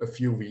a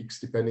few weeks,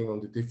 depending on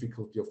the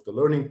difficulty of the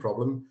learning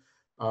problem.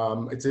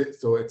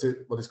 It's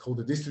what is called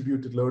a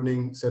distributed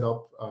learning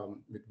setup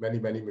with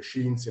many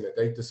machines in a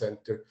data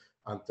center,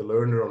 and the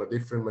learner on a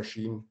different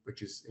machine,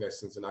 which is in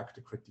essence an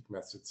actor critic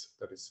methods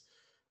that is,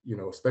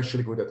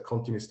 especially good at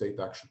continuous state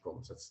action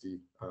problems. That's the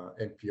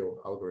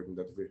NPO algorithm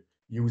that we're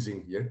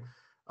using here.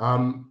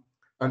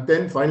 And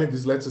then finally,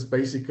 this lets us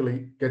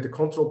basically get a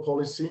control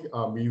policy.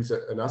 We use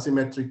an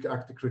asymmetric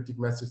actor critic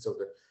method, so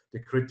the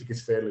critic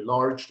is fairly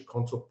large. The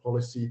control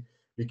policy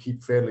we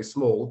keep fairly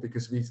small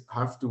because we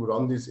have to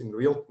run this in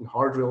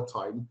hard real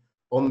time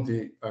on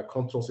the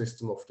control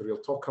system of the real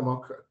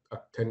tokamak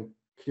at 10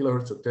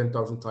 kilohertz or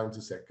 10,000 times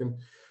a second.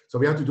 So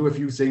we have to do a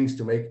few things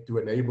to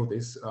enable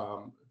this.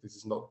 This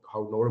is not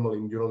how normally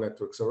neural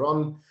networks are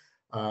run.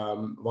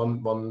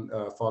 One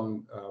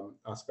fun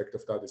aspect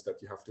of that is that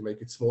you have to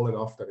make it small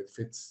enough that it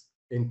fits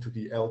into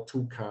the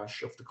L2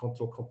 cache of the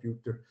control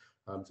computer,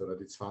 so that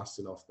it's fast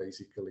enough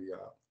basically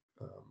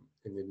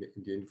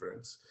in the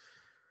inference.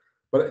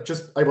 But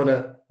I want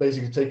to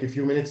basically take a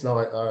few minutes now.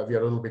 We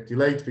are a little bit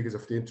delayed because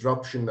of the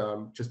interruption,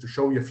 just to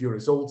show you a few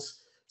results.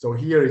 So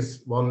here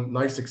is one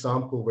nice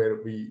example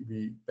where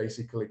we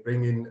basically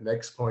bring in an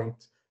X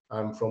point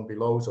from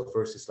below. So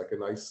first it's like a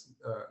nice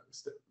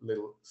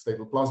little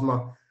stable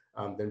plasma.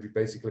 And then we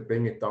basically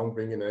bring it down,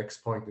 bring in an X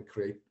point and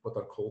create what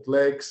are called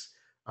legs.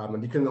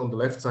 And you can, on the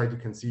left side, you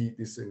can see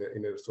this in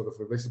a sort of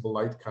a visible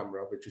light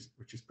camera, which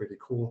is pretty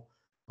cool.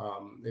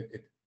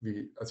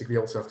 I think we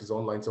also have this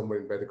online somewhere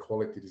in better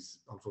quality. This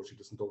unfortunately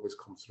doesn't always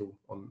come through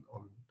on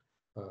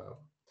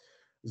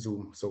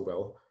Zoom so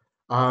well.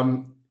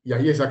 Yeah,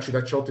 here's actually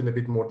that shot in a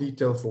bit more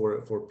detail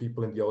for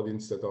people in the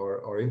audience that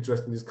are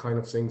interested in these kind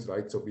of things,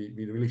 right? So we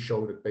really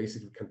show that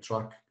basically we can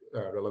track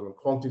relevant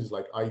quantities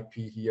like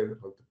IP here,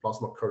 like the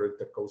plasma current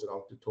that goes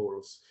around the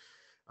torus,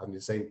 and at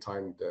the same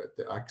time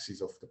the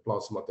axis of the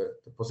plasma,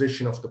 the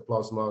position of the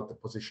plasma, the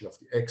position of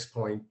the X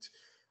point.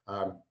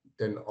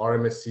 Then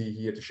RMSE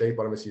here, the shape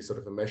RMSE is sort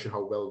of a measure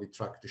how well we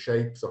track the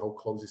shape. So how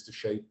close is the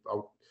shape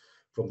out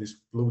from these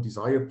blue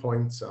desired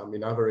points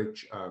in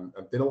average. And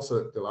then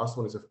also the last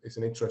one is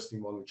an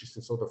interesting one, which is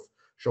to sort of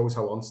shows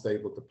how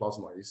unstable the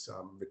plasma is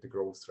with the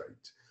growth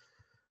rate.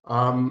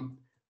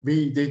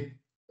 We did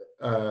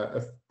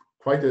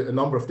quite a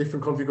number of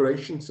different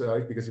configurations,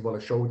 because we want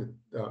to show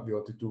that we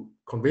wanted to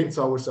convince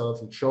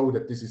ourselves and show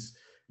that this is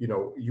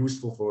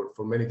useful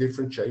for many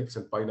different shapes.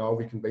 And by now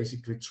we can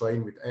basically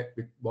train with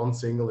one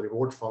single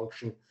reward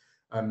function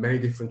many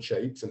different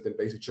shapes, and then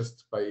basically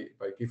just by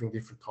giving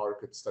different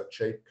targets, that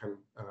shape can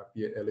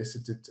be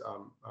elicited.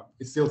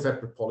 It's still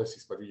separate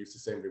policies, but we use the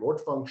same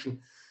reward function.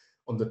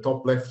 On the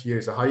top left here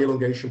is a high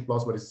elongation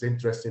plasma. This is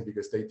interesting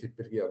because they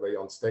typically are very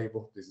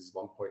unstable. This is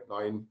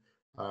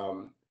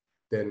 1.9.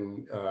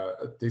 Then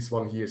this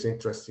one here is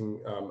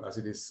interesting as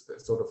it is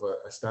sort of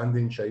a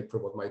stand-in shape for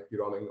what might be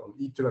running on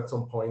ether at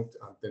some point.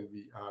 And then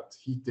we add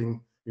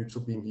heating,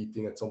 neutral beam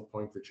heating at some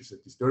point, which is a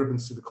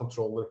disturbance to the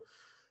controller.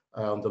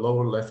 On the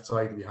lower left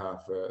side, we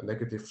have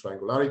negative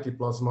triangularity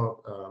plasma,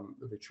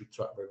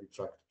 where we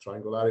track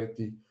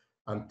triangularity.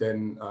 And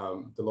then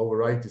the lower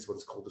right is what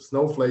is called a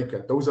snowflake.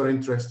 And those are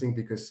interesting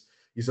because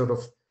you sort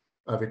of,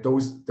 with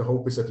those, the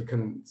hope is that you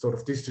can sort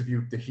of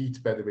distribute the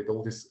heat better with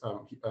all these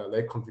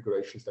leg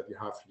configurations that you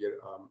have here.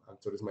 And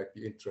so this might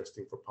be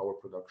interesting for power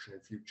production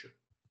in future.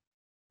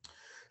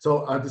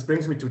 So this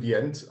brings me to the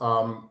end.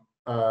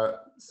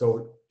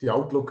 So the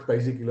outlook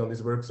basically on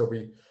this work. So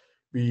we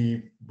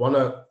we want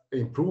to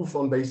improve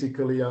on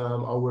basically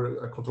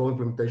our control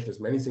implementation. There's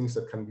many things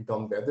that can be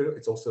done better.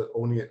 It's also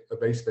only a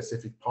very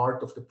specific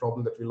part of the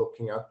problem that we're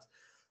looking at.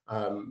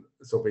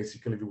 So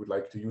basically, we would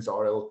like to use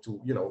RL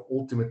to,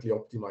 ultimately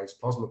optimize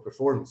plasma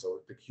performance.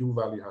 So the Q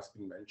value has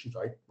been mentioned,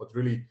 right? But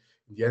really,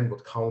 in the end,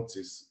 what counts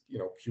is,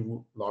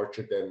 Q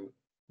larger than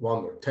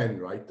 1 or 10,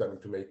 right? I mean,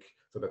 to make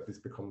so that this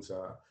becomes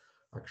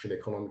actually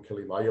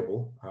economically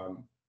viable.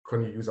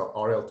 Can you use our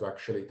RL to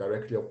actually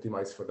directly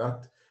optimize for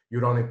that? You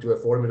run into a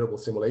formidable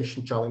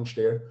simulation challenge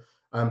there.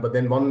 But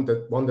then one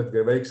that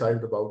we're very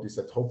excited about is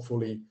that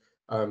hopefully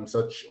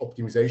such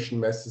optimization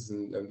methods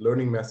and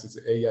learning methods,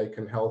 AI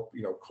can help,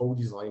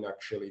 co-design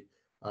actually.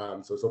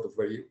 So sort of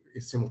very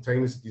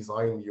simultaneously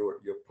design your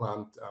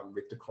plant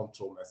with the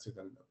control method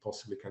and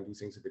possibly can do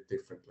things a bit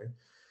differently.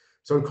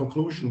 So in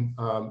conclusion,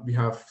 we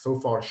have so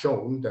far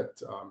shown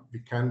that we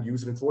can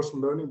use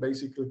reinforcement learning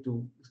basically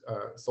to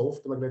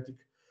solve the magnetic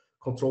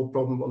control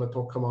problem on a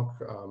tokamak.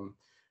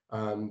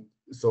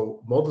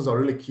 So models are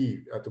really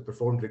key to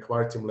perform the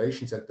required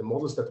simulations, and the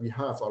models that we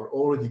have are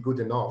already good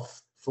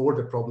enough for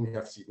the problem we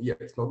have seen here.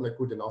 It's not like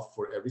good enough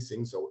for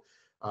everything. So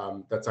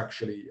that's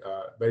actually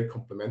very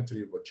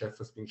complementary to what Jeff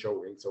has been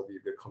showing. So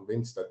we're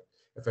convinced that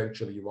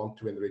eventually you want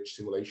to enrich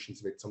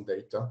simulations with some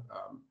data.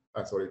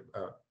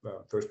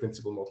 First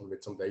principle model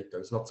with some data.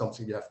 It's not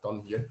something we have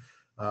done here,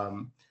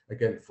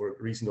 again, for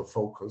reason of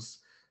focus.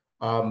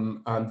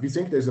 And we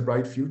think there's a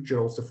bright future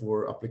also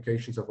for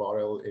applications of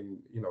RL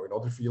in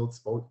other fields,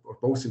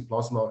 both in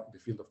plasma, the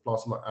field of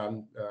plasma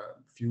and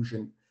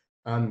fusion,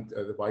 and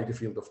the wider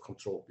field of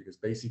control. Because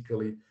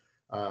basically,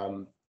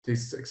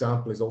 this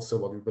example is also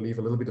what we believe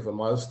a little bit of a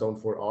milestone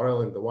for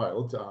RL in the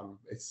wild.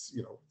 It's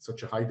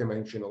such a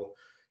high-dimensional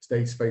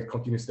state space,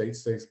 continuous state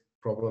space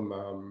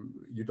problem.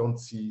 You don't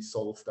see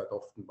solved that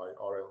often by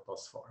RL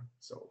thus far.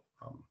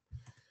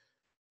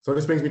 So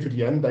this brings me to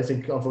the end. I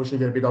think,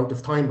 unfortunately, we're a bit out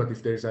of time, but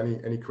if there's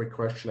any quick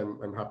question,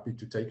 I'm happy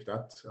to take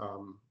that.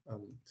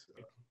 And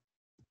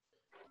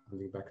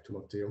handing back to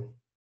Matteo.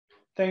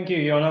 Thank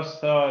you, Jonas.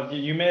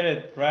 You made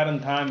it right on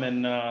time,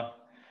 and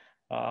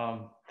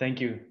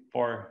thank you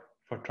for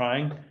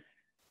trying.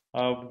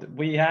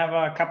 We have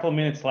a couple of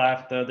minutes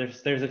left.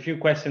 There's a few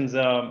questions.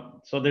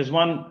 So there's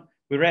one.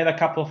 We read a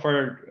couple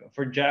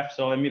for Jeff.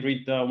 So let me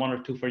read one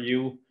or two for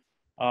you.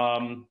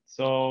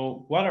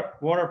 So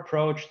what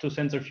approach to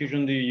sensor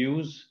fusion do you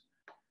use?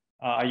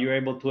 Are you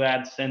able to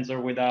add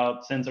sensors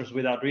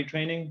without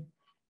retraining?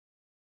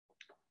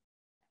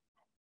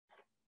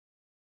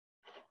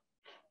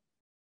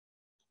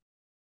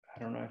 I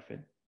don't know if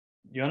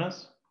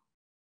Jonas?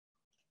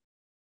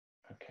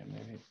 Okay,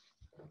 maybe.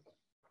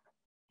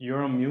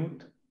 You're on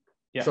mute.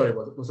 Yeah. Sorry,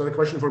 was that a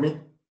question for me?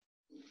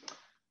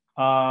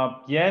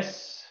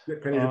 Yes.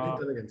 Can you repeat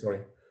that again? Sorry.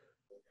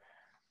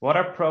 What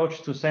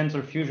approach to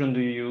sensor fusion do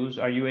you use?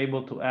 Are you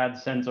able to add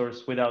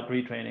sensors without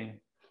retraining?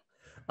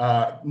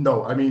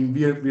 No, I mean,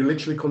 we're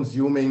literally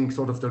consuming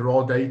sort of the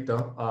raw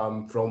data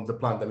from the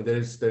plant. I mean,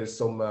 there's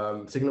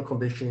some signal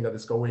conditioning that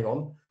is going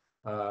on.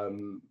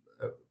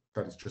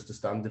 That is just a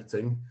standard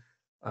thing.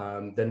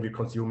 Then we're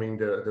consuming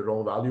the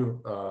raw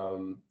value.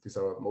 These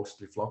are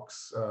mostly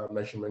flux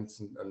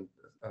measurements,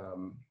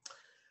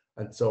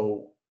 and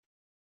so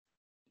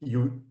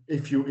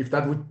if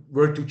that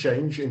were to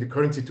change in the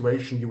current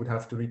situation, you would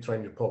have to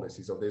retrain your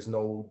policy. So there's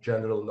no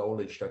general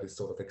knowledge that is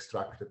sort of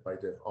extracted by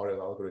the RL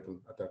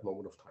algorithm at that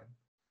moment of time.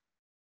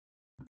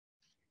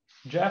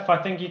 Jeff, I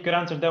think you could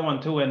answer that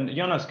one too. And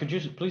Jonas, could you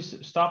please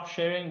stop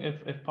sharing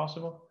if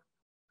possible?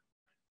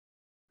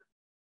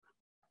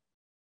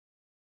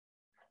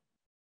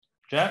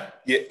 Jeff?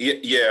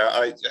 Yeah.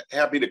 I'm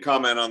happy to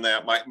comment on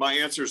that. My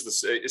answer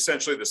is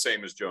essentially the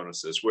same as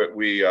Jonas's.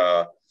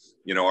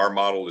 Our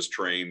model is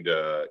trained,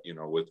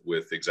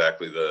 with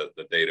exactly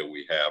the data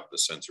we have, the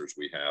sensors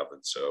we have,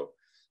 and so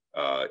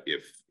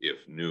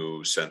if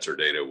new sensor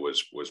data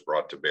was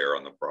brought to bear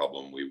on the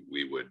problem,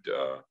 we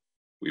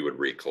would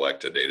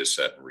recollect a data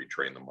set and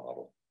retrain the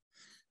model.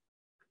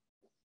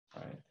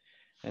 All right.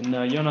 And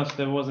Jonas,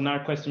 there was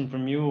another question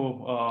from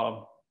you.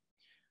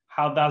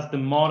 How does the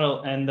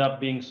model end up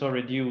being so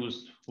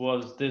reduced?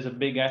 Was this a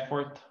big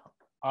effort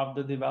of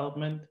the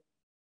development?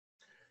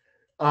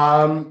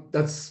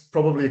 That's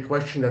probably a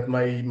question that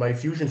my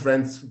fusion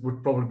friends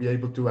would probably be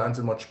able to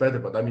answer much better.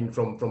 But I mean,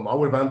 from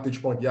our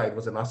vantage point, yeah, it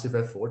was a massive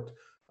effort.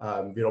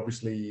 We're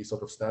obviously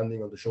sort of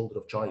standing on the shoulder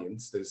of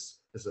giants.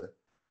 There's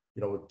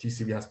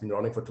TCV has been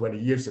running for 20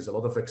 years. There's a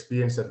lot of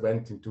experience that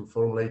went into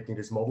formulating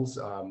these models.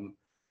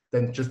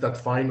 Then just that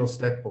final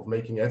step of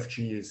making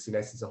FG is in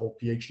essence a whole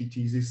PhD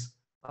thesis.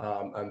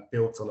 And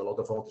built on a lot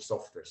of other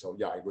software. So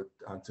yeah, I would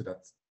answer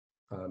that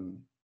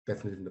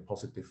definitely in the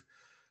positive.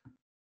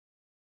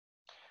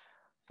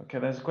 Okay,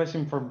 there's a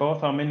question for both.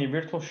 How many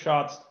virtual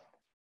shots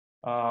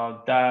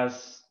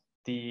does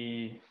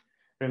the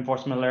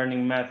reinforcement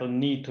learning method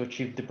need to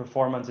achieve the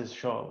performances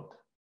showed?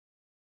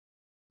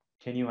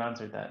 Can you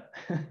answer that?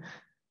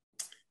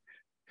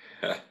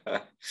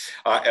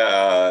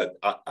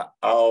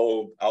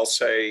 I'll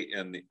say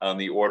on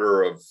the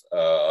order of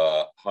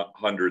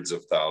hundreds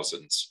of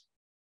thousands.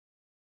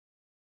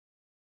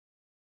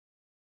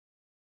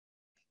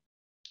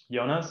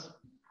 Jonas,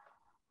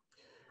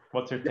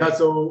 what's your take? Yeah,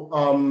 so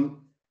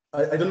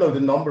I don't know the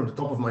number at the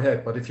top of my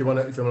head, but if you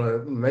wanna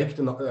make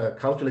the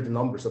calculate the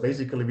number, so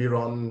basically we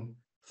run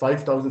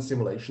 5,000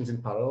 simulations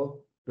in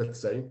parallel, let's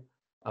say.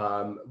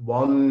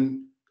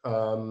 One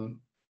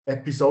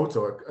episode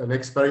or an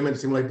experiment,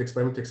 simulated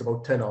experiment takes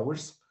about 10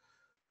 hours.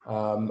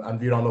 And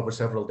we run over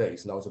several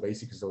days now. So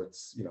basically, so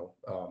it's, you know,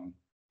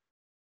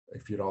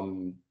 if you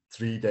run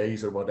 3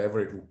 days or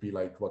whatever, it would be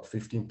like what,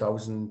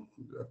 15,000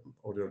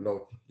 or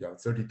no, yeah,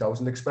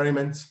 30,000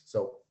 experiments.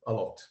 So a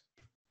lot.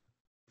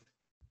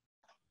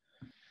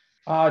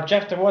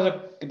 Jeff, there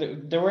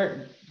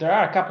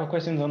are a couple of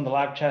questions on the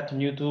live chat on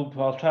YouTube.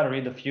 I'll try to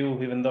read a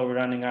few, even though we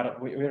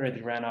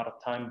already ran out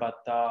of time. But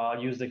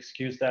I'll use the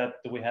excuse that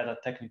we had a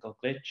technical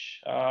glitch.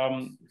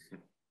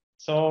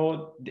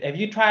 So, have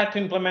you tried to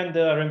implement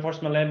the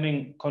reinforcement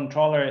learning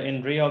controller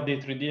in real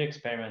D3D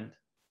experiment?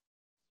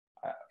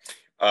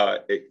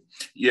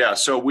 Yeah,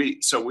 so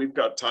we've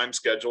got time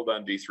scheduled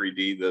on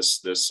D3D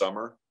this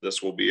summer.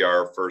 This will be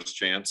our first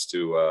chance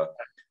to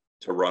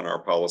run our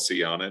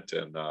policy on it,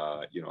 and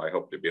you know, I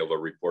hope to be able to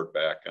report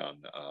back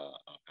on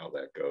how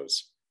that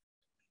goes.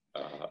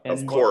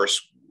 Of course,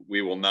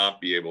 we will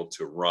not be able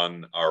to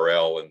run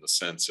RL in the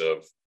sense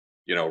of,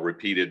 you know,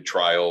 repeated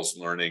trials,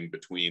 learning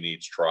between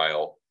each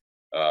trial,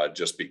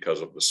 just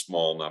because of the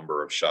small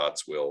number of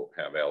shots we'll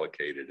have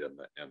allocated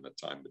and the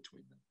time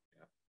between them.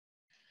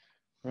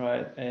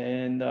 Right,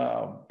 and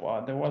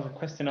there was a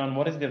question on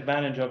what is the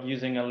advantage of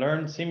using a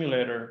learned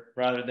simulator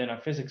rather than a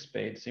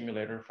physics-based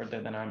simulator for the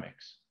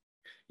dynamics?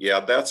 Yeah,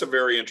 that's a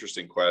very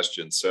interesting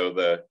question.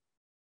 So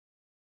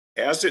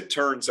as it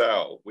turns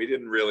out, we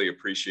didn't really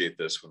appreciate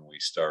this when we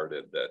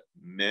started, that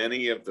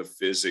many of the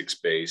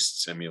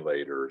physics-based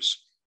simulators,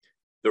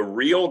 the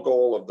real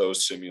goal of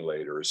those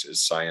simulators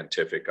is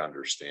scientific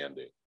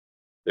understanding.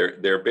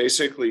 They're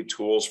basically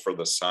tools for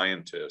the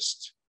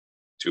scientists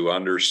to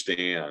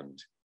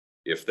understand,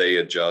 if they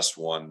adjust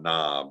one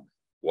knob,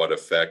 what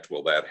effect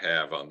will that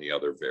have on the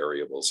other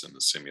variables in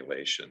the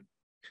simulation?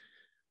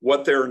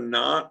 What they're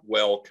not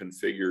well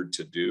configured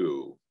to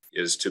do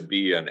is to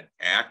be an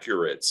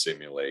accurate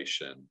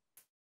simulation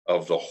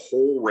of the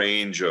whole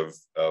range of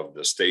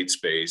the state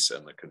space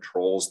and the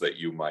controls that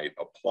you might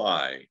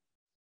apply.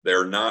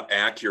 They're not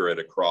accurate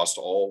across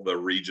all the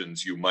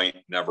regions you might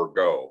never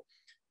go.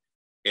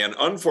 And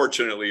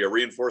unfortunately, a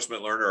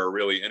reinforcement learner, or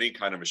really any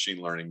kind of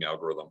machine learning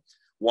algorithm,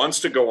 wants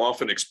to go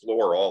off and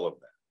explore all of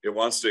that. It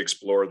wants to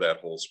explore that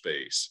whole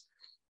space.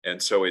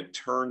 And so it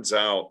turns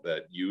out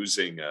that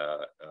using a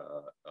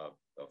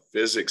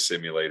physics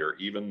simulator,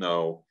 even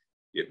though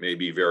it may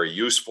be very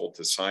useful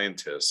to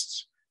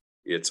scientists,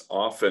 it's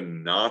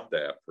often not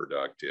that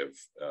productive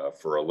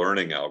for a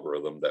learning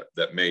algorithm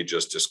that may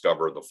just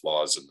discover the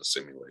flaws in the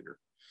simulator.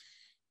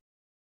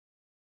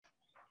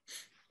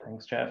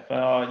 Thanks, Jeff.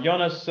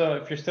 Jonas,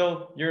 if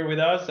you're with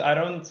us, I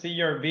don't see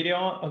your video.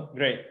 Oh,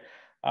 great.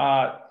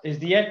 Is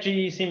the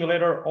FG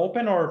simulator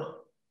open or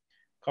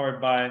covered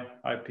by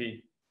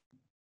IP?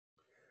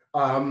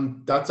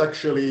 That's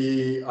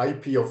actually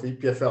IP of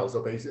EPFL.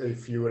 So basically,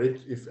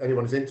 if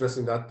anyone is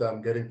interested in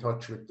that, get in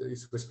touch with the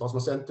Swiss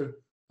Plasma Center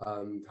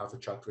and have a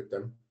chat with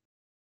them.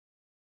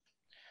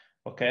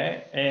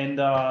 Okay, and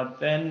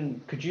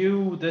then could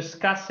you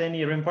discuss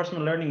any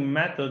reinforcement learning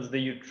methods that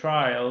you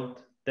trialed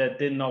that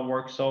did not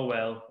work so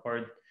well,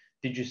 or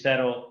did you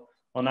settle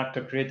on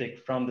actor-critic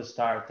from the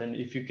start? And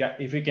if you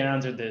can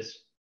answer this,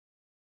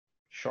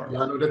 sure.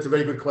 Yeah, no, that's a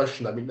very good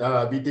question. I mean,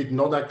 we did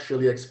not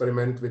actually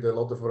experiment with a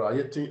lot of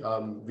variety.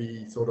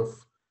 We sort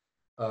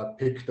of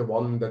picked the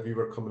one that we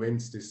were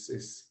convinced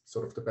is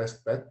sort of the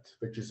best bet,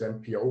 which is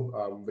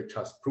MPO, which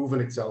has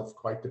proven itself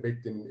quite a bit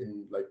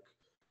in like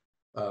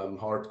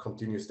hard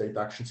continuous state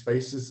action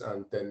spaces,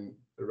 and then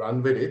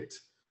ran with it.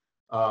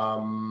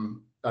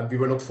 And we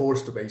were not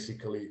forced to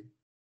basically,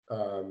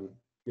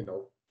 you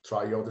know,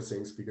 try other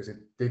things because it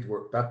did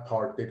work. That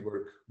part did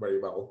work very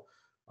well.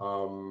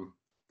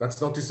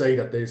 That's not to say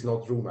that there is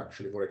not room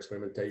actually for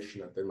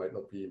experimentation and there might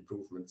not be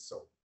improvements.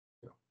 So,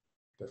 you know,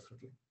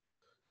 definitely.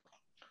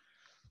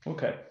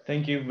 Okay,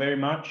 thank you very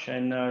much,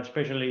 and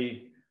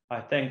especially I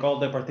thank all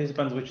the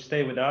participants which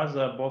stay with us,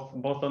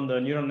 both on the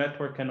neural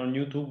network and on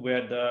YouTube. We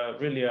had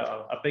really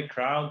a big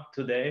crowd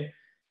today,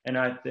 and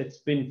it's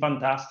been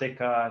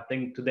fantastic. I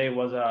think today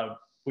was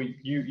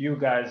you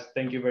guys,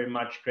 thank you very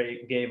much.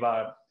 Gave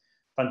a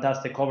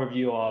fantastic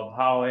overview of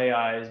how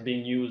AI is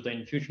being used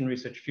in fusion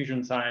research,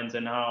 fusion science,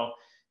 and how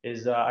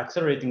is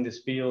accelerating this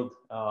field,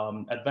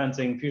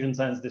 advancing fusion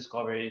science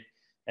discovery.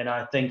 And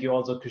I thank you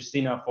also,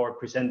 Christina, for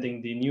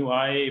presenting the new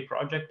IAEA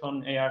project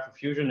on AI for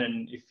fusion.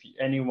 And if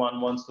anyone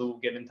wants to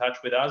get in touch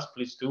with us,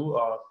 please do.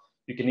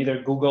 You can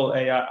either Google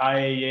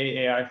IAEA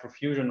AI for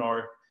fusion,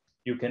 or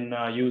you can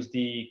use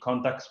the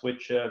contacts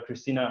which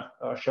Christina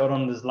showed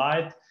on the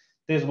slide.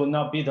 This will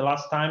not be the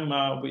last time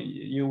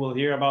you will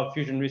hear about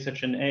fusion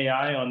research and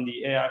AI on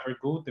the AI for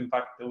Good. In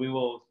fact, we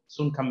will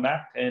soon come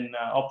back, and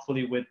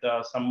hopefully with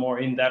some more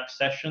in-depth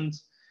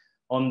sessions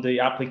on the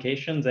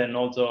applications, and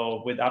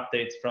also with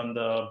updates from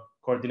the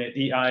coordinate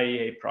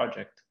IAEA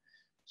project.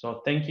 So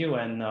thank you,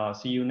 and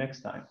see you next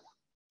time.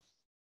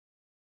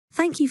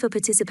 Thank you for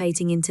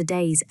participating in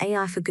today's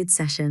AI for Good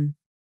session.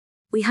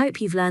 We hope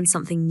you've learned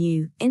something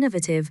new,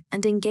 innovative,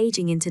 and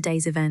engaging in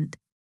today's event.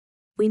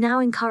 We now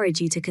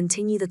encourage you to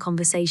continue the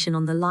conversation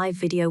on the live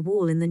video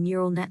wall in the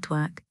neural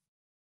network.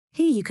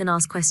 Here you can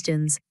ask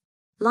questions,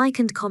 like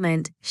and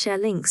comment, share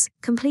links,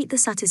 complete the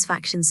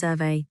satisfaction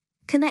survey,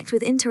 connect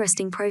with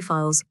interesting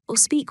profiles, or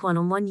speak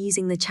one-on-one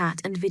using the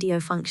chat and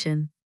video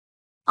function.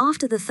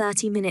 After the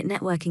 30-minute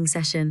networking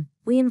session,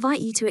 we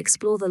invite you to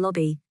explore the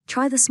lobby,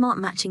 try the smart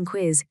matching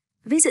quiz,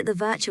 visit the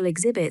virtual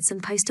exhibits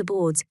and poster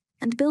boards,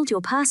 and build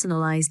your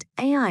personalized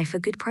AI for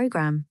Good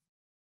program.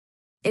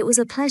 It was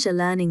a pleasure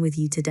learning with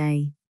you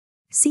today.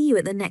 See you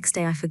at the next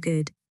AI for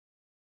Good.